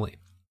personally.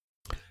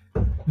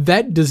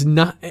 That does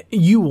not,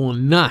 you will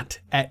not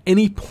at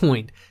any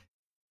point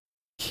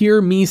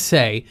hear me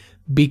say,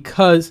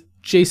 because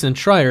Jason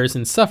Schreier is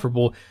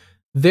insufferable,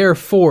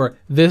 therefore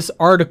this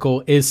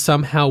article is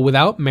somehow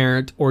without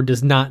merit or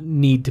does not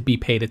need to be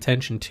paid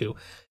attention to.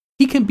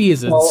 He can be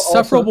as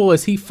insufferable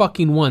as he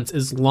fucking wants,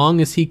 as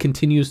long as he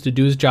continues to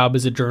do his job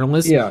as a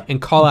journalist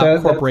and call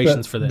out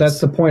corporations for this. That's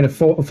the point of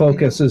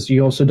focus, is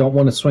you also don't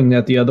want to swing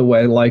that the other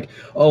way. Like,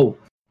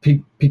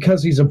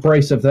 because he's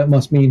abrasive, that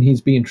must mean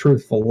he's being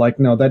truthful. Like,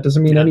 no, that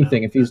doesn't mean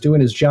anything. If he's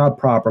doing his job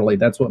properly,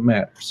 that's what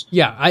matters.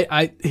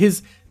 Yeah,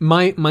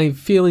 my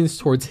feelings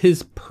towards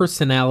his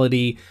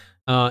personality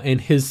and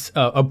his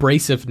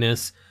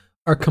abrasiveness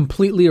are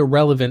completely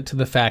irrelevant to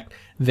the fact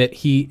that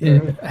he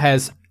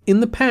has... In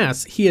the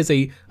past, he has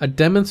a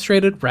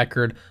demonstrated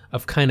record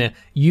of kind of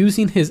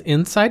using his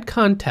inside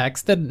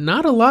contacts that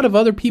not a lot of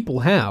other people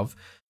have.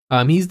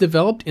 He's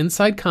developed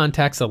inside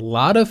contacts a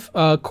lot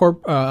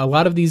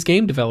of these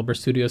game developer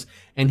studios,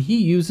 and he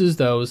uses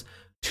those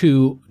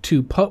to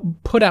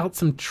put out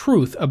some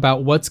truth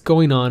about what's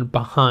going on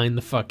behind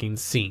the fucking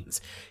scenes.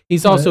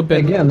 He's also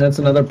been... Again, that's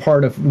another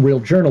part of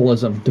real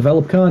journalism.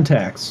 Develop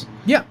contacts.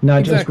 Yeah,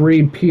 not just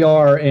read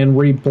PR and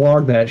read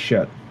blog that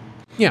shit.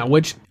 Yeah,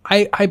 which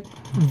I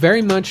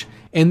very much,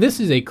 and this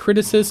is a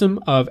criticism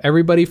of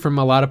everybody from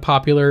a lot of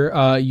popular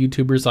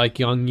YouTubers like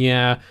Young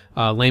Yeah,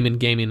 Layman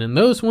Gaming, and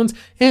those ones,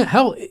 and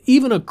hell,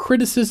 even a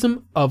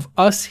criticism of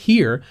us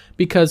here,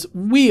 because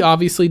we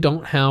obviously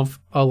don't have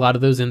a lot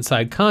of those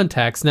inside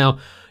contacts. Now,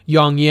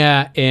 Young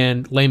Yeah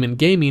and Layman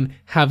Gaming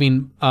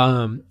having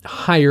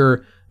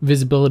higher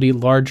visibility,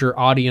 larger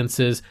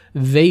audiences,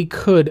 they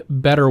could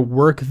better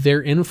work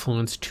their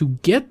influence to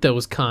get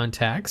those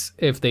contacts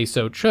if they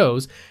so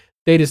chose.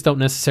 They just don't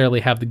necessarily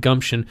have the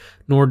gumption,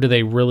 nor do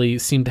they really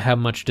seem to have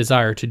much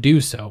desire to do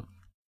so.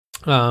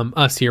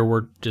 Us here,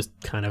 we're just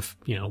kind of,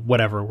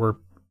 whatever.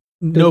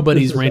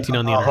 Nobody's ranting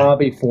on the internet. A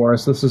hobby for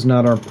us. This is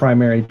not our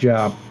primary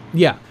job.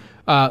 Yeah.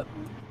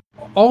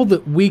 All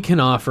that we can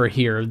offer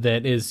here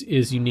that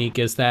is unique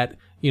is that,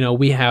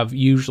 we have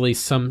usually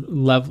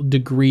some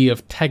degree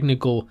of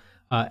technical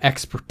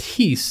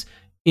expertise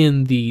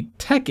in the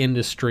tech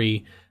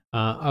industry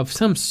of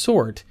some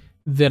sort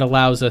that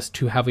allows us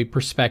to have a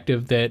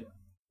perspective that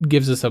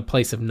gives us a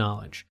place of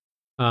knowledge.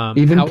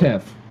 Even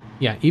Kev.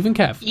 Yeah, even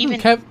Kev.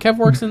 Kev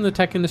works in the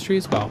tech industry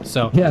as well.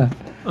 So yeah,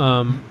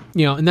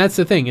 and that's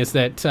the thing is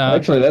that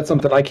actually that's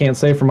something I can't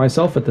say for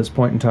myself at this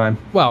point in time.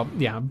 Well,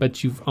 yeah,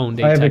 but you've owned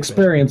a I have tech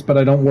experience, but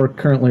I don't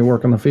currently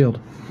work on the field.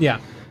 Yeah.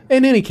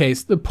 In any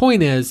case, the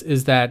point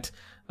is that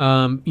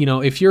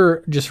if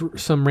you're just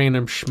some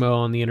random schmo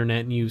on the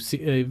internet and you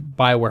see a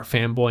BioWare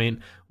fanboy and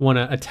want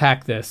to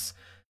attack this,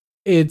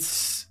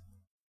 it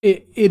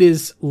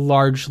is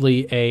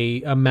largely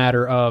a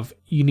matter of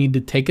you need to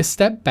take a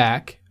step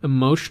back,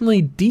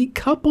 emotionally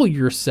decouple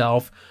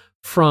yourself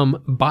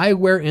from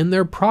BioWare and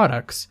their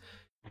products,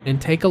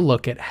 and take a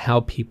look at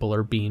how people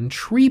are being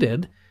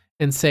treated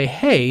and say,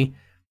 hey,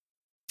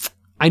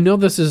 I know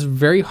this is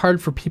very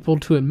hard for people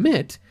to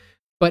admit,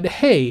 but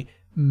hey,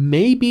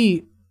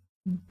 maybe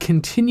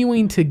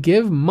continuing to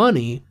give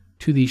money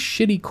to these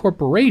shitty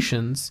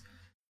corporations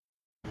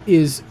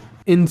is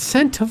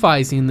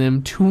incentivizing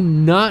them to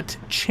not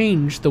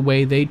change the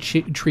way they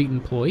treat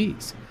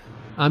employees.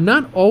 I'm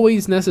not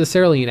always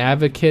necessarily an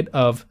advocate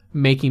of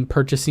making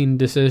purchasing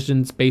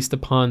decisions based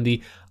upon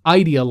the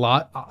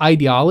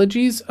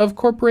ideologies of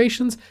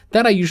corporations.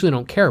 That I usually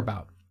don't care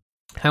about.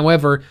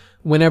 However,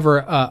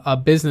 whenever a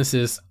business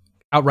is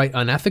outright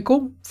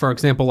unethical, for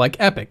example, like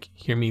Epic,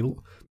 hear me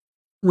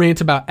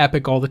rant about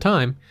Epic all the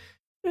time,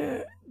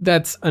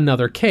 that's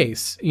another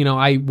case.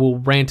 I will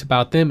rant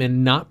about them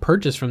and not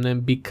purchase from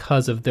them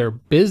because of their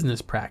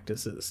business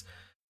practices.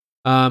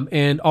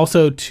 And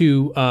also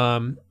to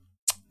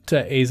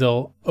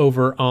Azel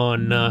over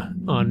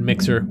on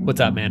Mixer. What's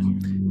up,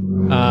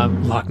 man?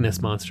 Loch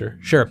Ness Monster.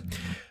 Sure.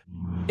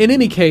 In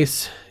any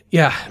case,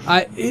 yeah,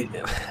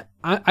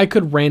 I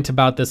could rant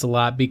about this a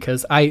lot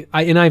because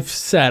I've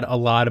said a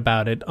lot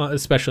about it,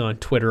 especially on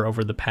Twitter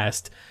over the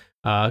past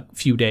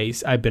few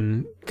days. I've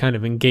been kind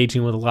of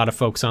engaging with a lot of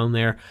folks on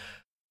there.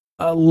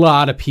 A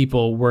lot of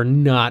people were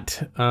not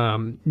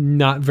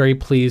very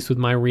pleased with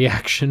my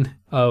reaction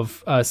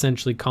of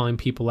essentially calling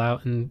people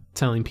out and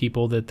telling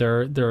people that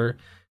they're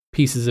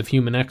pieces of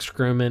human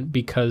excrement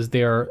because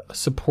they are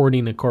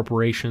supporting a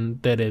corporation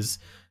that is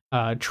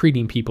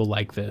treating people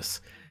like this.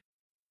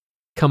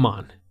 Come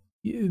on.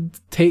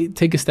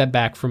 Take a step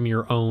back from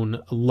your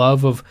own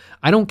love of,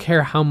 I don't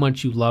care how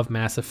much you love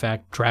Mass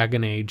Effect,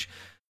 Dragon Age,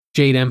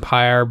 Jade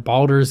Empire,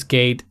 Baldur's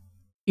Gate,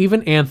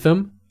 even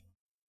Anthem.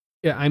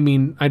 Yeah, I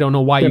mean, I don't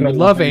know why you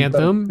love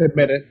Anthem.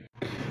 Admit it.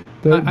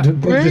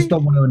 They just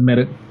don't want to admit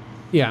it.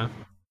 Yeah.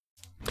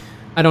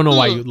 I don't know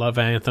why you love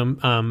Anthem.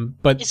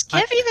 But is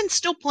Kev even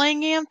still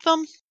playing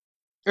Anthem?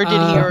 Or did he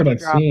already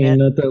drop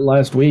it? At the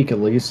last week, at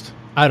least.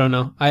 I don't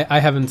know. I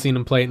haven't seen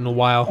him play it in a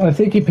while. I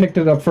think he picked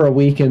it up for a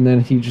week and then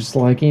he just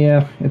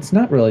yeah, it's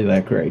not really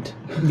that great.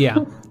 Yeah,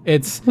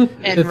 it's...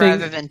 and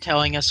rather than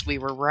telling us we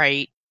were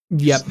right.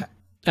 Yep,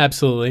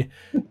 absolutely.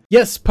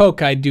 Yes,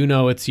 Poke, I do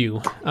know it's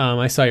you.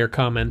 I saw your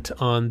comment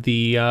on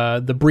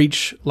the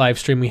Breach live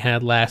stream we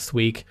had last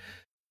week.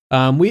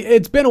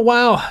 It's been a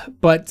while,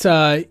 but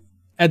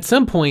at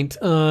some point,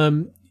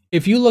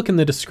 if you look in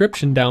the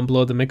description down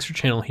below the Mixer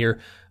channel here,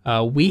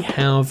 we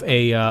have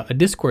a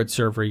Discord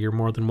server you're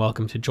more than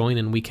welcome to join,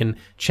 and we can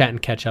chat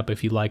and catch up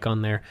if you like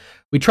on there.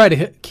 We try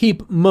to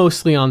keep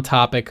mostly on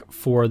topic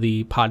for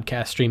the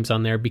podcast streams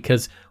on there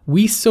because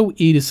we so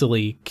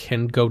easily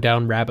can go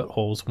down rabbit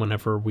holes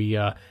whenever we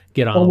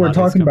get on. Oh, we're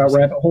talking about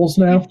rabbit holes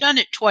now? We've done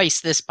it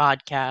twice this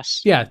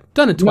podcast. Yeah,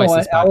 done it twice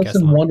this podcast. Alice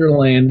in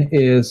Wonderland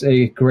is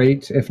a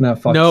great, if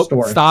not fucked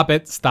story. Stop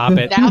it. Stop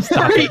it.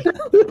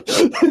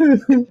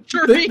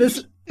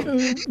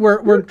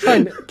 We're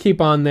trying to keep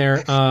on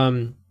there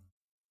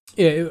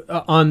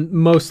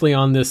mostly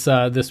on this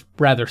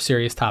rather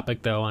serious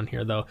topic though on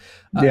here though.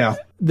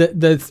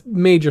 The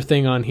major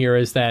thing on here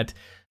is that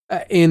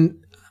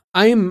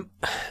I'm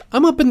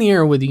up in the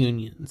air with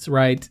unions,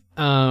 right?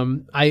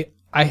 I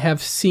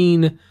have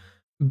seen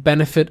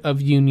benefit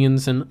of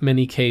unions in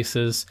many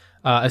cases,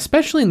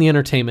 especially in the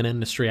entertainment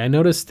industry. I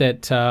noticed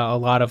that a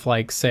lot of,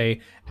 like,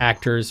 say,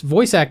 actors,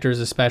 voice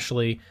actors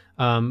especially,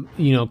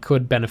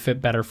 could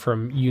benefit better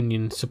from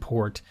union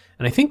support.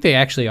 And I think they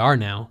actually are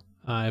now,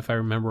 if I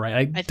remember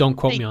right. Don't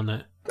quote me on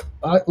that.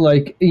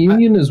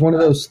 Union is one of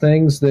those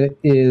things that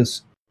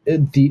is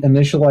the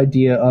initial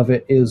idea of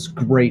it is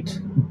great,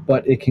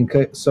 but it can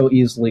so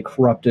easily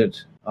corrupted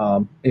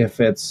if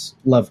it's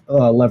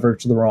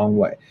leveraged the wrong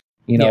way.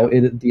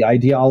 The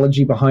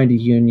ideology behind a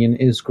union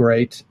is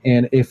great,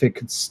 and if it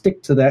could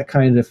stick to that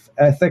kind of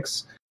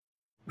ethics,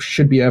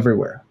 should be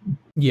everywhere.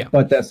 Yeah,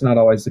 but that's not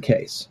always the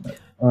case. It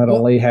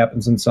only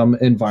happens in some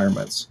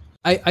environments.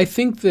 I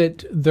think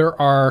that there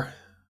are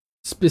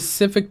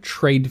specific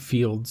trade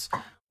fields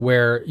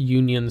where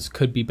unions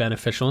could be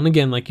beneficial. And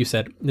again, like you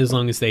said, as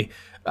long as they,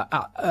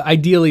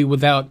 ideally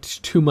without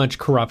too much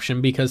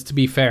corruption, because to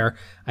be fair,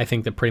 I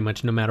think that pretty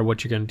much no matter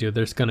what you're going to do,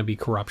 there's going to be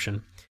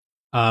corruption.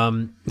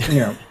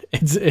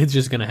 It's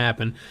just going to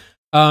happen.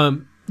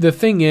 The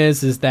thing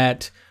is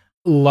that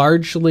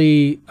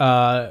largely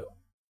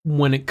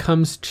when it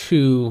comes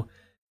to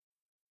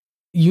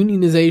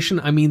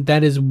unionization, I mean,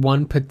 that is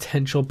one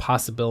potential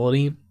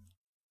possibility.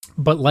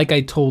 But like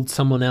I told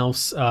someone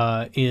else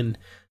in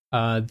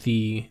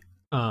the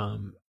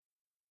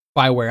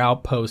BioWare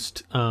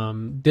Outpost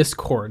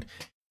Discord,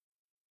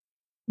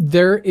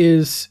 there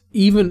is,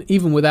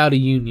 even without a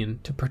union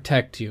to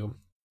protect you,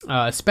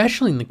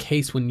 especially in the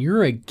case when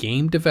you're a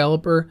game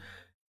developer,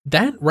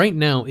 that right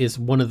now is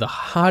one of the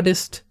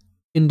hottest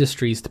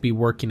industries to be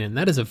working in.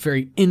 That is a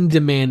very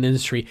in-demand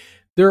industry.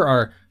 There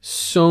are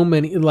so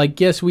many,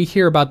 yes, we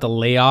hear about the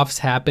layoffs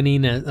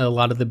happening at a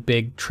lot of the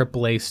big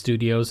AAA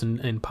studios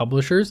and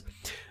publishers.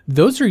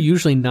 Those are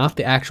usually not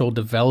the actual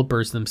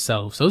developers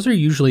themselves. Those are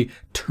usually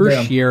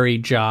tertiary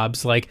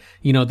jobs, like,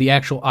 the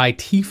actual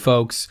IT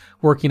folks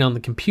working on the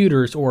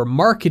computers or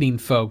marketing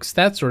folks,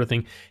 that sort of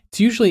thing. It's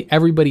usually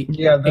everybody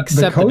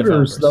except the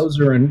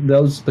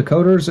coders. The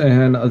coders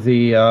and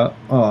the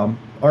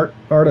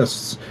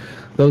artists.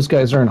 Those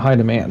guys are in high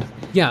demand.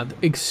 Yeah,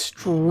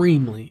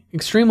 extremely,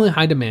 extremely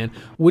high demand,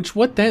 which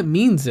what that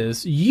means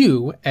is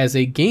you, as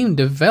a game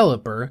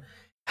developer,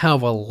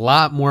 have a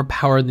lot more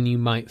power than you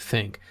might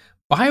think.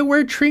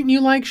 BioWare treating you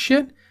like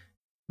shit?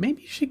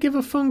 Maybe you should give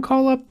a phone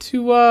call up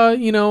to,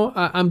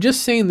 I'm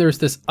just saying there's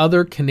this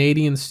other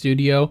Canadian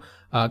studio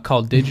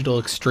called Digital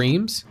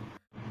Extremes.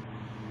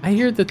 I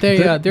hear that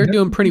they're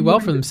doing pretty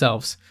well for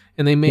themselves.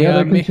 And they may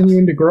they're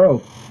continuing to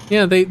grow.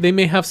 Yeah, they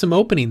may have some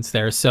openings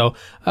there. So,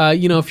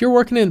 if you're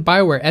working in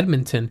BioWare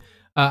Edmonton,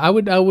 I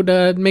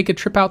would make a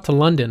trip out to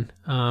London,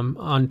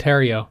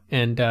 Ontario,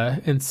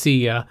 and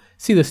see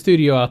the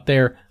studio out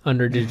there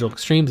under Digital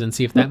Extremes and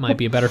see if that might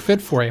be a better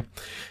fit for you.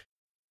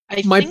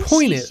 My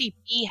point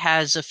CCP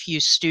has a few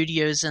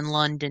studios in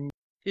London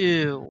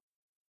too.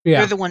 Yeah,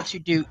 they're the ones who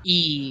do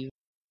Eve.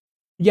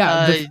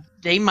 Yeah,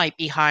 they might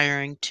be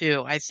hiring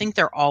too. I think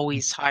they're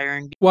always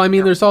hiring. Well, I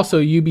mean, there's also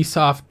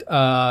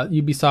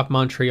Ubisoft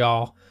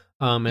Montreal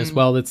as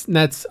well.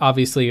 That's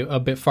obviously a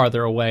bit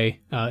farther away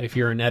if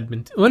you're in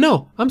Edmonton. Oh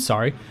no, I'm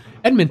sorry,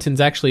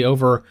 Edmonton's actually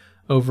over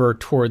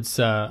towards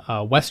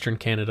Western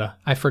Canada.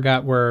 I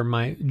forgot where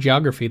my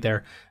geography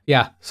there.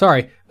 Yeah,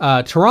 sorry.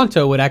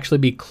 Toronto would actually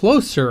be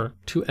closer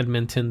to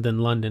Edmonton than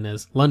London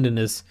is. London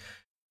is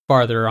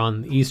farther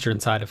on the eastern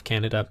side of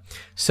Canada.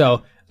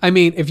 So, I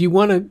mean, if you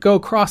want to go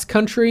cross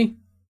country,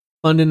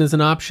 London is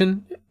an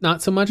option.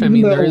 Not so much.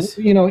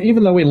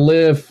 Even though we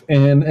live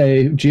in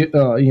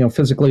a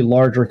physically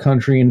larger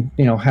country and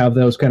have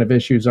those kind of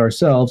issues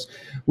ourselves,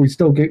 we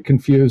still get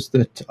confused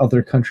that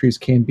other countries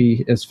can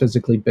be as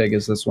physically big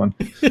as this one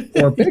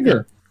or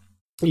bigger.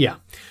 Yeah,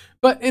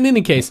 but in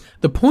any case,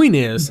 the point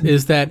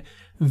is that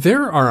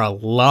there are a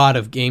lot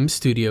of game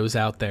studios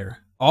out there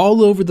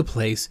all over the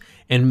place,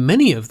 and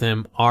many of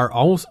them are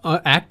also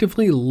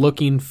actively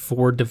looking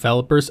for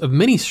developers of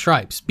many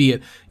stripes, be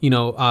it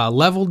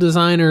level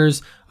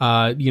designers,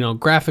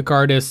 graphic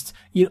artists,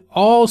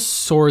 all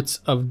sorts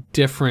of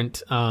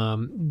different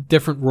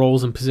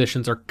roles and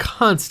positions are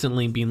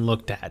constantly being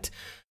looked at.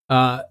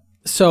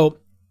 So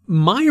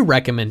my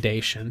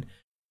recommendation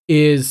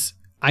is,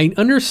 I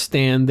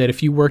understand that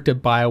if you worked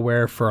at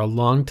BioWare for a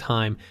long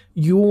time,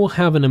 you will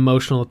have an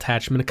emotional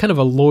attachment, a kind of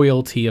a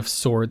loyalty of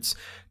sorts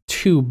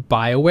to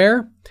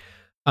BioWare.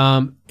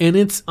 And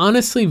it's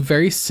honestly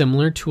very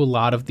similar to a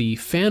lot of the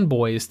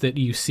fanboys that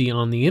you see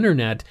on the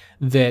internet,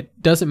 that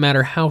doesn't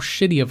matter how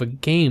shitty of a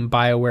game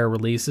BioWare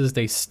releases,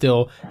 they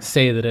still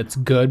say that it's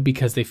good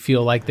because they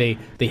feel like they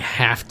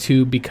have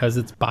to because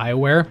it's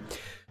BioWare.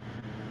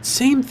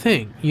 Same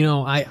thing,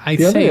 I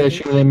the say... other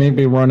issue they may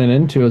be running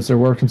into is they're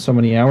working so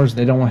many hours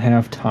they don't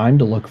have time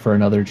to look for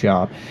another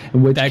job.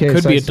 In which that case,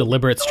 could be a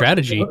deliberate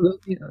strategy.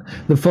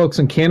 The folks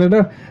in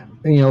Canada,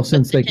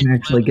 since they can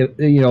actually get,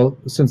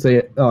 since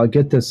they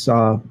get this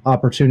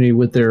opportunity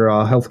with their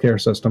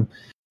healthcare system,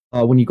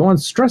 when you go on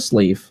stress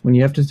leave, when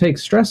you have to take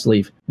stress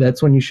leave,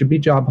 that's when you should be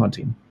job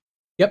hunting.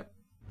 Yep.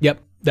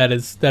 That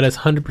is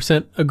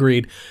 100%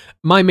 agreed.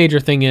 My major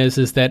thing is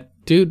that,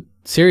 dude,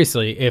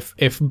 seriously, if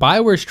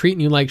BioWare's treating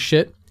you like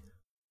shit,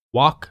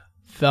 walk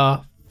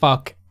the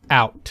fuck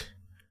out.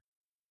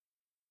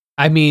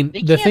 I mean,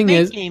 the thing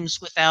is, games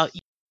without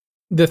you.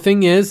 The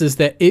thing is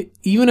that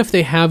even if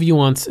they have you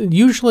on,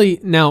 usually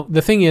now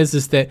the thing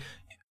is that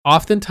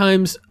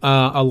oftentimes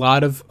a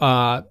lot of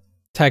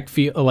tech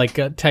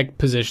tech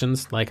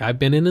positions, like I've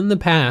been in the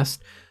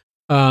past,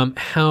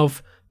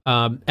 have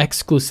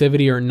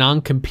exclusivity or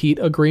non-compete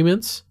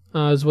agreements,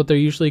 is what they're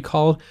usually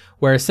called,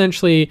 where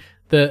essentially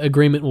the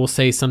agreement will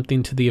say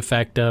something to the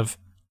effect of,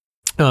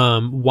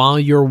 while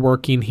you're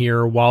working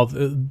here, while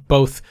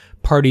both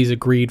parties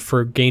agreed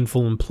for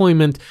gainful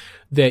employment,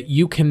 that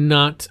you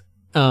cannot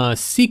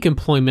seek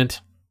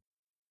employment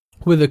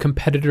with a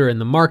competitor in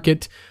the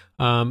market,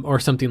 or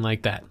something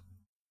like that.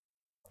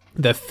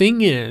 The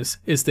thing is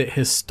that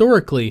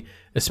historically,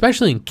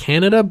 especially in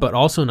Canada, but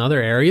also in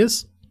other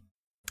areas,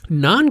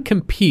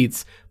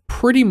 non-competes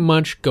pretty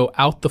much go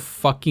out the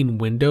fucking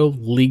window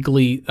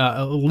legally,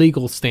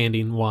 legal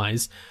standing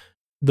wise,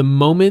 the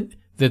moment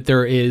that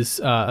there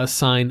is a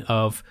sign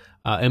of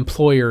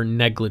employer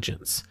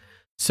negligence.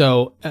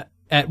 So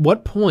at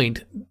what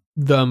point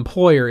the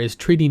employer is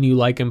treating you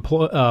like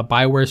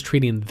BioWare is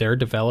treating their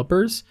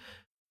developers,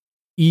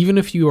 even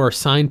if you are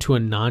signed to a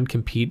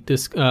non-compete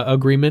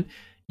agreement,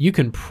 you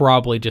can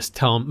probably just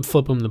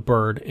flip them the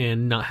bird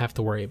and not have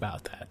to worry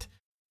about that.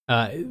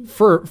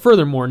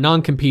 Furthermore,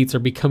 non-competes are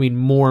becoming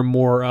more and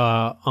more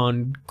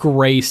on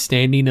gray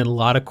standing in a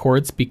lot of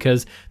courts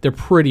because they're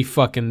pretty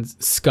fucking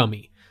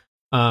scummy.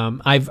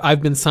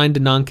 I've been signed to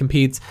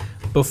non-competes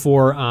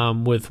before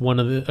with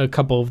a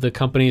couple of the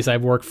companies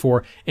I've worked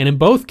for, and in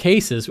both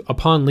cases,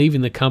 upon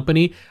leaving the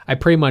company, I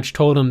pretty much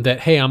told them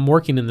that, hey, I'm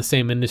working in the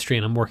same industry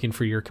and I'm working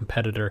for your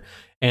competitor,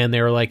 and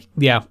they were like,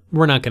 yeah,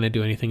 we're not going to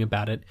do anything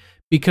about it,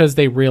 because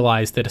they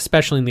realized that,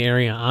 especially in the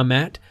area I'm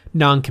at,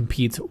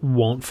 non-competes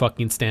won't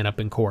fucking stand up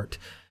in court.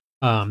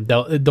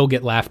 They'll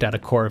get laughed out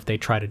of court if they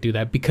try to do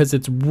that, because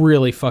it's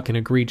really fucking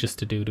egregious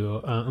to do to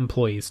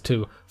employees,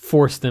 to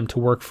force them to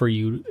work for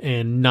you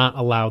and not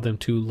allow them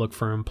to look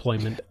for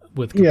employment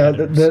with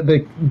competitors.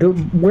 Yeah,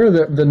 where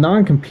the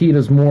non-compete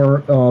is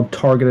more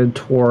targeted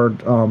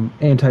toward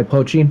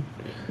anti-poaching.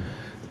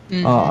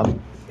 Mm-hmm.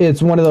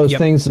 It's one of those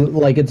things that,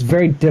 like, it's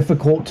very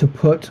difficult to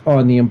put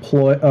on the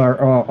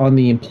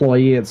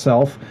employee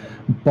itself.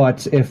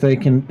 But if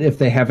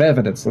they have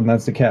evidence, and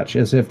that's the catch,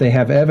 is if they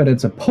have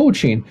evidence of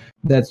poaching,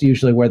 that's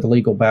usually where the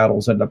legal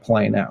battles end up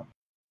playing out.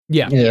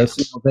 Yeah. Yes.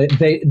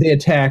 They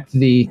attack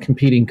the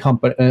competing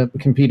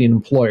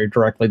employer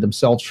directly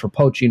themselves for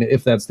poaching,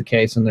 if that's the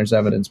case, and there's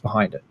evidence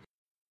behind it.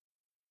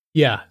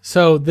 Yeah.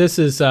 So this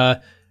is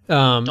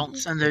don't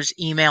send those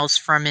emails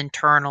from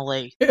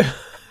internally.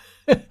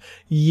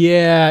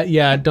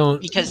 Yeah,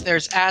 don't, because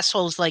there's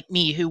assholes like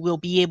me who will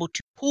be able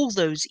to pull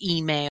those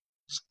emails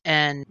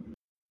and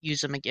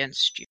use them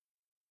against you.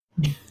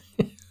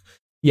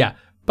 Yeah.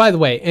 By the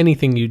way,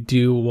 anything you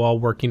do while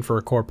working for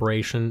a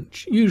corporation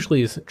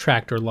usually is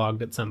tracked or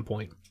logged at some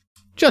point.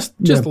 Just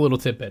a little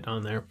tidbit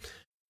on there.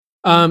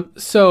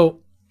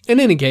 So in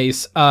any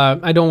case,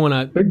 I don't want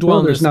to Big dwell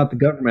on Brother's this. not the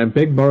government.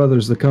 Big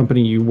Brother's the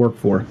company you work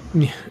for.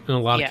 Yeah, in a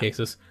lot of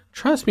cases.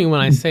 Trust me when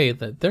I say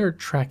that they're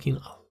tracking.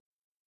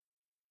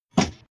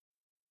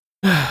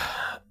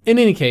 In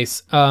any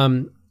case,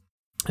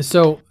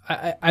 so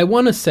I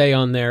want to say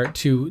on there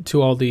to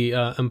all the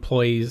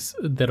employees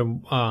that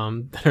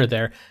are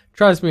there.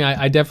 Trust me,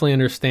 I definitely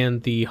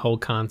understand the whole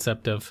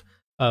concept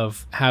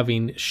of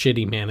having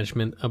shitty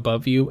management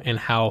above you and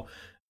how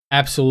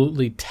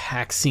absolutely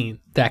taxing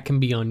that can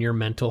be on your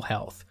mental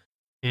health.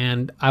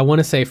 And I want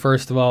to say,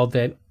 first of all,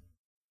 that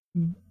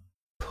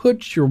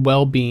put your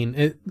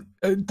well-being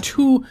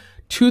to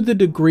the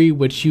degree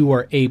which you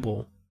are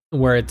able,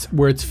 where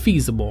it's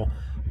feasible.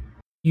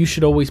 You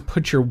should always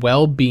put your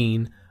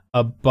well-being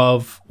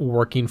above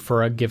working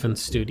for a given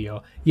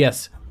studio.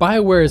 Yes,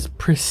 BioWare is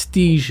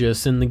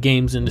prestigious in the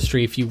games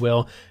industry, if you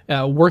will.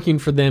 Working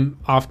for them,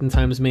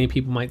 oftentimes, many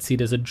people might see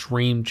it as a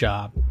dream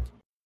job.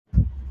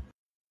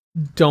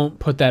 Don't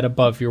put that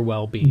above your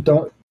well-being.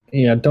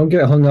 Don't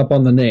get hung up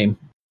on the name.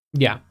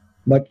 Yeah.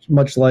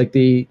 Much like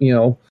the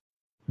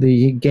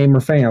gamer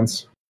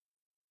fans.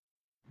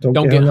 Don't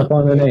get hung up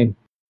on the name.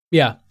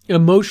 Yeah.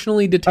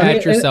 Emotionally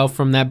detach yourself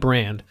from that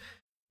brand.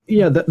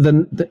 Yeah,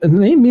 the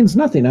name means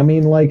nothing. I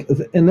mean, like,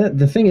 and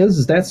the thing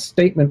is that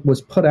statement was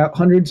put out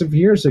hundreds of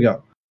years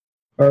ago.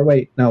 Or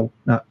wait, no,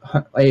 not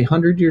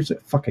 100 years.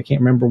 Fuck, I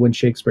can't remember when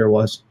Shakespeare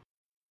was.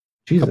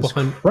 Jesus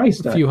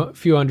Christ. A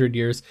few hundred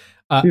years.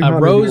 A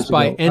rose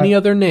by any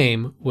other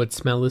name would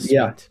smell as sweet.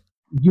 Yeah,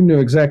 you knew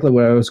exactly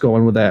where I was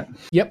going with that.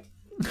 Yep.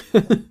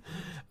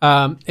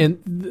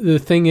 And the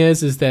thing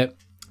is that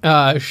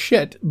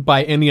shit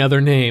by any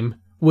other name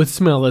would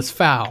smell as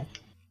foul.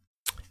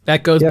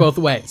 That goes both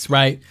ways,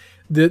 right?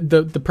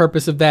 The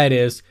purpose of that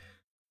is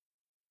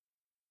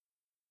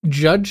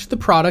judge the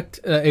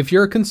product. If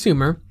you're a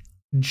consumer,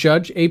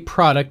 judge a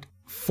product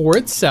for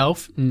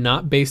itself,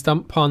 not based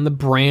upon the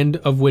brand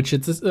of which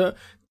it's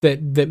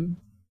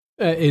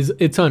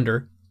it's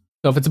under.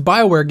 So if it's a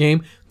BioWare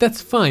game,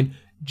 that's fine.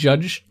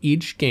 Judge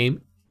each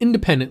game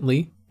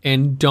independently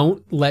and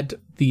don't let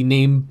the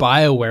name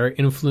BioWare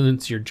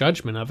influence your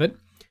judgment of it.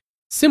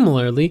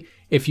 Similarly,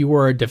 if you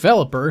were a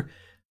developer,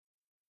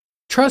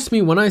 trust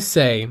me when I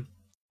say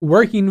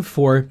working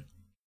for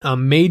a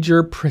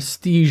major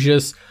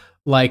prestigious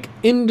like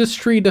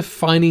industry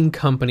defining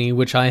company,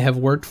 which I have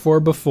worked for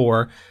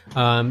before,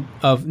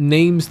 of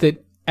names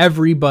that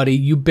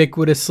everybody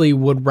ubiquitously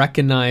would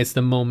recognize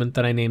the moment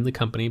that I name the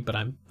company, but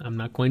I'm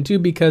not going to,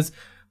 because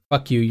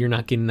fuck you, you're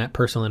not getting that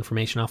personal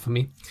information off of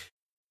me.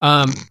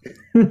 Come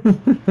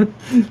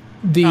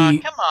on,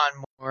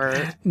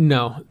 more.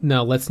 No,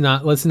 let's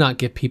not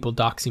get people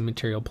doxing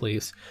material,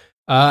 please.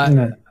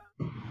 No.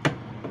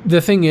 The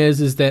thing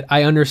is that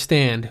I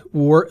understand.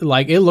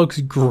 Like, it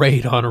looks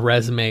great on a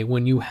resume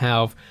when you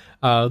have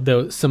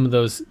some of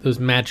those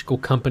magical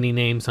company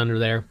names under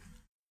there.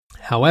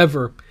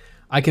 However,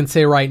 I can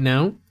say right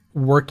now,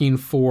 working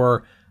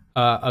for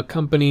a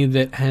company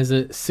that has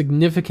a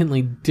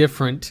significantly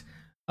different,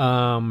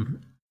 we'll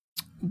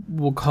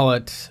call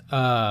it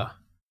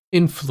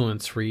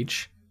influence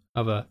reach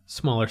of a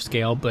smaller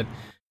scale, but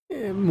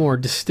more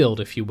distilled,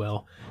 if you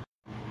will.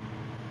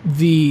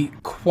 The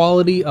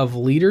quality of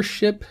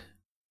leadership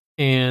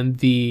and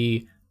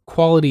the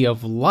quality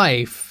of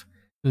life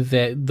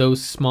that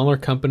those smaller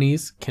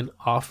companies can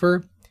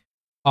offer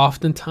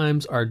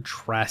oftentimes are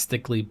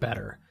drastically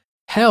better.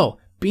 Hell,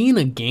 being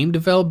a game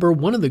developer,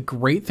 one of the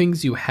great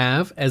things you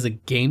have as a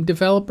game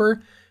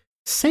developer,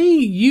 say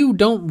you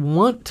don't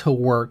want to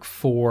work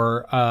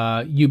for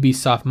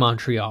Ubisoft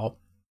Montreal,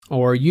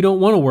 or you don't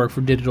want to work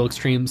for Digital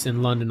Extremes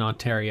in London,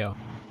 Ontario,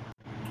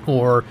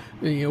 or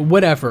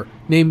whatever,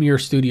 name your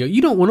studio.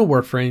 You don't want to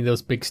work for any of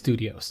those big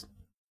studios.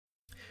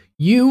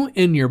 You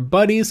and your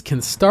buddies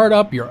can start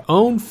up your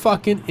own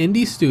fucking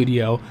indie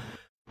studio,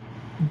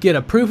 get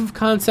a proof of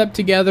concept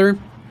together,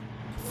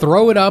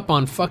 throw it up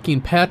on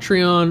fucking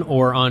Patreon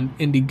or on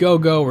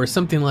Indiegogo or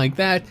something like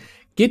that,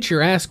 get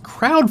your ass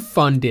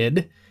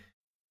crowdfunded,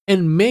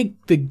 and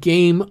make the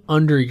game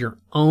under your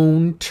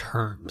own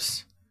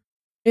terms.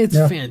 It's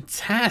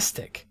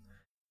fantastic.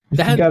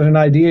 If you got an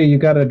idea, you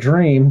got a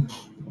dream.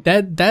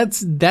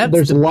 That's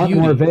There's the a lot beauty.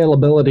 more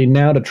availability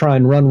now to try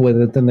and run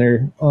with it than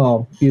there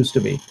used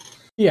to be.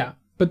 Yeah,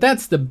 but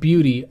that's the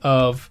beauty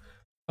of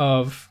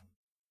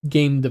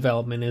game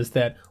development, is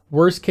that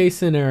worst case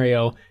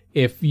scenario,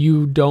 if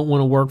you don't want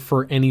to work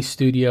for any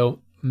studio,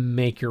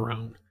 make your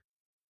own.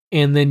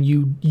 And then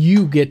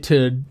you get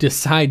to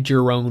decide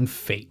your own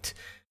fate.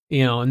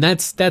 And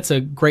that's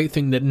a great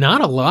thing that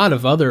not a lot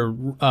of other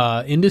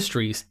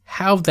industries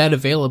have that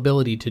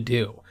availability to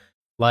do.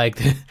 Like,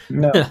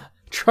 no.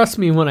 Trust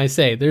me when I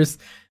say there's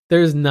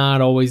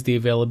not always the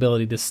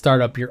availability to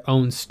start up your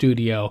own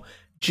studio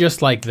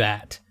just like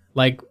that.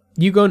 Like,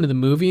 you go into the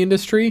movie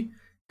industry,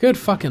 good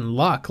fucking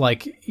luck.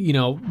 Like,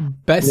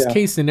 best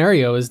case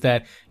scenario is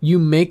that you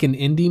make an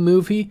indie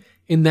movie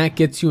and that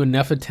gets you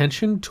enough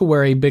attention to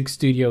where a big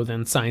studio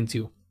then signs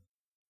you.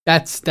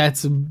 That's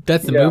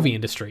the movie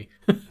industry.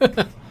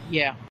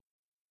 Yeah.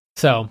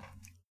 So,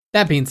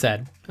 that being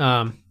said,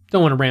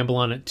 don't want to ramble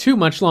on it too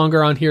much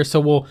longer on here,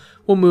 so we'll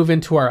move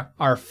into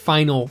our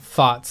final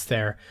thoughts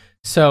there.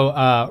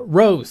 So,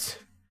 Rose,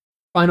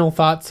 final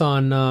thoughts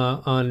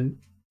on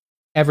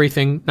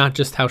everything, not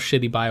just how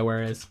shitty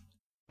BioWare is.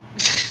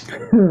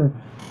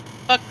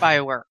 Fuck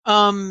BioWare.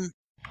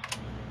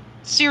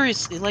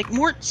 Seriously, like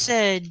Mort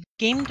said,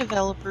 game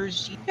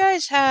developers, you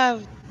guys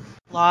have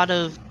a lot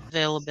of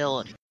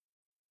availability.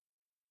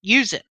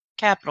 Use it.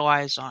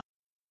 Capitalize on it.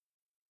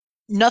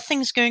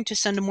 Nothing's going to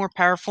send a more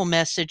powerful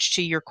message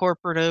to your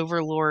corporate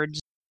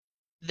overlords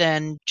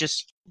than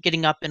just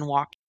getting up and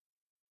walking.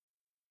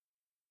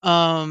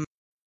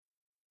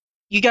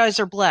 You guys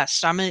are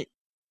blessed.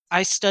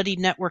 I studied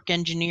network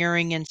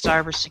engineering and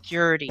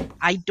cybersecurity.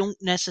 I don't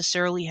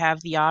necessarily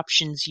have the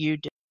options you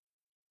do.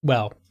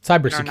 Well,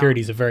 cybersecurity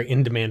is a very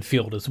in-demand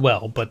field as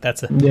well, but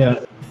that's a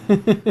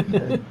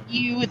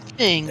You would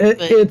think,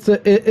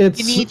 it's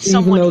you need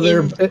someone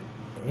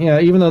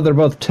even though they're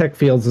both tech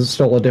fields, it's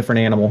still a different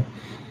animal.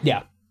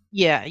 Yeah.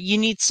 Yeah, you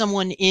need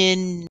someone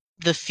in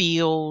the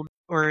field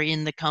or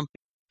in the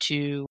company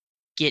to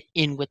get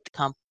in with the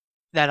company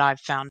that I've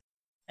found,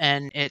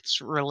 and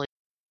it's really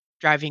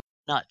driving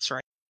me nuts,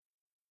 right?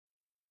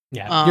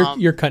 Yeah,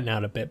 you're cutting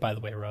out a bit, by the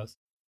way, Rose.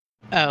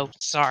 Oh,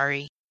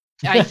 sorry.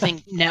 I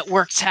think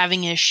network's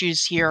having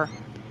issues here.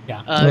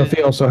 Yeah. If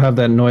you also have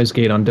that noise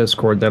gate on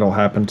Discord, that'll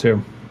happen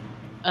too.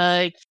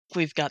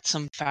 We've got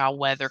some foul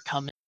weather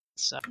coming,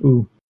 so.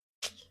 Ooh.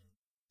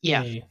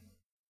 Yeah. Yay.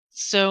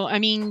 So, I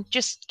mean,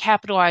 just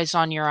capitalize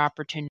on your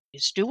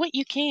opportunities. Do what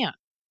you can.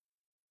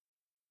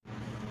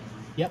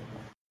 Yep.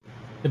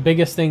 The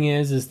biggest thing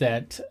is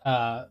that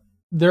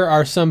there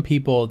are some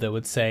people that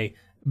would say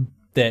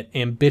that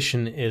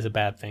ambition is a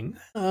bad thing.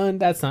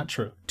 That's not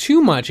true.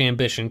 Too much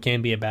ambition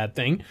can be a bad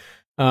thing.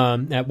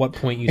 At what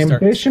point you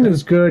start... Ambition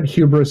is good,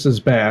 hubris is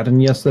bad.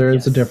 And yes, there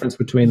is a difference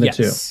between the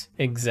two. Yes,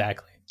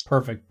 exactly.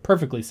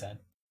 Perfectly said.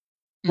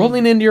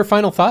 Rolling into your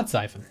final thoughts,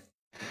 Ivan.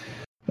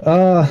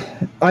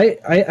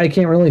 I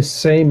can't really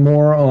say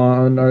more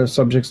on our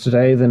subjects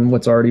today than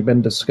what's already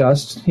been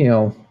discussed.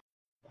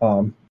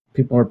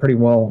 People are pretty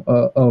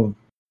well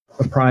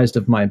apprised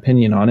of my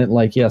opinion on it.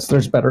 Like, yes,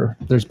 there's better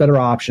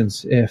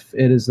options. If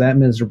it is that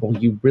miserable,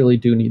 you really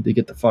do need to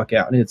get the fuck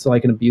out. And it's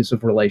like an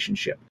abusive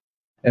relationship.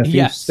 If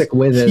you stick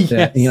with it,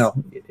 then, yeah,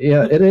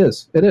 it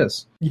is.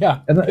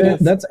 Yeah, and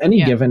that's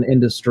any given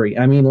industry.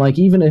 I mean, like,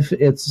 even if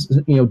it's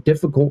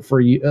difficult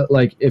for you,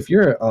 like if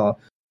you're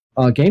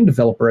a game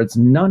developer, it's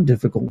not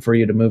difficult for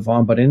you to move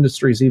on. But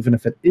industries, even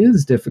if it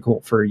is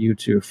difficult for you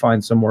to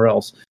find somewhere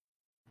else,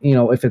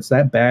 if it's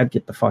that bad,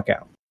 get the fuck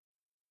out.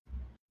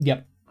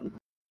 Yep.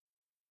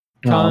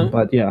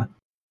 But yeah,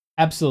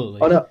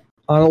 absolutely. On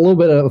a little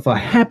bit of a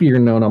happier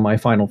note on my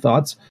final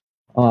thoughts,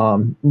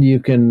 you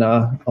can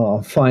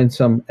find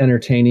some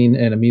entertaining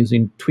and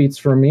amusing tweets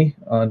from me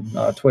on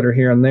Twitter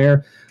here and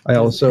there. I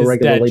also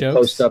regularly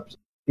post up,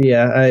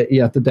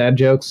 the dad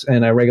jokes,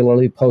 and I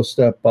regularly post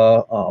up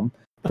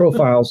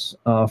profiles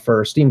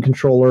for Steam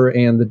Controller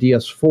and the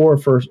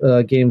DS4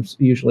 for games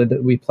usually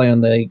that we play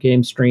on the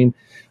game stream.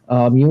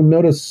 You'll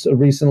notice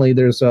recently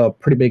there's a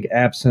pretty big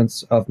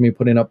absence of me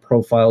putting up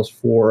profiles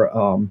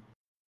for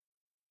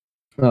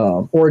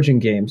Origin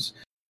games,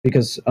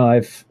 because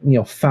I've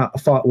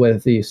fought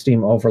with the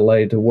Steam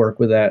overlay to work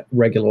with that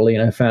regularly,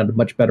 and I found a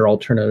much better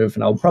alternative.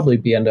 And I'll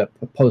probably end up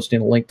posting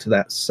a link to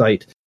that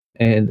site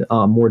and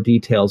more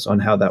details on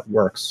how that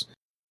works.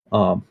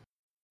 And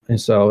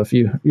so if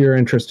you're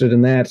interested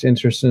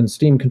in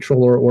Steam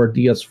Controller or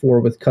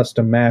DS4 with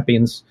custom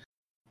mappings,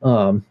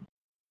 look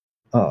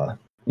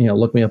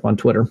me up on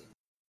Twitter.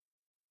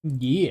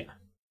 Yeah.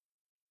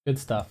 Good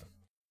stuff.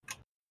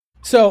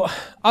 So,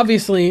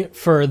 obviously,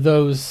 for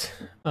those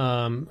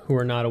who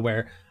are not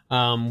aware,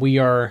 we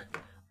are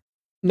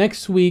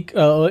next week.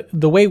 The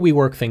way we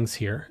work things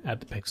here at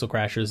the Pixel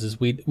Crashers is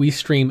we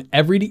stream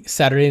every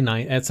Saturday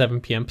night at 7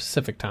 p.m.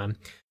 Pacific time.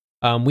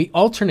 We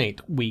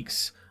alternate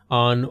weeks.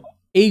 On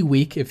a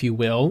week, if you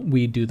will,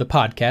 we do the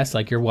podcast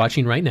like you're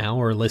watching right now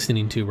or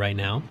listening to right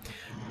now.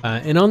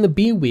 And on the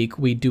B week,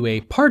 we do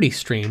a party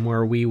stream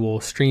where we will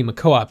stream a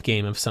co-op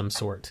game of some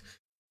sort.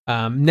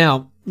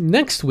 Now,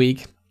 next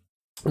week,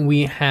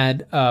 we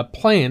had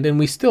planned, and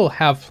we still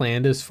have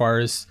planned as far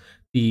as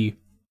the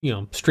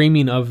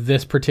streaming of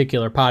this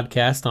particular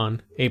podcast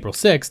on April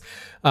 6th,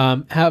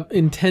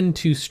 intend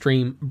to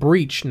stream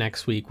Breach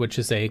next week, which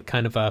is a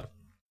kind of a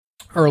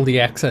early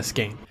access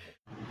game.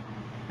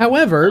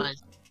 However,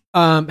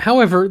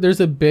 there's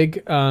a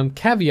big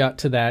caveat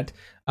to that.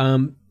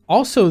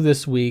 Also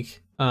this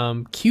week,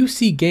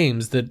 QC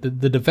Games, the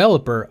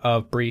developer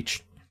of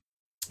Breach,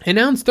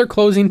 announced they're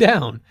closing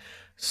down.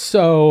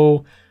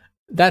 So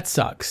that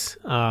sucks.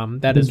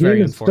 That is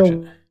very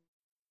unfortunate.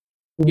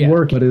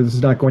 Work, but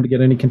it's not going to get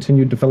any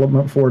continued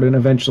development for it, and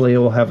eventually it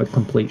will have a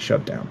complete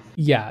shutdown.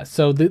 Yeah,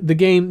 so the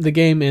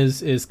game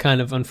is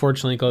kind of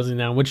unfortunately closing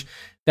down, which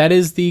that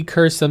is the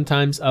curse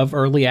sometimes of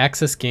early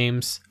access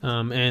games,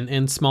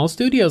 and small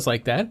studios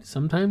like that.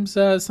 Sometimes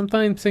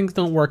things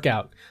don't work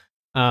out.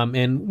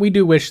 And we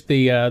do wish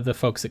the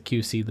folks at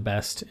QC the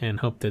best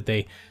and hope that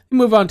they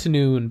move on to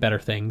new and better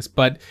things.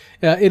 But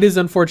it is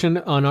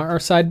unfortunate on our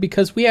side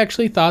because we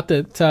actually thought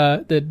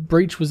that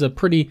Breach was a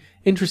pretty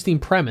interesting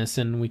premise,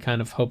 and we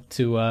kind of hope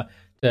to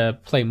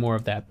play more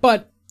of that.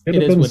 But it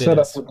has been set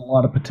up with a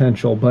lot of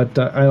potential, but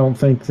I don't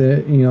think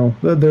that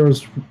there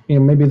was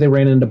maybe they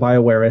ran into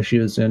BioWare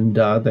issues and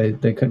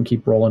they couldn't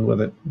keep rolling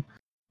with it.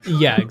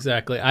 Yeah,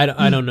 exactly.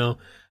 I don't know.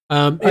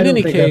 In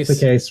any case, that's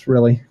the case,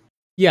 really.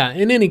 Yeah,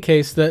 in any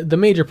case, the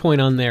major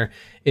point on there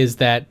is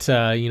that,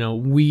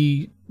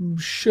 we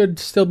should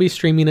still be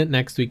streaming it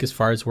next week as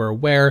far as we're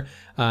aware.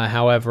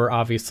 However,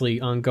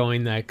 obviously,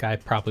 ongoing, that guy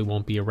probably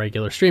won't be a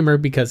regular streamer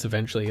because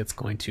eventually it's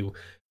going to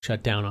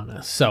shut down on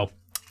us. So,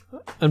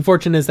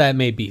 unfortunate as that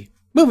may be.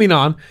 Moving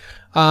on,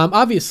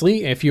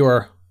 obviously, if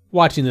you're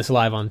watching this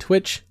live on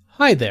Twitch,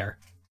 hi there.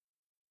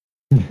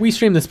 We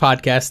stream this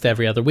podcast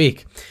every other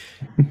week.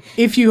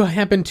 If you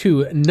happen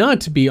to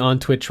not be on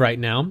Twitch right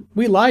now,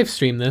 we live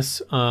stream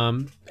this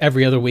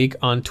every other week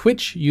on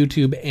Twitch,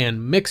 YouTube,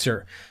 and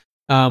Mixer.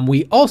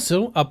 We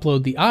also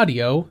upload the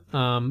audio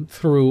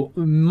through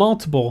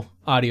multiple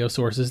audio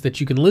sources that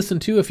you can listen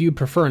to if you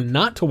prefer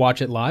not to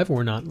watch it live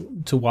or not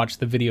to watch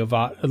the video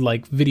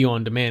video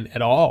on demand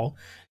at all.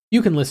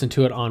 You can listen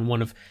to it on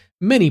one of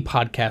many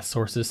podcast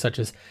sources such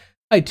as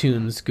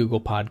iTunes, Google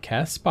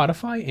Podcasts,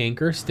 Spotify,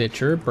 Anchor,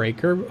 Stitcher,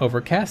 Breaker,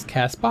 Overcast,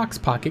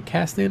 Castbox, Pocket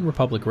Cast, and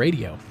Republic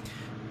Radio.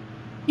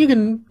 You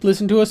can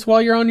listen to us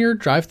while you're on your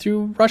drive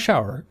through rush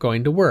hour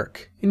going to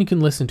work, and you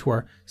can listen to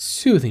our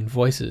soothing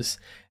voices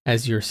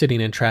as you're sitting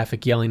in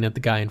traffic yelling at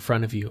the guy in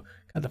front of you.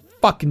 God, the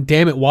fucking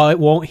damn it, why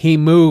won't he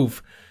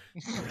move?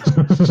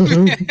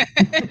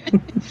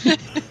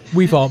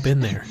 We've all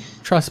been there.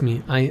 Trust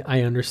me,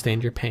 I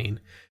understand your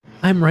pain.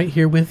 I'm right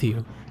here with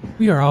you.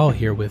 We are all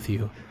here with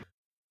you.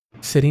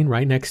 Sitting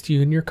right next to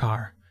you in your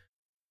car.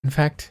 In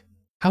fact,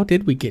 how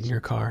did we get in your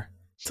car?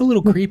 It's a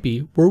little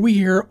creepy. Were we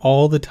here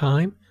all the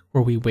time?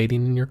 Were we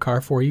waiting in your car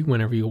for you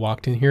whenever you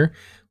walked in here?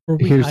 Were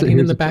we hiding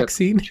in the back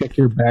seat? Check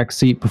your back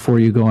seat before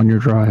you go on your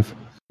drive.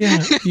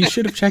 Yeah, you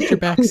should have checked your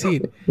back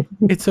seat.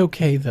 It's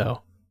okay,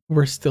 though.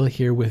 We're still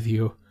here with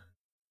you.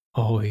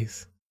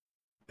 Always.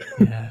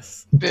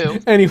 Yes. Boo.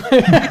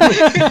 Anyway.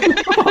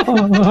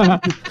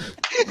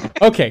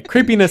 Okay,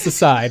 creepiness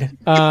aside.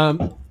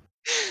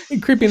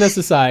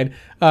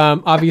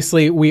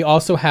 Obviously, we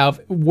also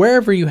have,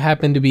 wherever you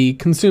happen to be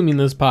consuming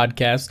this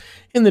podcast,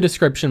 in the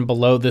description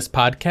below this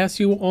podcast,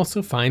 you will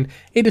also find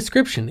a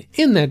description.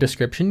 In that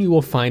description, you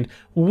will find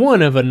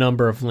one of a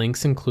number of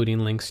links, including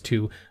links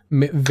to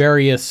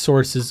various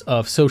sources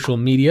of social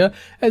media,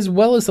 as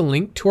well as a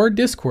link to our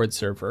Discord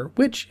server,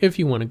 which, if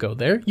you want to go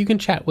there, you can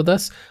chat with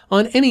us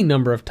on any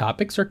number of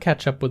topics or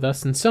catch up with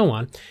us and so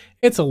on.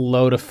 It's a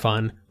load of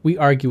fun. We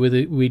argue with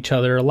each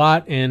other a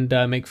lot and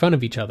make fun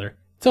of each other.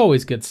 It's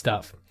always good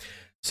stuff.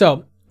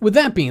 So, with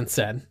that being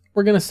said,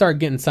 we're going to start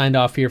getting signed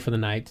off here for the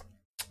night.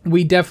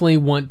 We definitely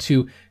want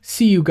to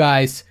see you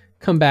guys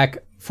come back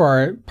for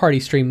our party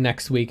stream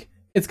next week.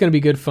 It's going to be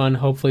good fun.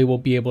 Hopefully, we'll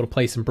be able to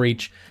play some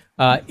Breach.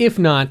 If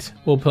not,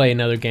 we'll play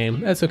another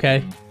game. That's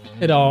okay.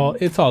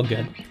 It's all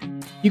good.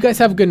 You guys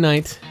have a good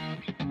night.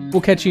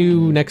 We'll catch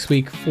you next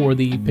week for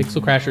the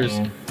Pixel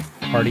Crashers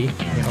party,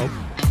 I hope.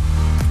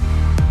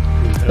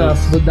 До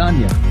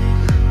свидания.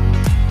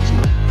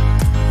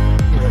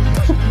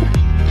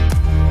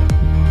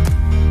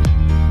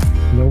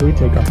 No, we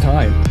take our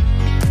time.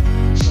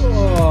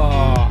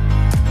 Oh,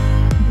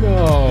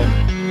 no.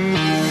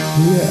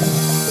 Yeah.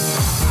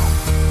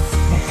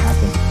 It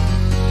happened.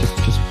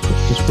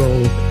 Just roll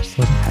with it. Just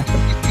let it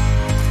happen.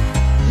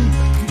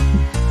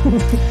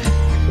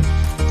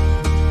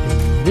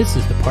 This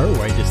is the part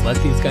where I just let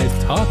these guys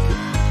talk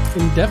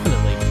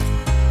indefinitely,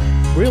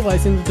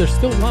 realizing that they're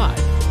still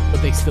live,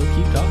 but they still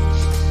keep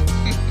talking.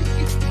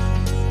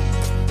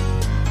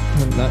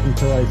 Not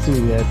until I see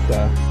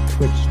that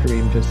Twitch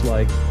stream just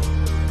like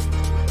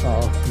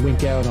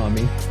wink out on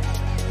me.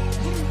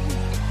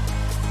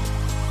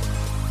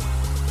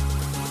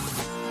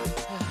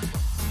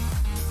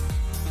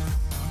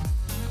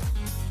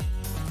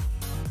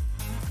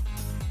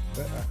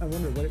 But I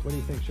wonder, what do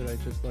you think? Should I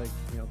just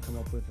come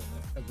up with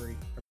every